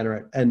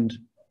non-degenerate, and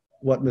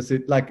what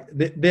Masood, like,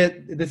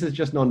 this is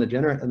just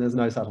non-degenerate, and there's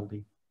no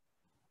subtlety.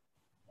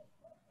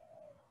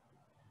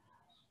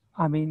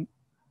 I mean,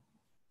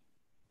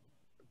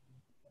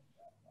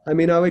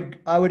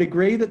 I would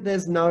agree that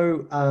there's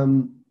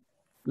no,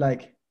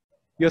 like,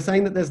 you're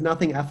saying that there's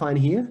nothing affine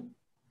here?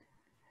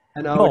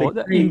 And I would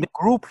agree. In the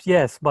group,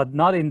 yes, but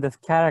not in the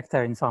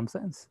character in some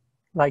sense.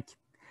 Like,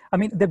 I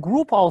mean, the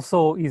group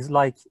also is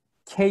like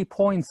k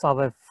points of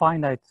a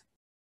finite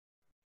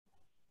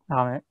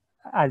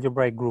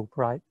algebraic group,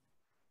 right?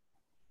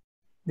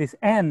 This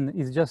n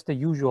is just the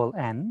usual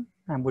n,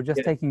 and we're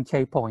just taking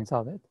k points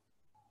of it.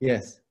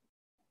 Yes.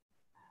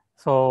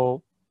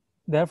 So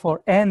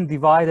therefore, n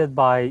divided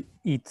by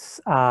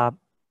its, now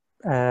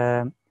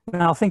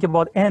think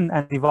about n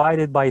and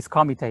divided by its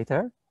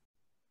commutator.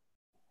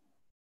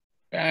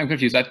 I'm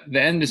confused.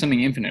 The n is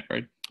something infinite,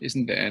 right?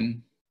 Isn't the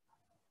n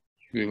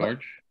really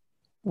large?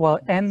 Well,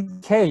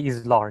 nk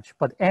is large,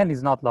 but n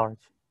is not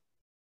large.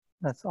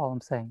 That's all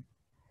I'm saying.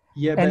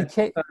 Yeah,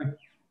 nk, but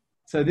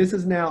so this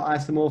is now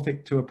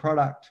isomorphic to a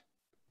product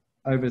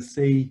over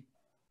CT.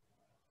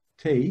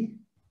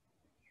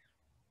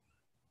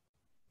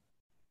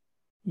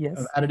 yes.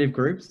 Of additive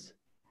groups.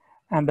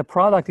 And the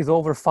product is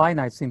over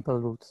finite simple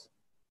roots.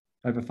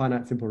 Over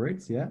finite simple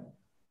roots, yeah.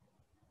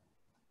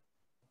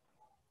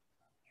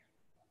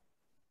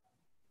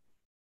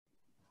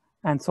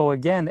 And so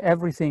again,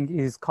 everything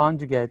is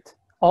conjugate.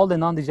 All the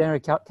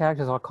non-degenerate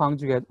characters are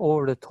conjugate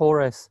over the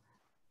torus,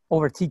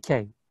 over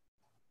TK.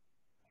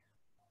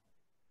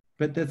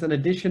 But there's an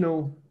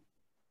additional,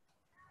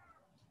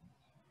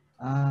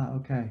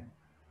 okay.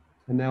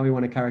 And now we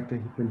want a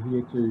character from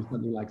here to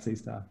something like C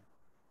star.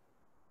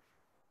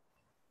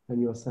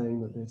 And you're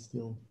saying that they're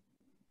still.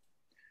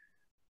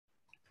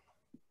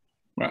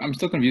 Well, I'm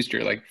still confused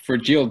here. Like for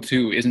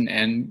GL2, isn't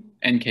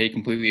nk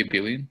completely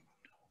abelian?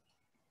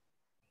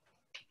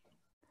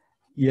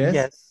 Yes.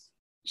 Yes.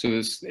 So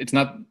it's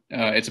not.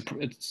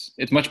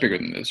 It's much bigger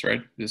than this,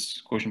 right? This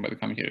quotient by the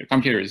commutator.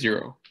 Commutator is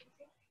 0.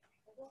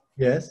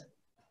 Yes.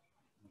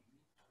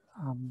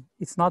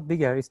 It's not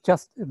bigger. It's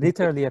just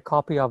literally a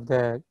copy of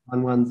the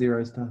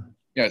 110 star.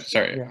 Yeah.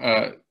 Sorry.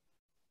 Yeah.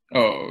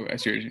 Oh, I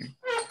see what you're saying.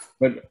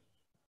 But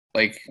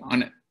like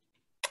I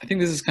think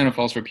this is kind of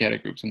false for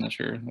p-adic groups. I'm not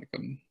sure. Like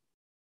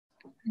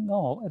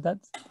No,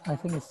 I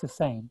think it's the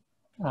same.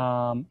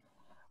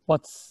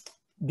 What's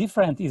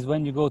different is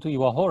when you go to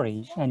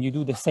Iwahori and you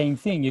do the same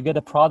thing, you get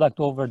a product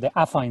over the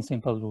affine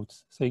simple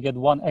roots. So you get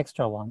one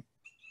extra one.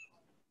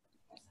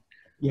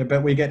 Yeah,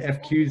 but we get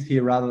FQs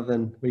here rather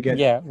than we get.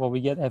 Yeah, well,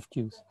 we get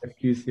FQs.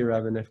 FQs here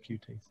rather than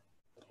FQTs.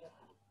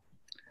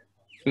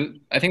 So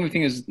I think the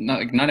thing is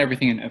not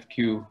everything in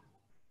FQT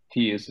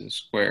is a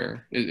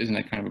square. Isn't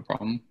that kind of a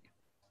problem?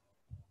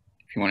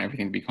 If you want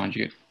everything to be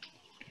conjugate.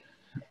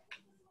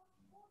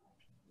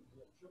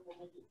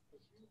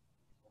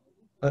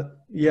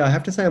 Yeah, I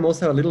have to say I'm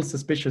also a little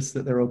suspicious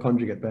that they're all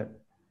conjugate, but.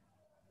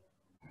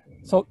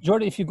 So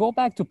Geordie, if you go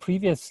back to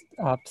previous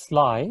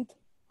slide,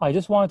 I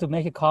just wanted to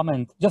make a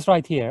comment, just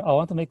right here. I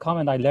want to make a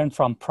comment I learned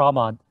from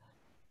Pramod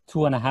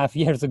 2.5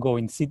 years ago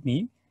in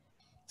Sydney.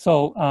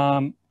 So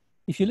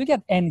if you look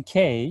at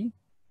NK,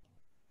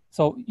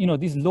 so, you know,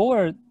 these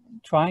lower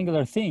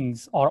triangular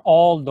things are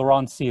all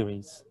Laurent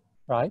series,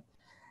 right?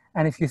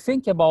 And if you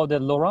think about the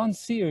Laurent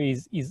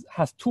series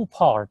has two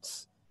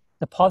parts,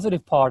 the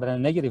positive part and the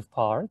negative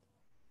part.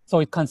 So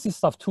it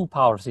consists of two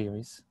power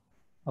series,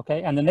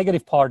 okay? And the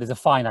negative part is a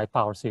finite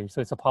power series,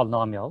 so it's a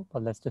polynomial,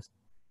 but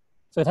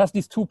so it has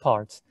these two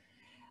parts.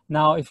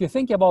 Now, if you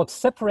think about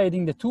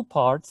separating the two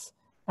parts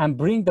and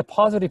bring the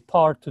positive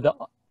part to the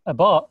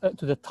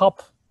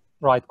top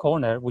right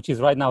corner, which is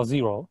right now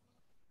 0,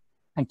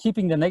 and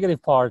keeping the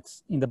negative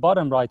parts in the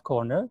bottom right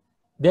corner,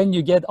 then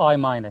you get I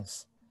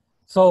minus.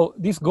 So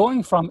this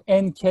going from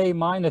nk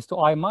minus to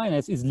I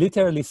minus is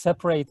literally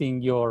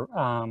separating your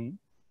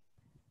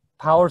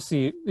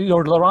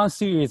your Laurent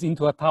series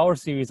into a power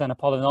series and a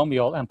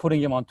polynomial and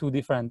putting them on two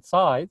different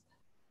sides.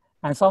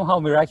 And somehow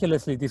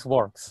miraculously this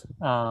works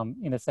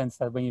in a sense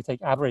that when you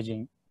take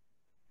averaging,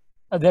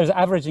 there's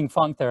averaging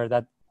functor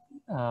that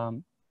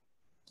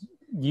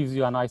gives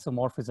you an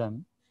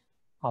isomorphism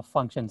of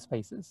function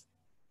spaces.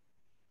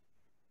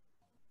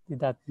 Did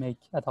that make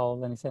at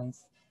all any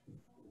sense?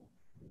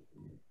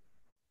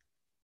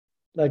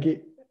 Like,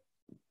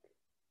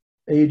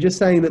 are you just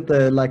saying that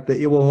the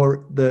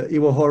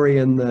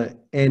Iwahori and the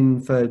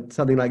N for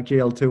something like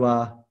GL2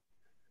 are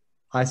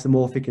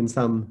isomorphic in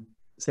some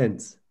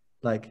sense?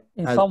 Like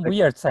in some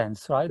weird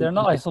sense, right? They're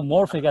not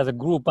isomorphic as a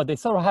group, but they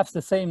sort of have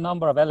the same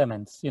number of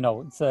elements. You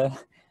know, it's a.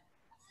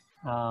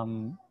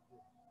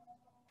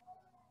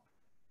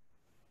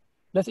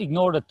 Let's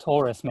ignore the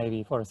torus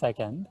maybe for a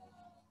second.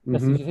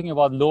 Because if you think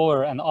about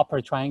lower and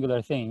upper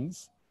triangular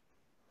things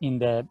in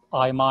the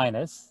I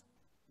minus,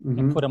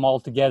 and put them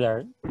all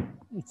together,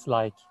 it's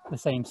like the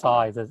same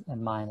size as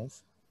N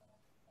minus.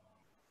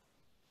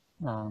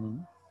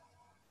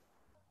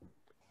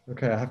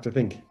 Okay, I have to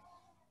think.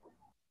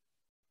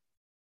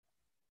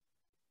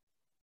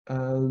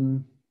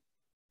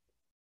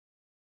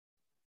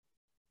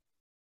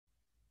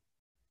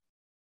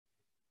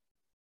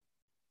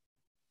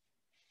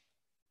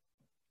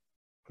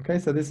 Okay,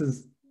 so this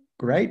is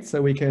great.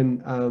 So we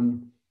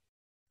can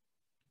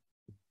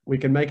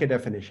make a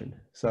definition.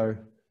 So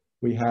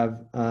we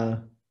have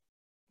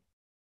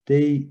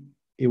D.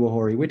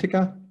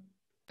 Iwahori-Whittaker.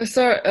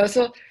 Sorry,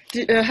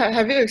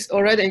 have you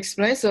already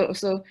explained?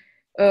 So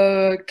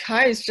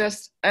chi is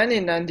just any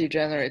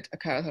non-degenerate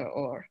character,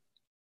 or?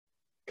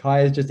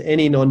 Chi is just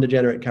any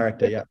non-degenerate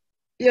character, yeah.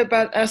 Yeah,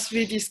 but as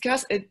we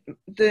discussed,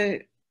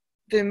 they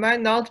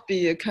might not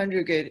be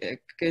conjugated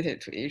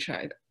to each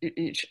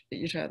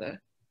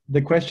other.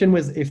 The question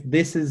was if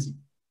this is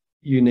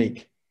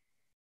unique.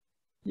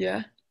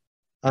 Yeah.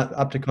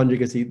 Up to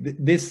conjugacy.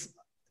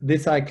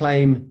 This I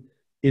claim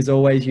is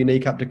always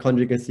unique up to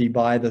conjugacy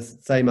by the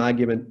same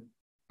argument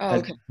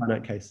as the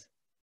finite case.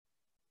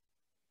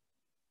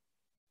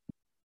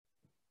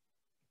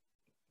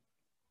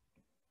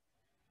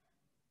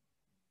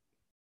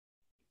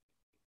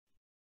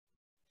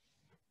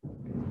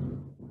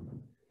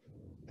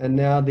 And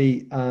now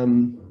the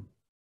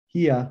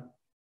here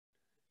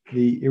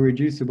the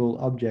irreducible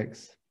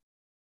objects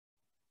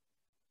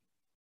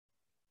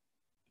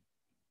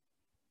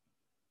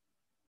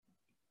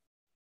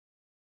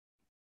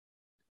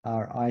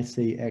are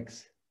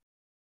ICX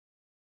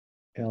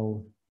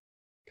L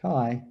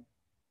chi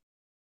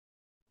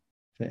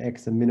for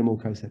X a minimal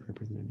coset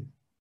representative.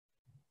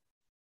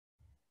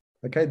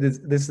 Okay,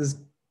 this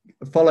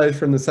follows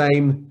from the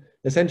same,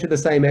 essentially the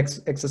same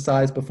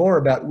exercise before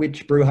about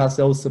which Brouillard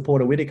cells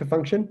support a Whittaker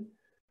function.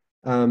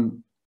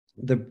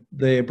 The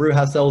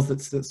Brouillard cells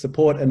that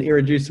support an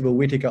irreducible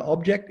Whittaker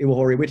object,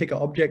 Iwahori-Whittaker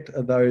object,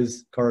 are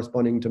those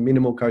corresponding to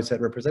minimal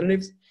coset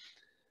representatives.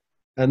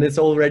 And this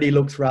already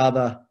looks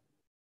rather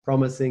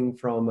promising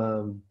from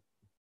a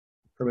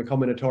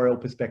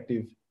combinatorial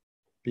perspective,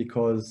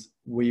 because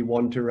we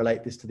want to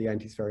relate this to the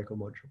antispherical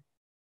module.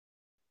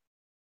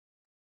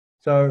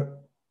 So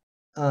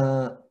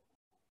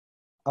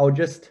I'll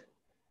just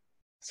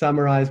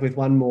summarize with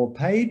one more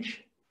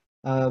page.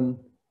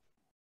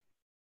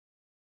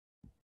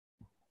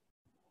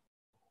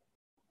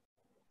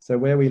 So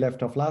where we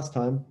left off last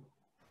time,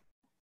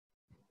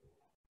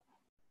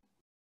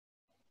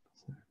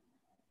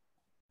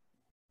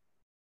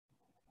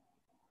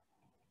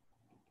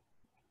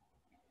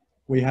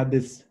 we had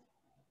this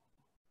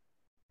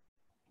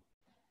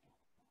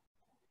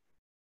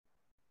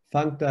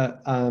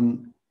functor.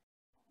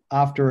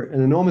 After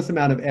an enormous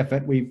amount of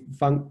effort, we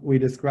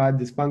described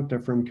this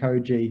functor from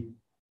Koji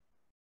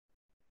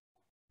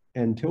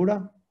and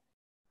tilde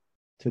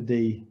to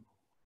di.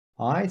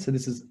 So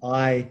this is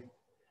I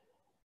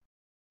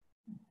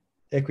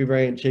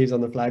equivariant sheaves on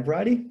the flag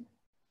variety.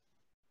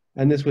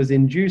 And this was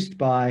induced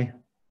by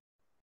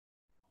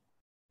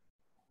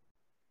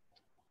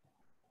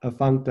a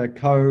functor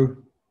co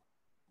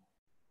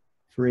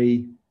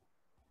free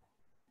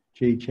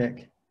G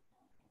check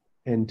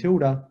and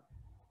tilde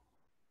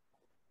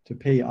to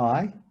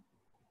Pi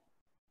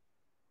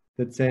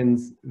that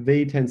sends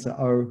V tensor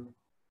O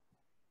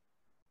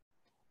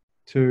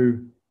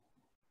to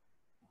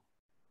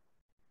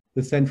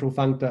the central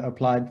functor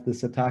applied to the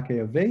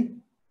Satake of V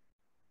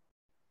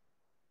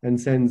and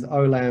sends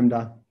O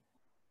lambda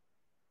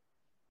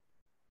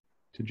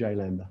to J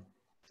lambda.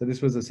 So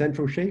this was a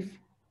central sheaf.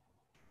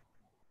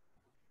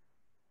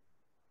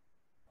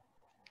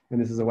 And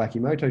this is a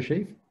Wakimoto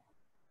sheaf.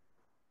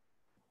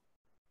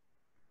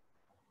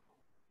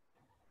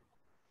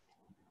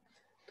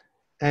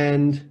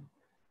 And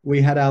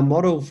we had our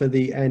model for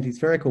the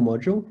antispherical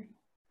module,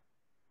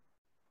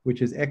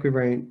 which is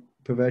equivariant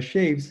perverse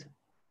sheaves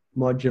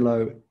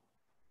modulo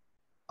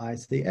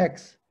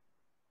ICX.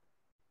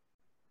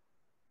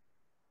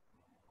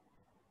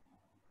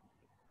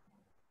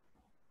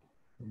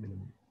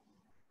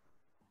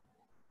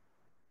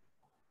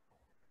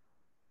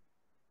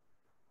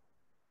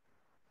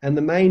 And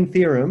the main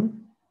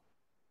theorem,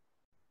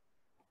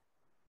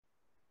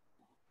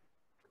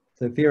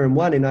 so theorem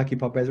 1 in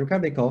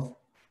Bezrukavnikov,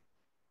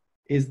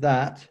 is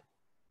that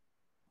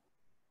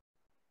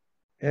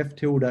F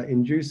tilde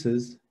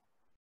induces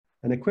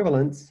an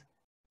equivalence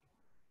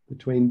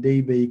between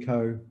DB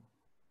co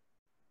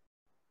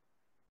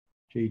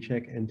G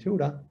check and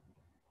tilde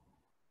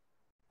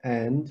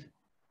and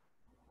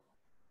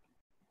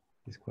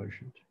this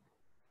quotient.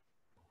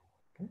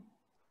 Okay.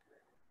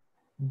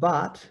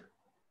 But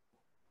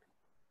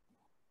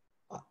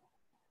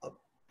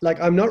like,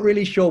 I'm not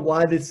really sure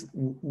why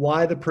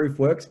the proof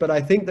works, but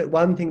I think that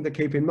one thing to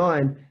keep in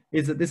mind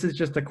is that this is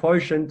just a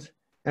quotient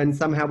and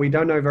somehow we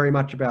don't know very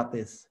much about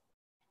this.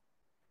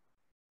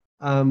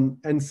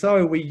 And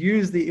so we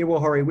use the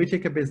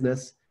Iwahori-Whittaker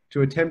business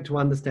to attempt to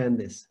understand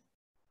this.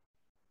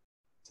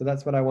 So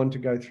that's what I want to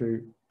go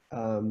through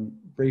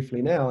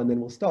briefly now, and then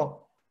we'll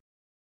stop.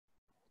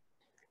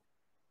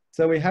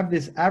 So we have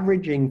this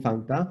averaging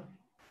functor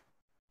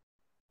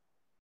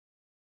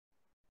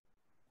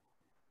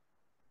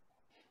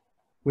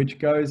which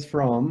goes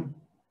from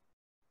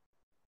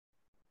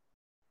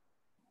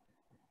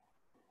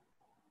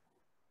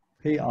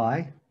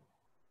Pi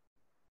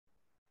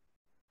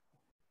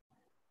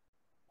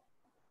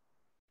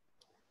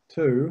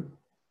to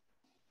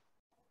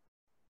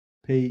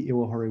P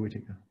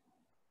Iwahori-Whittaker.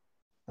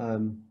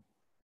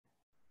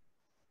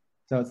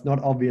 So it's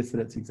not obvious that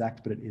it's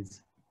exact, but it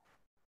is.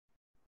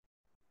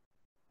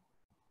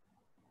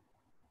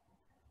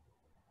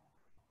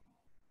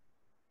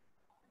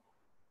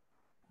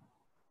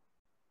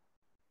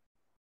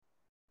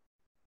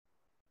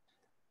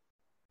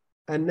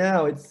 And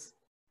now it's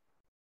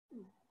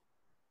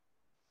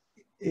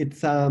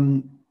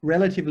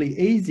relatively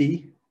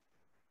easy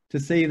to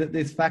see that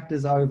this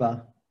factors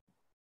over,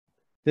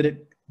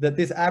 that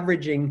this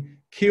averaging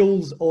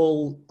kills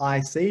all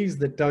ICs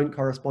that don't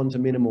correspond to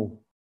minimal.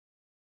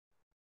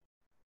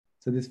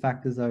 So this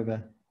factors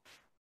over.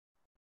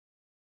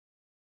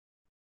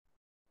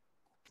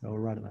 So I'll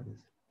write it like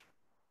this.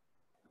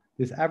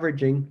 This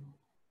averaging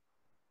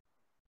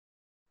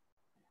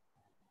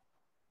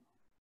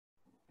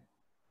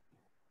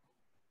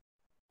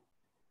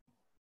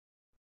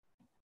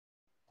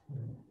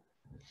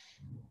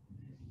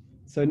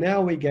so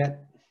now we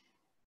get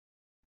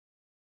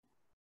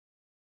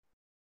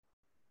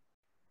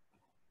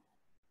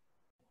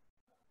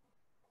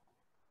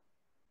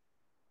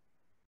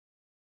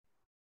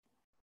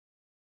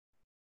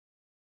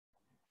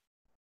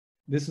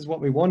this is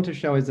what we want to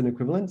show as an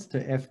equivalence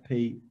to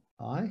FPI.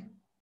 And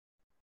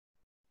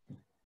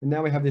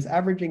now we have this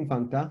averaging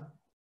functor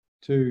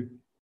to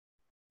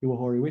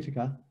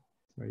Iwahori-Whittaker,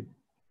 sorry,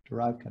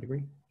 derived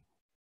category.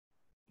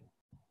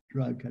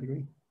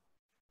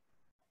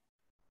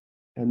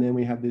 And then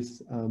we have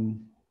this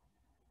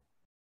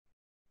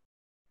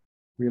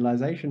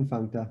realization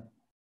functor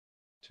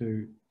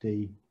to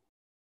D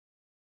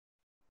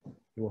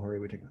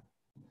Iwahori-Whittaker.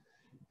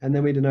 And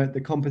then we denote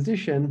the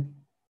composition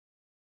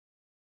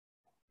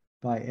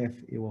by F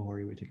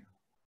Iwahori-Whittaker.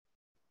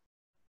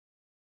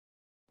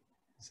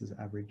 This is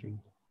averaging.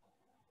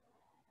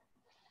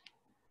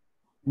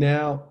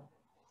 Now,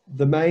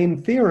 the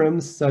main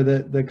theorems, so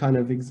the kind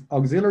of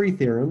auxiliary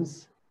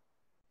theorems.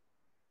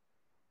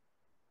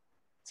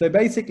 So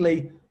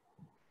basically,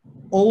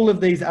 all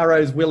of these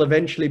arrows will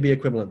eventually be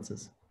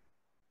equivalences.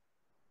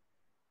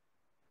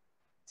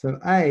 So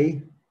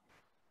A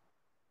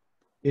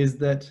is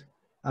that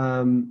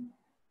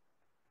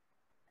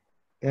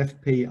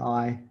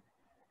FPI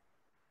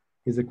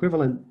is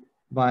equivalent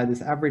by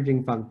this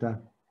averaging functor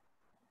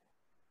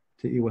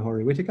to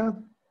Iwahori-Whittaker.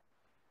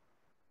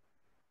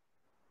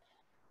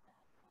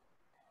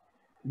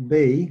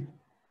 B,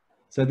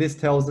 so this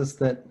tells us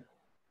that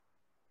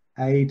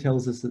A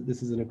tells us that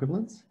this is an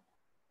equivalence.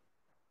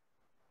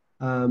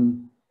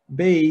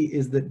 B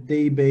is that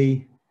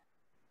dB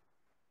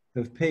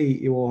of P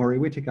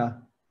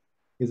Iwahori-Whittaker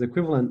is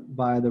equivalent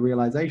by the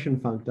realization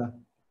functor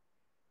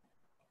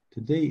to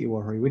D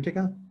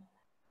Iwahori-Whittaker.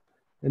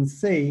 And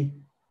C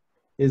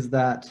is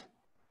that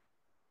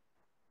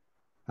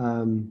F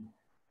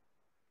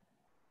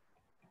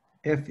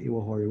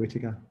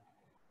Iwahori-Whittaker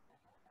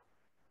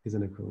is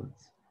an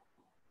equivalence.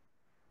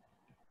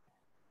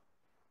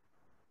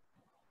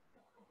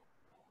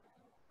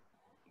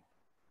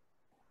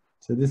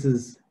 So this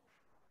is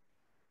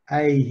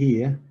A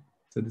here.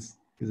 So this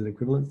is an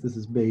equivalence. This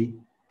is B.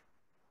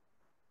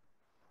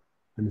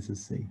 And this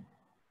is C.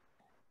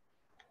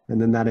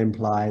 And then that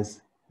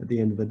implies, at the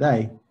end of the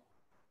day,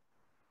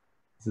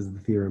 this is the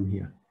theorem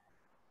here.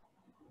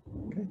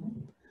 Okay.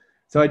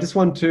 So I just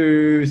want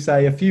to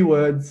say a few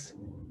words.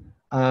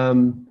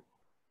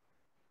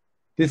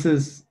 This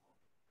is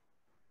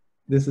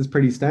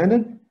pretty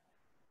standard.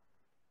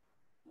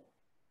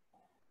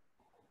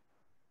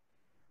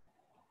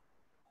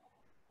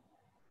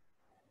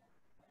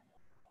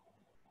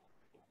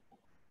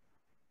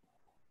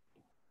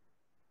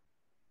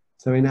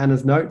 So in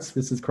Anna's notes,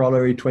 this is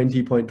corollary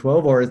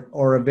 20.12,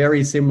 or a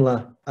very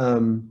similar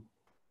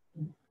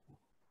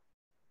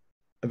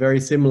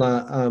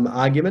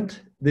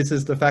argument. This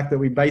is the fact that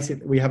we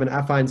have an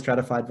affine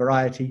stratified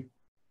variety,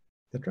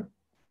 etc.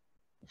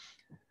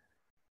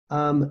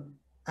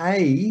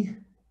 A,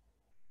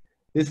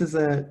 this is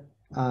a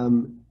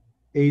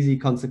easy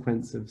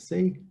consequence of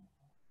C.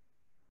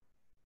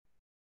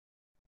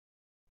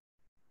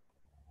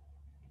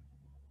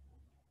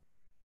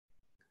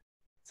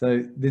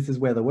 So this is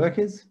where the work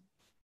is.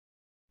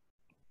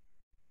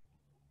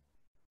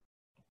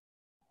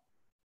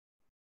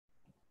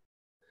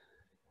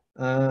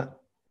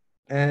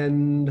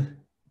 And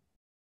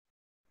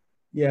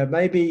yeah,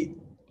 maybe,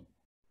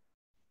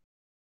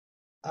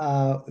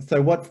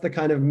 so what's the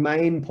kind of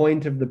main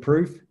point of the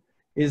proof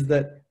is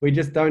that we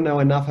just don't know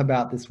enough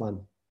about this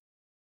one.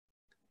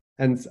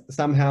 And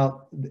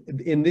somehow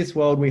in this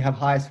world, we have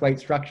highest weight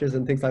structures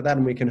and things like that,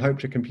 and we can hope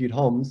to compute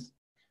HOMs.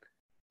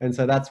 And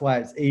so that's why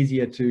it's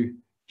easier to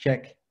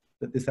check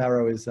that this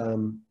arrow is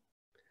an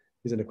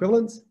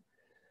equivalence.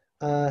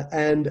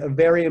 And a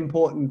very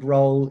important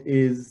role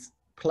is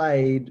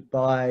played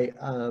by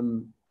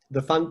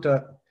the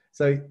functor.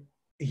 So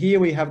here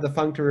we have the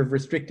functor of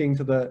restricting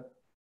to the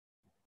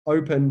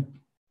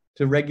open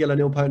to regular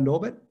nilpotent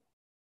orbit.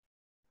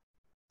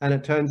 And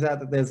it turns out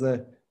that there's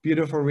a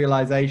beautiful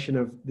realization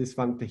of this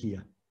functor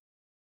here.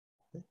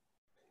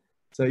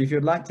 So if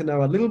you'd like to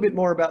know a little bit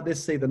more about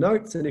this, see the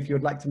notes. And if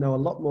you'd like to know a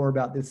lot more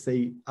about this,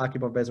 see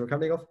Arkhipov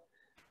Bezrukavnikov.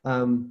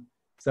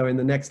 So in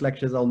the next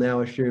lectures, I'll now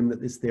assume that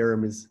this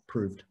theorem is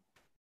proved.